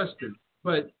great question,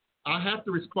 but I have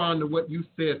to respond to what you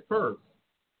said first.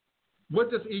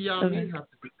 What does Iyami have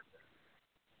to do?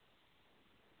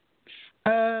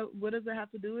 What does it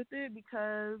have to do with it?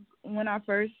 Because when I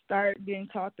first started being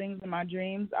taught things in my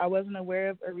dreams, I wasn't aware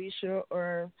of Orisha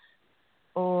or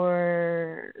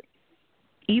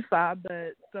Ifa,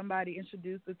 but somebody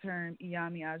introduced the term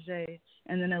Iyami Ajay,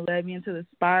 and then it led me into the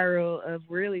spiral of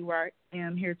really where I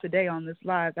am here today on this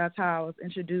live. That's how I was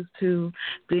introduced to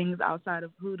things outside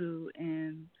of Hoodoo,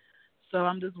 and so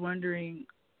I'm just wondering,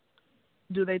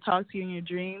 do they talk to you in your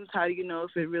dreams? How do you know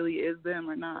if it really is them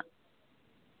or not?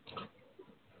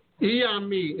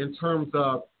 Iyami, in terms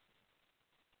of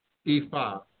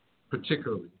Ifa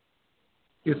particularly,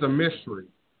 is a mystery.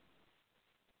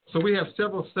 So we have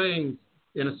several sayings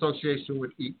in association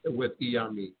with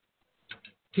Iyami.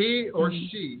 He or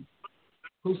she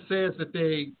who says that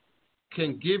they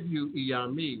can give you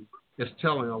Iyami is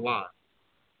telling a lie.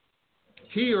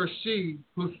 He or she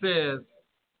who says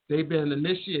they've been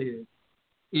initiated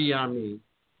Iyami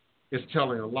is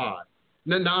telling a lie.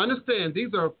 Now understand,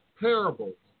 these are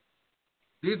parables.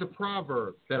 These are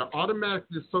proverbs that are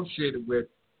automatically associated with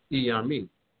Iyami.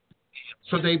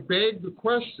 So they beg the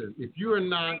question, if you are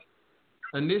not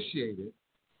initiated,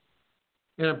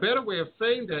 and a better way of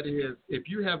saying that is, if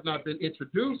you have not been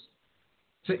introduced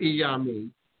to Iyami,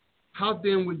 how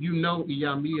then would you know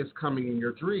Iyami is coming in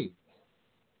your dreams?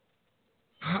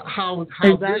 How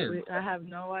exactly. then? I have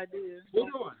no idea.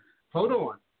 Hold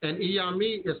on. And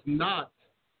Iyami is not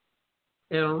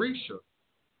an Orisha.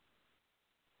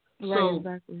 Right, so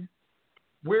exactly.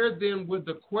 Where then would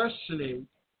the questioning?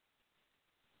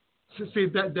 See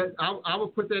that I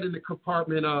would put that in the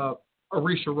compartment of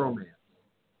Orisha romance.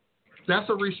 That's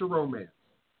Orisha romance.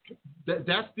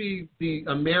 That's the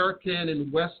American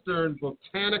and Western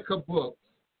botanica books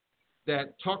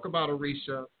that talk about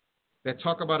Orisha, that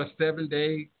talk about a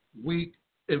 7-day week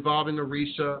involving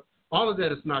Orisha. All of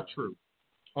that is not true.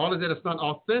 All of that is not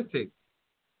authentic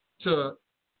to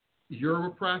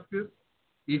Yoruba practice,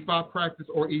 Ifa practice,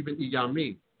 or even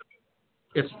Iyami.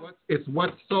 It's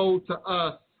what's sold to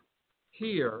us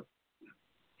here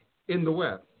in the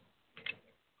West.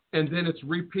 And then it's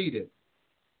repeated.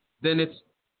 Then it's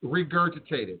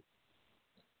regurgitated.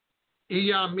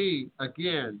 Iyami,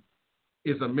 again,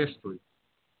 is a mystery.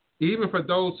 Even for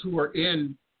those who are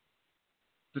in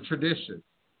the tradition,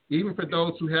 even for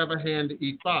those who have a hand to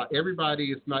Ifa,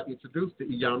 everybody is not introduced to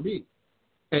Iyami.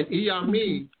 And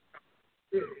Iyami,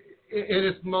 in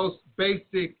its most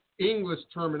basic English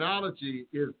terminology,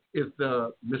 is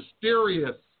the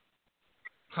mysterious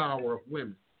power of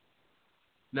women.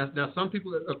 Now, some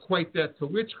people equate that to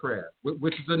witchcraft,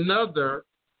 which is another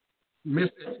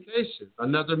miseducation,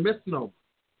 another misnomer.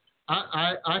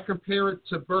 I compare it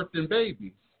to birthing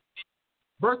babies.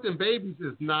 Birthing babies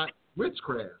is not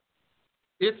witchcraft.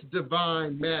 It's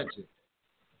divine magic.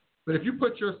 But if you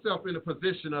put yourself in the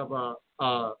position of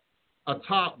a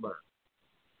toddler,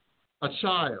 a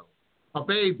child, a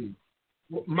baby,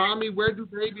 mommy, where do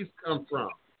babies come from?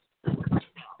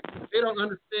 They don't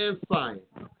understand science.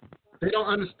 They don't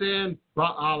understand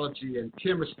biology and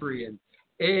chemistry and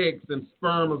eggs and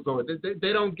spermatozoids.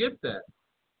 They don't get that.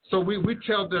 So we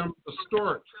tell them the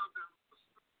stork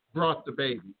brought the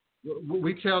baby.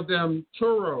 We tell them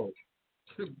Turo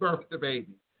birthed the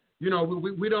baby. You know,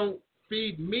 we don't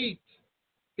feed meat,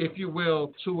 if you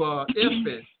will, to an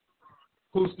infant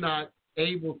who's not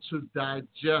able to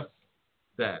digest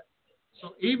that.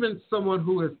 So even someone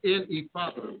who is in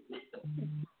Ifa,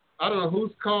 I don't know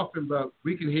who's coughing, but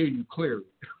we can hear you clearly.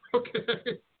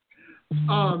 Okay.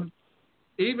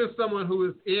 Even someone who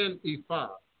is in Ifa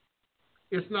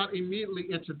is not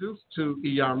immediately introduced to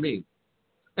Iyami.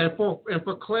 And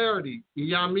for clarity,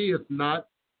 Iyami is not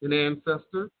an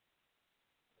ancestor.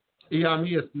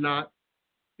 Iyami is not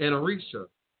an Orisha.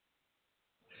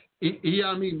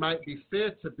 Iyami might be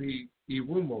said to be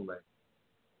Irumole.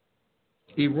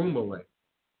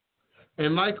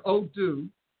 And like Odu,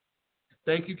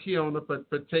 thank you, Kiona,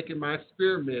 for taking my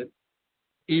experiment.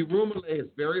 Irumole is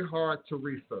very hard to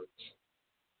research.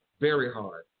 Very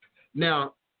hard.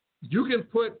 Now, you can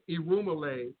put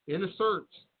Irumole in a search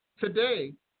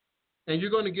today, and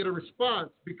you're going to get a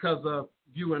response because of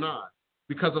you and I,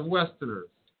 because of Westerners,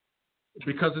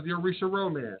 because of the Orisha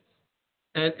romance,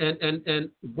 and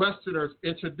Westerners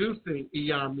introducing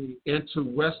Iyami into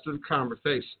Western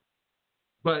conversation.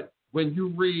 But when you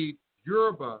read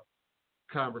Yoruba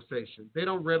conversation, they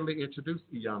don't readily introduce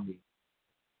Iyami.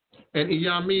 And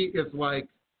Iyami is like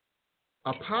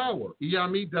a power.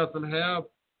 Iyami doesn't have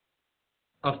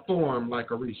a form like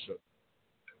Orisha.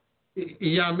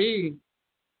 Iyami,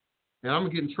 and I'm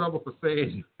going to get in trouble for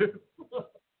saying this.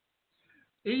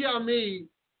 Iyami,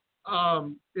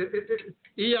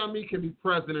 Iyami can be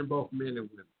present in both men and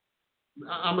women.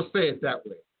 I'm going to say it that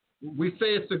way. We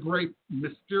say it's a great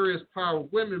mysterious power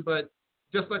of women, but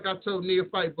just like I told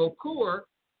Neophyte Bokur,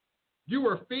 you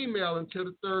were female until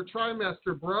the 3rd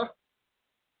trimester, bruh.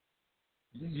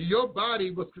 Your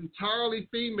body was entirely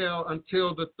female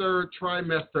until the 3rd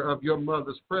trimester of your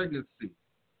mother's pregnancy.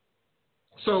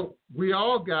 So we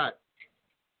all got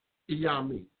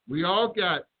Iyami. We all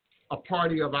got a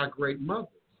party of our great mothers.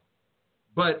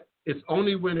 But it's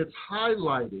only when it's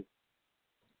highlighted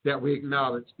that we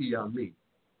acknowledge Iyami.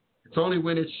 It's only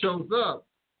when it shows up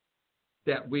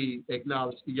that we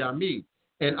acknowledge Iyami.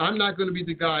 And I'm not going to be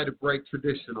the guy to break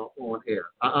tradition on air.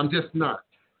 I'm just not.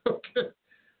 Okay.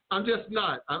 I'm just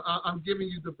not. I'm giving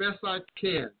you the best I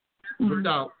can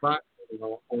without on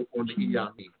the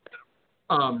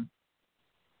EIME.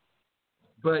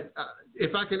 But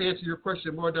if I can answer your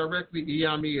question more directly,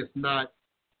 EIME is not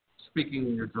speaking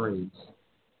in your dreams.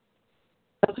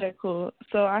 Okay, cool.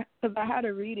 So because I had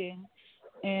a reading,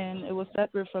 and it was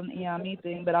separate from the EIME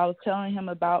thing, but I was telling him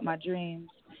about my dreams,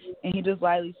 and he just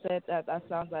lightly said that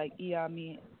sounds like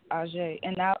EIME Ajay.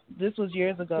 And now this was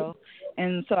years ago,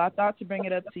 and so I thought to bring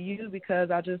it up to you because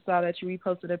I just saw that you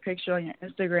reposted a picture on your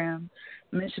Instagram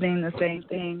mentioning the same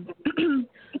thing.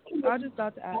 So I just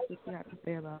thought to ask what you had to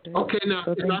say about it. Okay, now,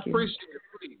 so and I appreciate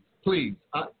it. Please.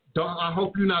 I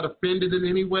hope you're not offended in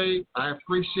any way. I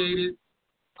appreciate it.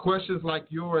 Questions like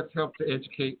yours help to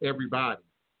educate everybody.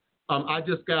 I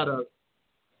just got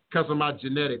because of my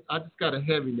genetics, I just got a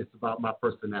heaviness about my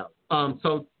personality.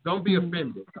 So don't be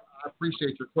offended. I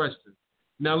appreciate your question.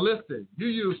 Now listen, you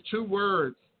use two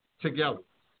words together.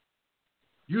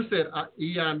 You said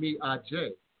EIME IJ.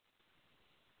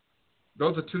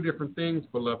 Those are two different things,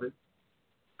 beloved.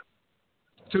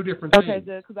 Two different things. Okay,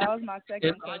 good, because that was my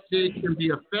second question. IJ can be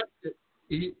affected.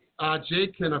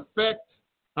 IJ can affect,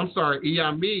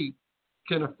 EIME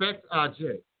can affect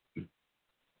IJ.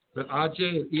 But IJ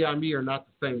and EIME are not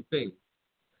the same thing.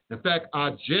 In fact,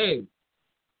 IJ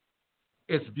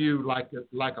is viewed like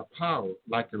a power,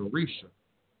 like an Orisha,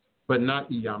 but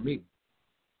not EIME.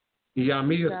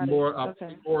 EIME is more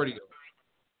primordial.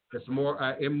 It's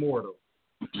more immortal.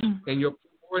 And your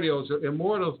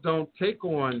immortals don't take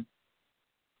on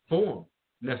form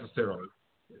necessarily.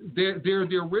 They're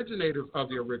the originators of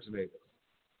the originators.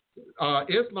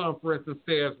 Islam, for instance,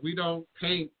 says we don't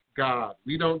paint God.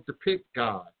 We don't depict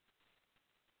God.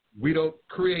 We don't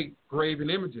create graven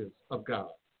images of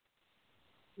God.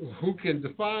 Who can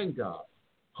define God?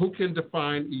 Who can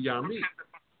define EIME?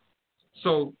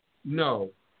 So, no.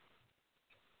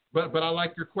 But I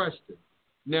like your question.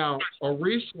 Now,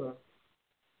 Orisha,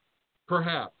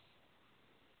 perhaps.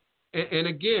 And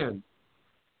again,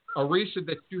 Orisha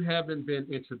that you haven't been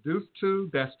introduced to,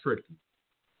 that's tricky.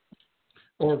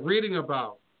 Or reading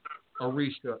about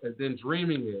Orisha and then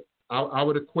dreaming it, I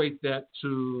would equate that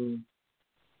to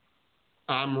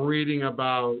I'm reading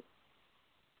about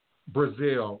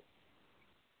Brazil,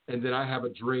 and then I have a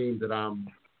dream that I'm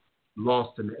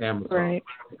lost in the Amazon. Right.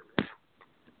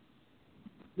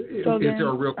 So is there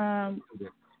a real?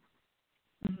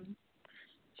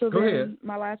 So Go then ahead.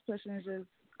 My last question is just,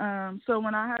 so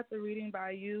when I had the reading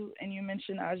by you and you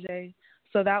mentioned Ajay,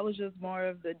 so that was just more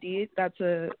of the deed. That's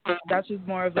just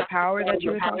more of the power that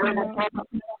you were talking about.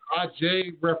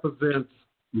 Ajay represents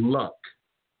luck.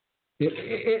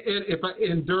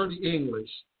 In dirty English,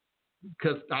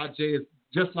 because Ajay is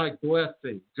just like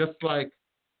blessing, just like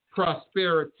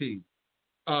prosperity,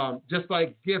 just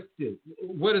like gifted.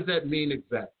 What does that mean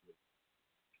exactly?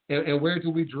 And where do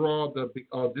we draw this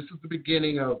is the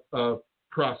beginning of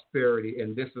prosperity,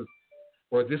 and this is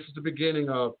the beginning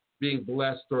of being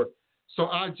blessed. So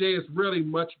Ajay is really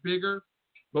much bigger,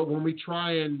 but when we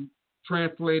try and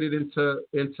translate it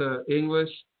into English,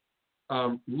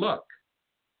 luck.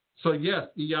 So yes,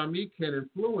 EIME can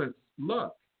influence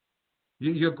luck.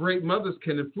 Your great mothers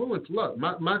can influence luck.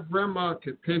 My grandma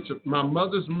could pinch my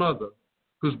mother's mother,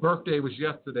 whose birthday was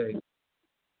yesterday,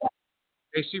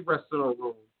 and she rests in her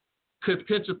room, could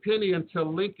pinch a penny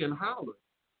until Lincoln hollered.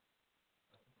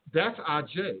 That's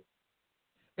Ajay.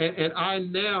 And I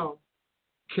now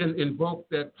can invoke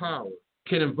that power,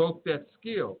 can invoke that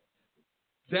skill.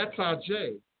 That's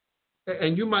Ajay.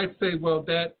 And you might say, well,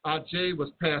 that Ajay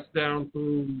was passed down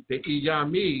through the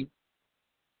EIME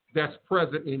that's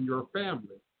present in your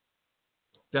family,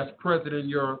 that's present in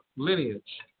your lineage,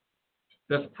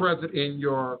 that's present in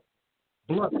your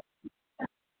blood.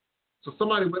 So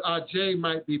somebody with Ajay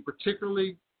might be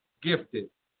particularly gifted,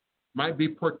 might be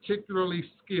particularly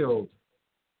skilled,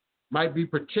 might be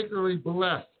particularly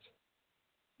blessed,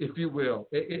 if you will,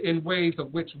 in ways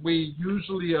of which we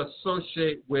usually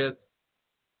associate with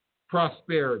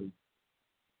prosperity,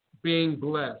 being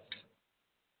blessed.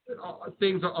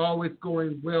 Things are always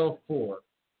going well for.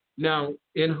 Now,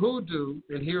 in Hoodoo,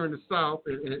 and here in the South,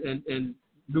 in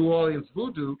New Orleans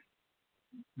Voodoo,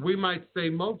 we might say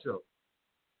mojo.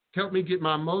 Help me get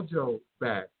my mojo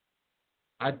back.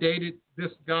 I dated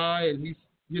this guy, and he's,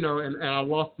 and I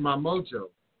lost my mojo.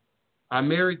 I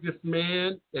married this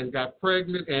man and got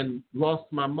pregnant and lost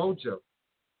my mojo.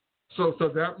 So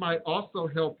that might also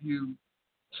help you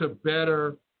to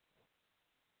better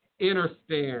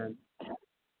understand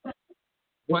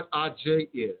what Ajay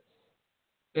is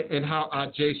and how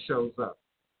Ajay shows up.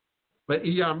 But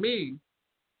EIME,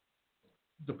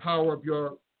 the power of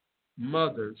your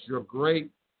mothers, your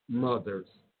great mothers,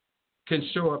 can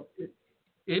show up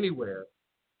anywhere.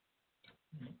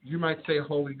 You might say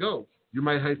Holy Ghost. You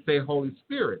might say Holy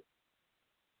Spirit.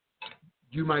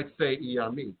 You might say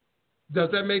Iyami. Does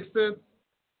that make sense?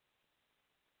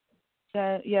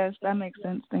 Yes, that makes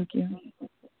sense. Thank you.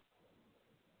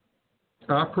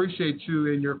 I appreciate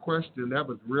you and your question. That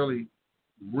was really,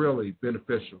 really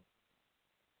beneficial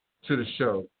to the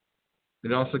show.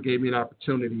 It also gave me an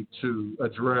opportunity to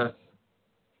address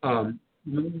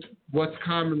what's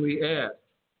commonly asked.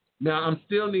 Now, I'm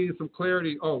still needing some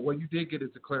clarity. Oh, well, you did get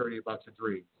into clarity about your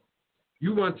dreams.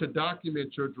 You want to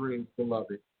document your dreams,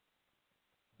 beloved.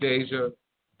 Deja,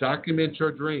 document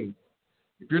your dreams.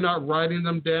 If you're not writing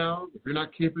them down, if you're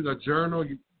not keeping a journal,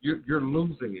 you're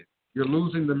losing it. You're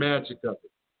losing the magic of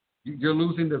it. You're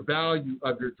losing the value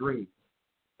of your dreams.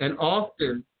 And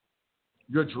often,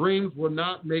 your dreams will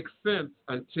not make sense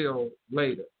until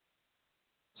later.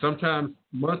 Sometimes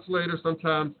months later,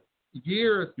 sometimes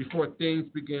years before things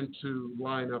begin to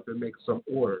line up and make some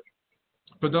order.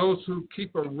 For those who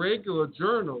keep a regular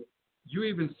journal, you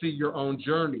even see your own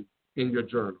journey in your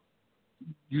journal.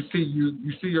 You see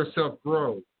yourself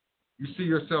grow. You see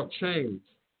yourself change.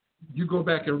 You go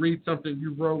back and read something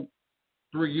you wrote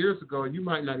 3 years ago, and you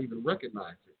might not even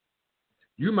recognize it.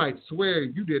 You might swear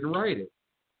you didn't write it.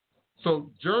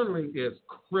 So journaling is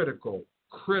critical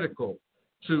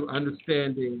to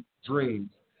understanding dreams.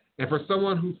 And for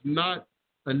someone who's not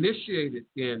initiated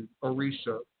in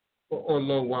Orisha or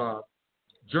Loa,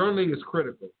 journaling is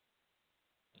critical.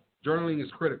 Journaling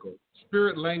is critical.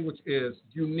 Spirit language is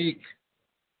unique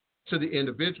to the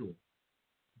individual.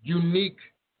 Unique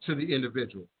to the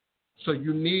individual. So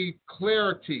you need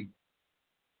clarity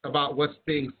about what's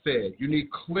being said. You need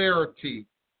clarity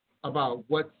about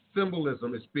what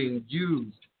symbolism is being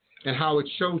used and how it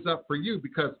shows up for you,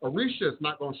 because Orisha is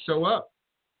not going to show up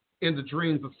in the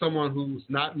dreams of someone who's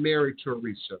not married to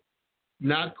Orisha,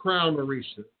 not crowned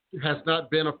Orisha, has not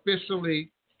been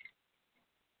officially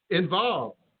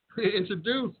involved,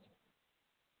 introduced.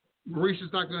 Orisha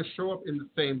is not going to show up in the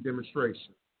same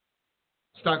demonstration.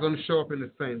 It's not going to show up in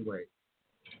the same way.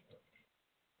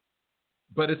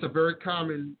 But it's a very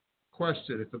common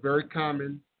question. It's a very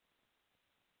common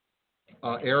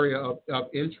area of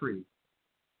intrigue.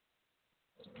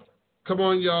 Come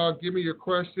on, y'all. Give me your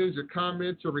questions, your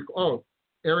comments,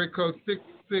 area code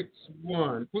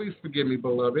 661. Please forgive me,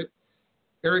 beloved.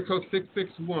 Area code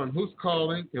 661. Who's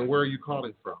calling and where are you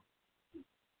calling from?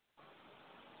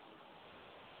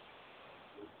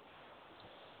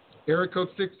 Area code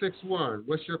 661.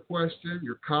 What's your question,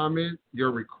 your comment,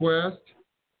 your request?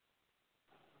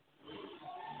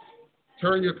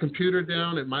 Turn your computer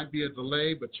down. It might be a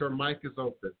delay, but your mic is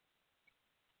open.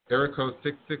 Area code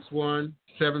 661-772.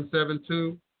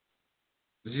 Did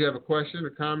you have a question,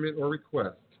 a comment, or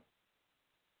request?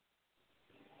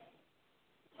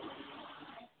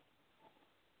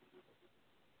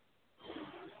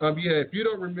 If you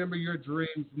don't remember your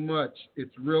dreams much,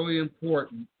 it's really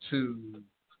important to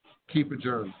keep a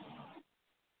journal.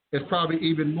 It's probably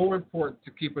even more important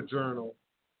to keep a journal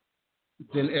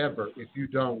than ever if you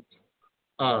don't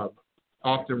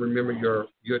often remember your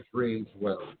dreams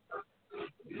well.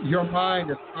 Your mind,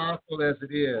 as powerful as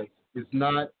it is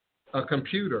not a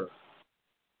computer,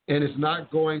 and it's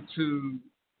not going to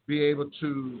be able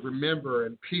to remember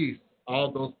and piece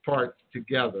all those parts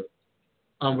together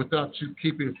without you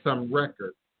keeping some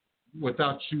record,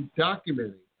 without you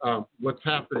documenting what's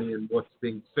happening and what's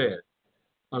being said.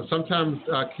 Sometimes,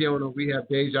 Kiona, we have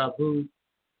deja vu,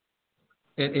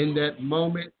 and in that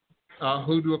moment,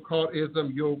 Hoodoo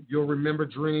occultism, you'll remember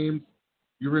dreams,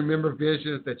 you remember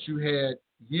visions that you had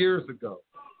years ago,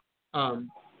 and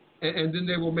then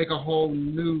they will make a whole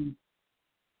new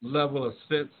level of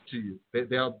sense to you.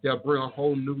 They'll bring a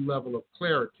whole new level of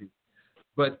clarity.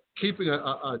 But keeping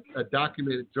a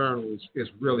documented journal is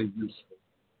really useful.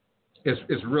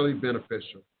 It's really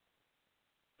beneficial.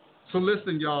 So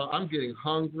listen, y'all, I'm getting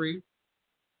hungry.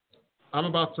 I'm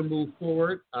about to move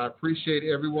forward. I appreciate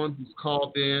everyone who's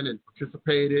called in and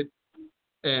participated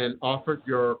and offered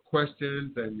your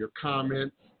questions and your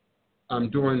comments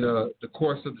during the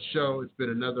course of the show. It's been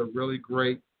another really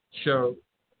great show.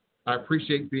 I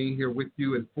appreciate being here with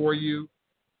you and for you.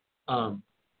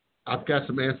 I've got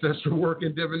some ancestral work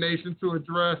and divination to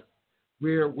address.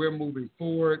 We're moving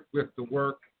forward with the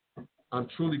work. I'm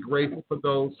truly grateful for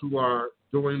those who are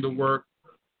doing the work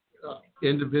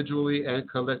individually and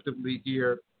collectively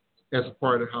here as a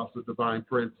part of the House of Divine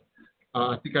Prince.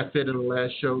 I think I said in the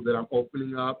last show that I'm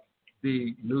opening up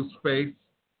the new space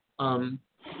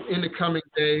in the coming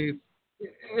days,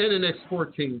 in the next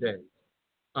 14 days.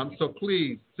 So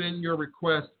please send your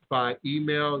requests by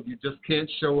email. You just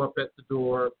can't show up at the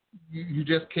door. You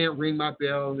just can't ring my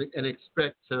bell and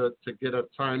expect to get a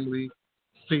timely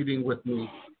seating with me.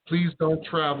 Please don't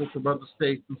travel from other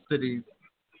states and cities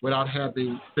without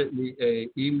having sent me a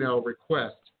email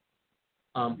request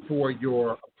for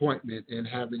your appointment and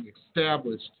having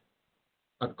established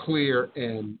a clear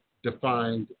and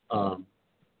defined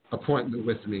appointment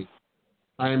with me.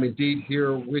 I am indeed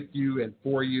here with you and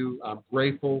for you. I'm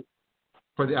grateful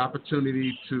for the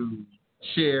opportunity to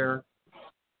share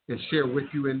with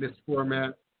you in this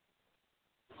format.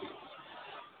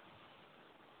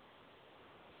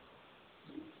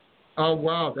 Oh,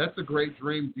 wow, that's a great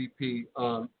dream, DP.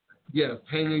 Yes,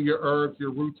 hanging your herbs,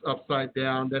 your roots upside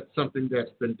down, that's something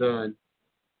that's been done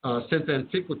since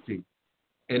antiquity.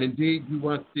 And indeed, you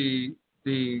want the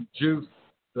juice,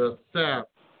 the sap,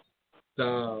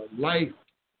 the life,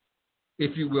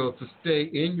 if you will, to stay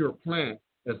in your plant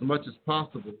as much as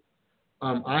possible.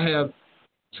 I have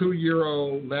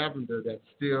 2-year-old lavender that's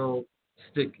still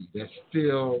sticky, that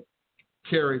still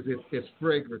carries its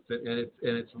fragrance and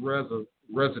its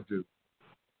residue.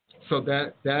 So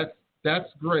that's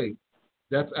great.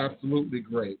 That's absolutely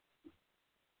great.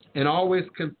 And always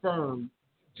confirm,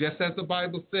 just as the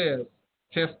Bible says,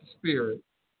 test the spirit.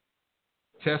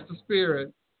 Test the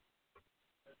spirit.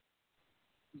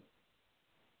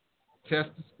 Test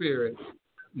the spirit.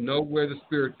 Know where the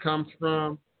spirit comes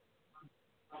from.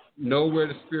 Know where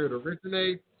the spirit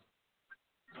originates.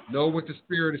 Know what the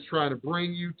spirit is trying to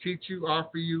bring you, teach you,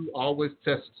 offer you. Always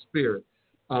test the spirit.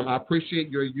 I appreciate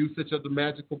your usage of the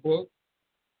magical book.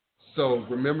 So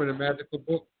remember, the magical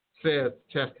book says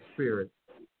test the spirit.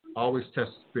 Always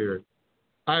test the spirit.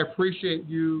 I appreciate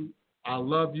you. I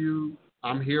love you.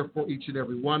 I'm here for each and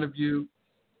every one of you.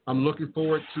 I'm looking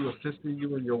forward to assisting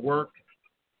you in your work,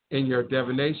 in your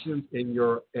divinations, in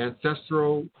your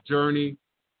ancestral journey,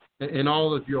 and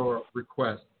all of your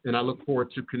requests. And I look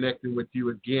forward to connecting with you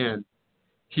again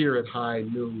here at high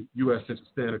noon U.S. Central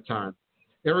Standard Time.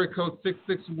 Area code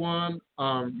 661,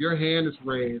 your hand is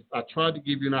raised. I tried to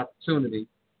give you an opportunity.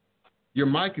 Your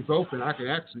mic is open. I can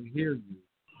actually hear you,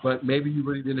 but maybe you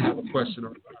really didn't have a question or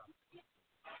comment.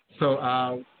 So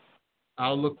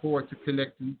I'll look forward to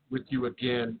connecting with you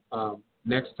again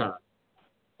next time.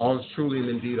 All is truly and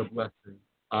indeed a blessing.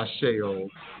 Ashe-o.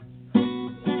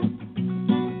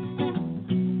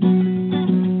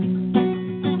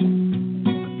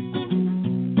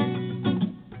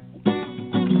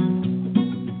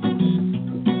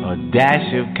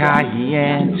 Dash of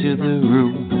cayenne to the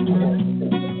root.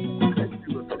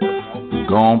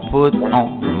 Gonna put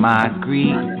on my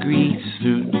grease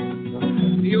suit.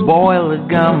 Boil a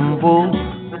gumbo,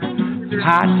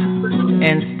 hot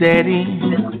and steady.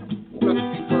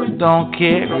 Don't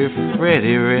care if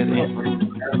ready.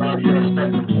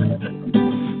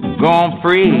 Gonna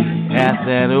pray at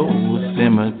that old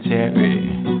cemetery.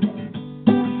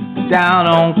 Down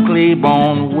on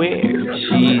Claiborne where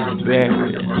she's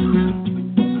buried.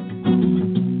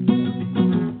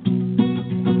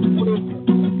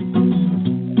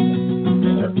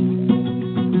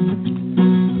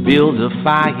 Build a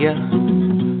fire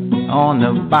on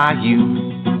the bayou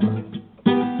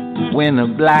when a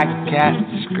black cat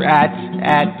scratched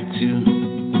at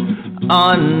 2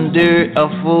 under a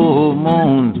full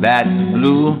moon that's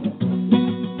blue.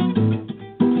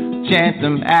 Chant the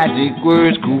magic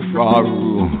words,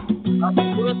 Kufaru.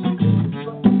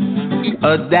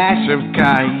 A dash of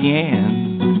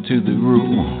cayenne to the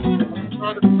roux.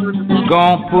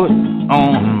 Gonna put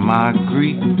on my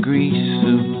grease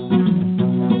suit.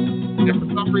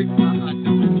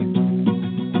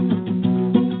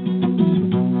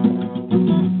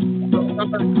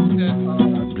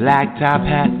 Black top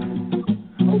hat,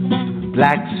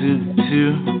 black suit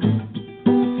too.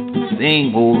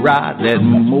 Single rod that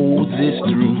Moses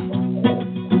threw.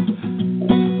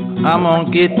 I'm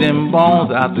gonna get them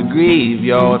bones out the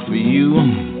graveyard for you.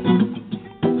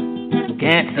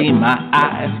 Can't see my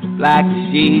eyes, black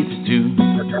shades too.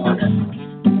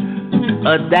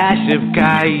 A dash of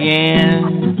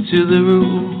cayenne to the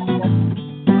root.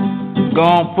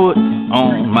 Gonna put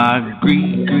on my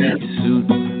grease suit.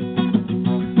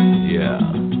 Yeah.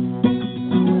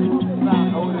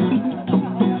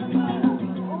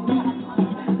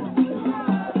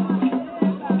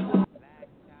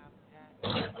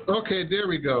 Okay, there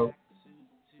we go.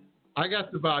 I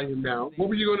got the volume now. What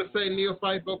were you going to say,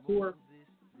 Neophyte Bokur?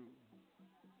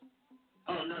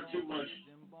 Oh, not too much.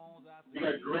 You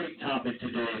got a great topic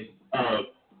today.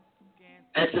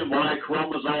 X and Y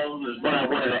chromosome is what I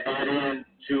wanted to add in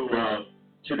to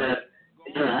that.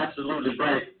 You're absolutely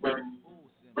right. When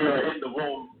we are in the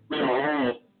womb, we are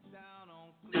all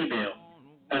female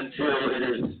until it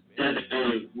is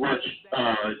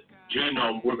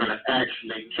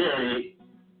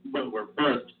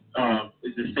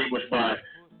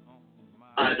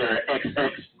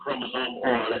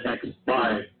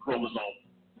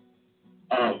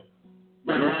chromosome.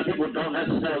 But a lot of people don't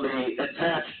necessarily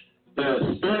attach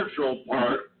the spiritual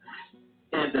part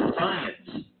and the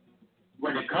science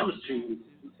when it comes to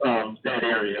that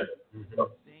area.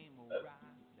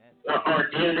 Our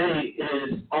DNA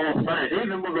is all science.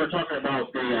 Even when we're talking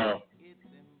about the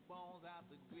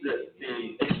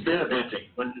experimenting,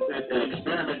 the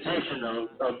experimentation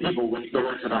of people when you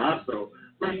go into the hospital,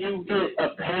 when you get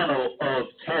a panel of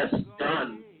tests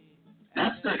done,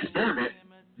 that's the experiment,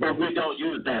 but we don't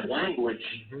use that language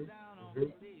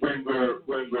when we're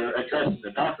addressing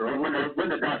the doctor, or when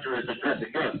the doctor is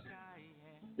addressing us.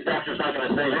 The doctor's not going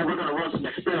to say, "Oh, we're going to run some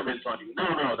experiments on you." No.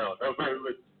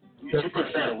 You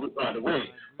push that out of the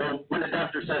way. But when the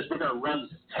doctor says we're going to run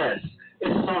some tests,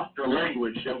 it's softer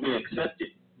language that we accept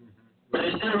it. But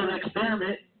it's still an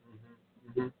experiment.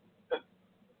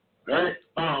 Right?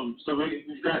 So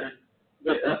we've got to,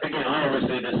 again, I always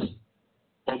say this: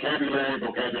 vocabulary.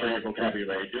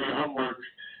 Do your homework,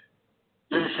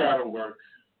 do your shadow work.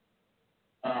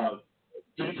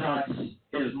 Detox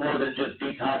is more than just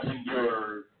detoxing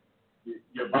your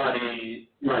body,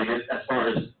 like as far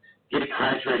as getting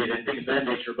hydrated and things of that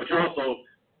nature, but you're also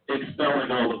expelling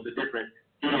all of the different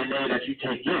DNA that you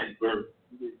take in.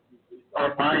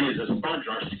 Our body is a sponge,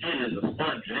 our skin is a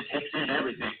sponge, and it takes in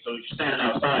everything. So if you're standing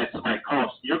outside, somebody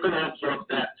coughs, you're going to absorb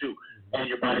that too, and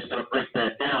your body's going to break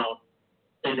that down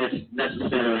in its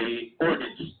necessary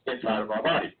organs inside of our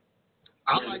body.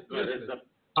 I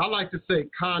like to say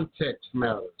context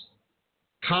matters.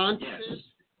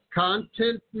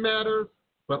 Content matters,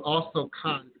 but also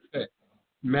context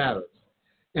matters.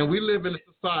 And we live in a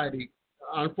society,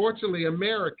 unfortunately,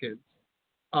 Americans,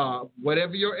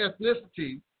 whatever your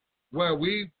ethnicity, where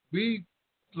we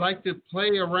like to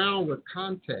play around with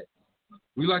context.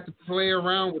 We like to play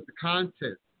around with the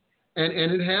content. And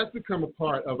it has become a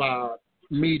part of our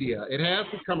media. It has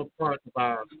become a part of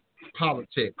our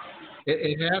politics.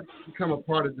 It has become a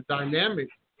part of the dynamic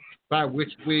by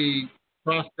which we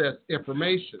process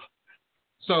information.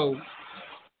 So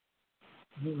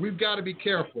we've got to be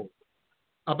careful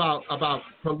about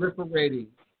proliferating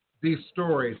these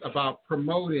stories, about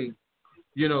promoting,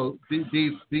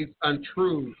 these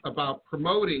untruths, about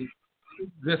promoting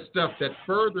this stuff that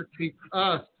further keeps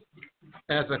us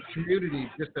as a community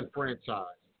disenfranchised,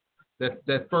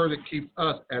 that further keeps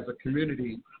us as a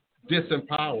community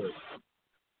disempowered.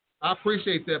 I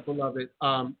appreciate that, beloved.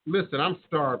 Listen, I'm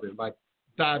starving, like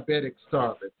diabetic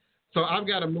starving. So I've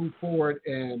got to move forward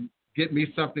and get me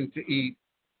something to eat.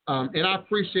 And I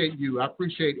appreciate you. I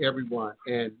appreciate everyone.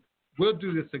 And we'll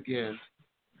do this again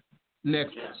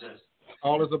next week. Yes.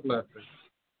 All is a blessing.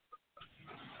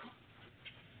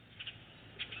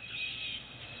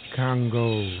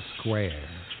 Congo Square.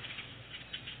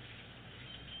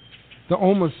 The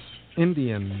Omas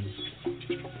Indians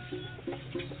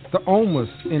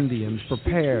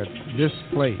prepared this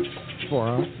place for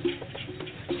us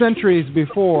centuries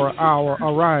before our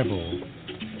arrival.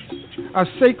 A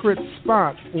sacred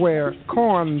spot where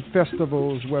corn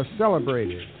festivals were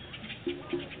celebrated.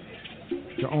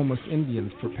 The Omas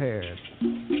Indians prepared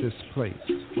this place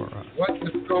for us. What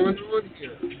is going on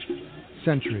here?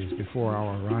 Centuries before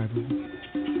our arrival.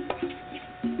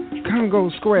 Congo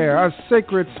Square, a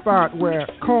sacred spot where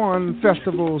corn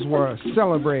festivals were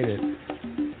celebrated.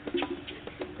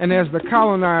 And as the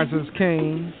colonizers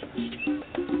came,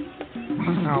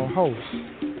 our hosts,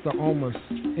 the Omas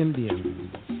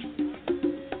Indians,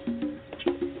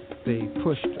 they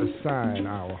pushed aside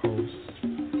our hosts.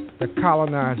 The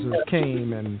colonizers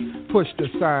came and pushed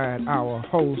aside our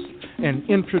hosts and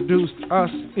introduced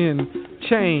us in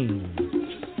chains.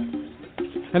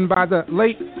 And by the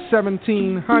late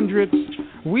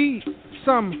 1700s, we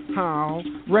somehow,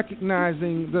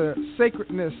 recognizing the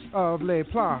sacredness of Les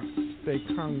Places de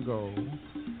Congo,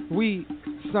 we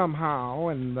somehow,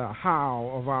 and the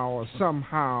how of our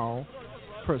somehow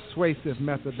persuasive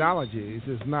methodologies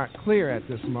is not clear at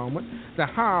this moment. The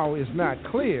how is not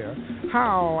clear.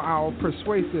 How our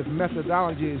persuasive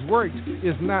methodologies worked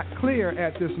is not clear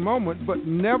at this moment, but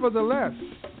nevertheless,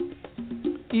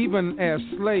 even as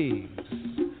slaves,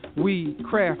 we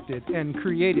crafted and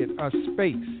created a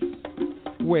space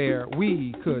where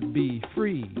we could be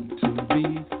free to be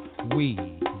we.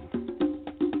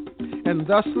 And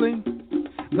thusly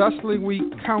we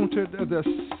countered the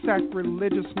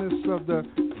sacrilegiousness of the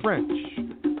French,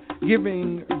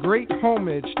 giving great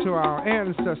homage to our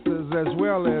ancestors as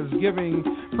well as giving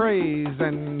praise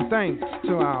and thanks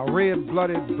to our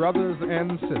red-blooded brothers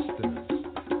and sisters.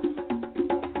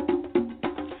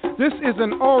 This is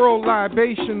an oral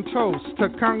libation toast to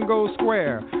Congo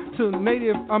Square, to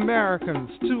Native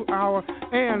Americans, to our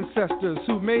ancestors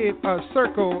who made a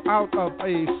circle out of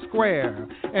a square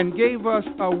and gave us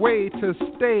a way to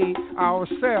stay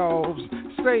ourselves,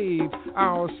 save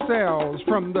ourselves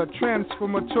from the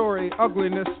transformatory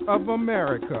ugliness of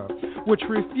America, which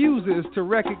refuses to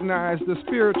recognize the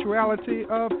spirituality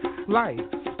of life,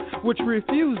 which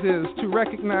refuses to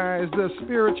recognize the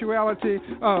spirituality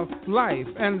of life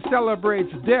and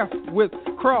celebrates death with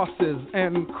crosses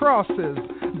and crosses,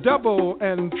 double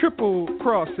and triple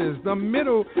crosses, the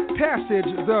middle passage,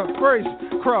 the first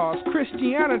cross,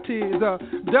 Christianity, the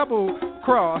double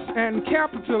cross, and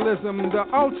capitalism, the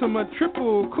ultimate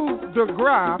triple coup de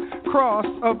grace cross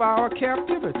of our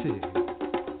captivity.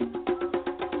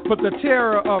 But the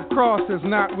terror of crosses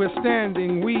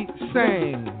notwithstanding, we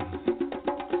sang,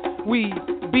 we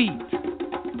beat,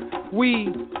 we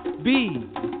be,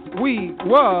 we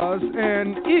was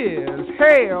and is.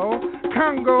 Hail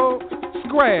Congo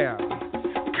Square,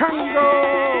 Congo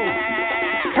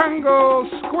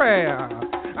Square.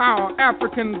 Our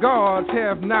African gods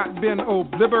have not been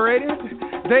obliterated.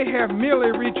 They have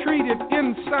merely retreated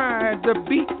inside the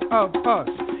beat of us.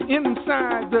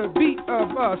 Inside the beat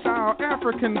of us, our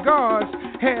African gods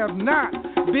have not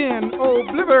been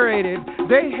obliterated.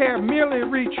 They have merely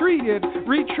retreated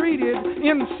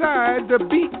inside the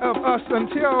beat of us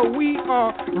until we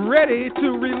are ready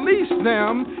to release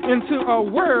them into a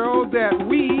world that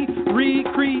we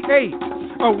recreate,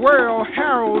 a world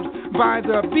heralded by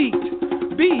the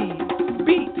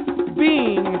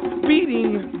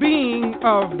beating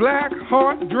of black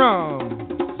heart drums.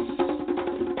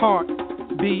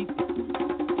 Heartbeat,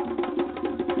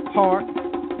 heart,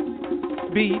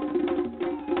 beat,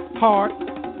 heart,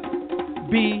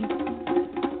 be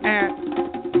at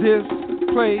this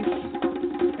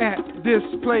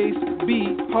place,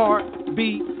 be heart,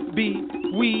 beat,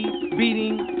 we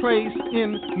beating place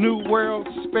in new world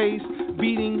space,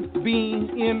 beating being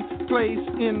in place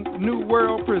in new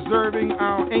world, preserving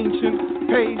our ancient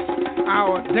pace.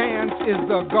 Our dance is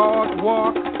the God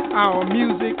walk, our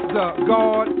music the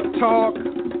God talk.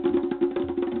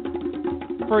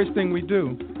 First thing we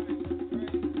do,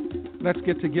 let's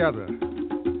get together,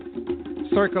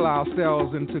 circle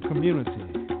ourselves into community.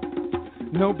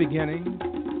 No beginning,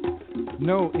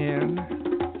 no end,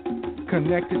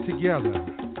 connected together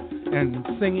and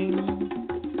singing,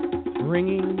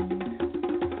 ringing,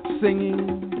 singing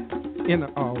in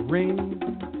a ring.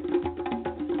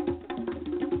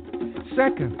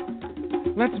 Second,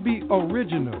 let's be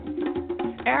original,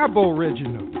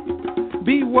 aboriginal.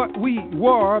 Be what we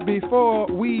were before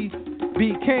we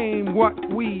became what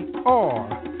we are.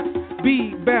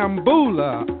 Be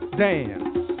bamboola dance,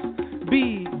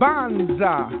 be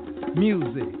banza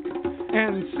music,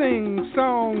 and sing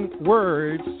song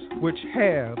words which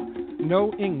have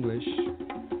no English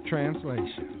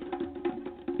translation.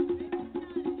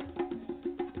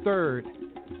 Third,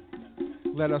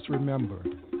 let us remember.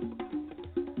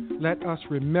 Let us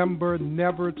remember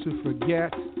never to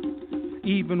forget.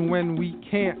 Even when we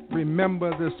can't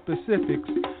remember the specifics,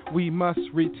 we must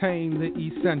retain the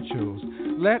essentials.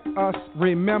 Let us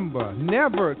remember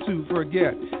never to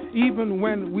forget. Even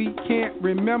when we can't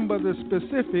remember the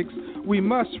specifics, we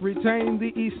must retain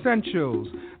the essentials.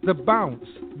 The bounce,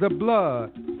 the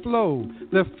blood flow,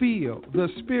 the feel, the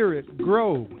spirit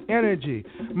grow, energy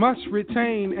must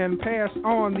retain and pass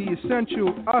on the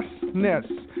essential usness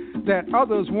that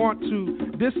others want to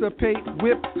dissipate,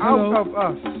 whip out of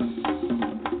us.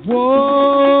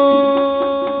 Whoa!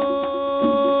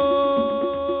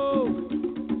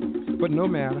 But no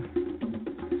matter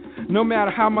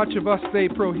how much of us they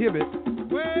prohibit,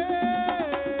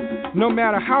 no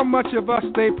matter how much of us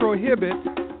they prohibit,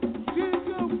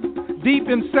 deep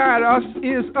inside us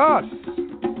is us.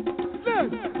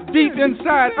 Deep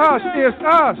inside us is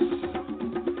us.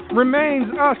 Remains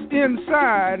us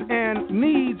inside and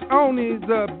needs only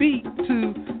the beat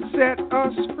to set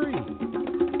us free.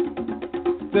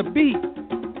 The beat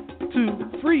to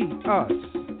free us.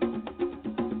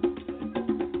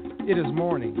 It is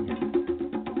morning,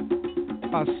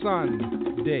 a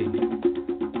Sunday,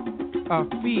 a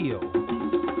field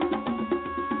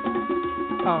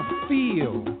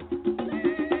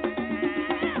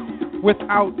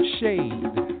without shade,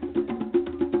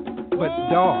 but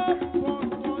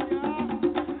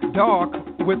dark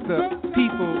with the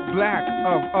people black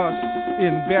of us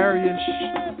in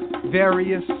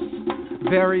various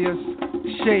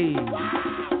shades,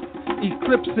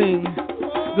 eclipsing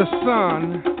the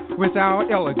sun with our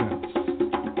elegance.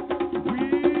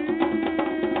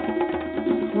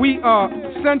 We are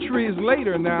centuries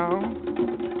later now,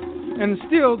 and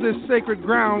still this sacred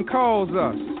ground calls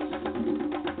us.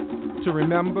 to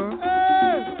remember,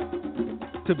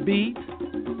 to beat,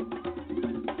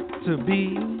 to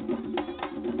be.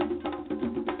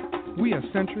 We are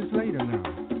centuries later now,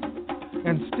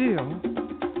 and still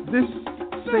this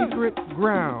sacred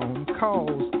ground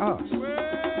calls us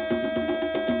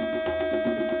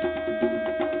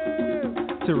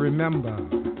to remember,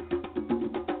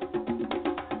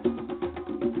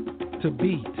 to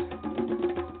beat,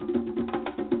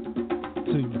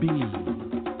 to be.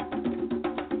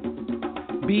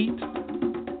 Beat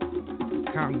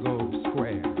Congo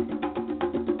Square.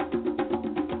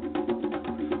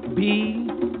 Be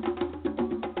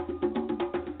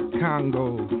Congo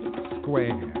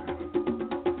Square.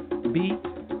 Beat.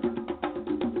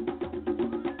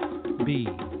 Be.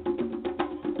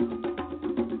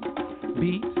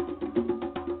 Beat.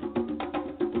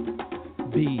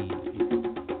 Be.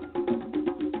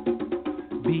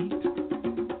 Beat.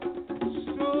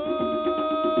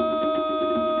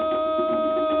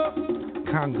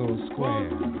 Congo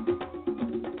Square.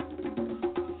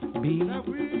 Be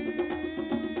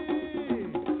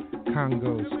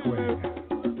Congo Square.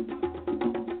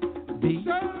 Be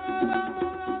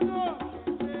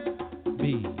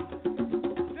Be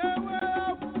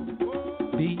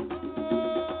Beat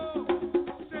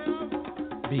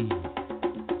Be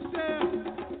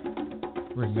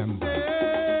Remember.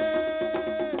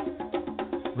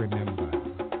 Remember.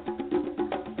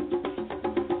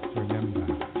 Remember.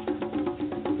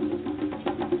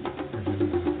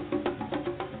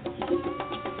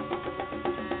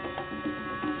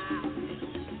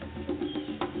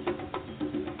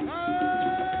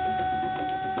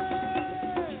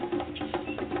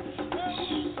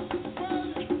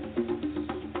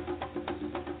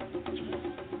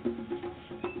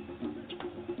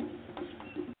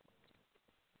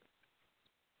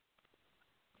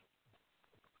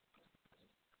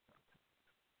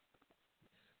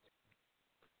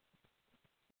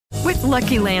 With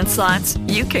Lucky Land Slots,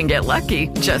 you can get lucky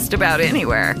just about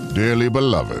anywhere. Dearly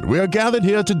beloved, we are gathered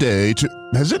here today to...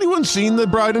 Has anyone seen the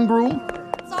bride and groom?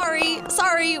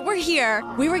 Sorry, we're here.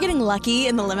 We were getting lucky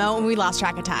in the limo and we lost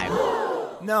track of time.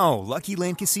 No, Lucky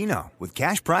Land Casino, with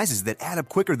cash prizes that add up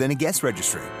quicker than a guest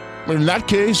registry. In that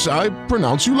case, I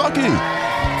pronounce you lucky.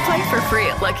 Play for free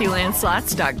at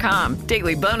LuckyLandSlots.com.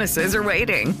 Daily bonuses are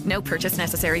waiting. No purchase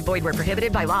necessary. Void where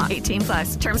prohibited by law.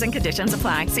 18+. Terms and conditions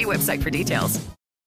apply. See website for details.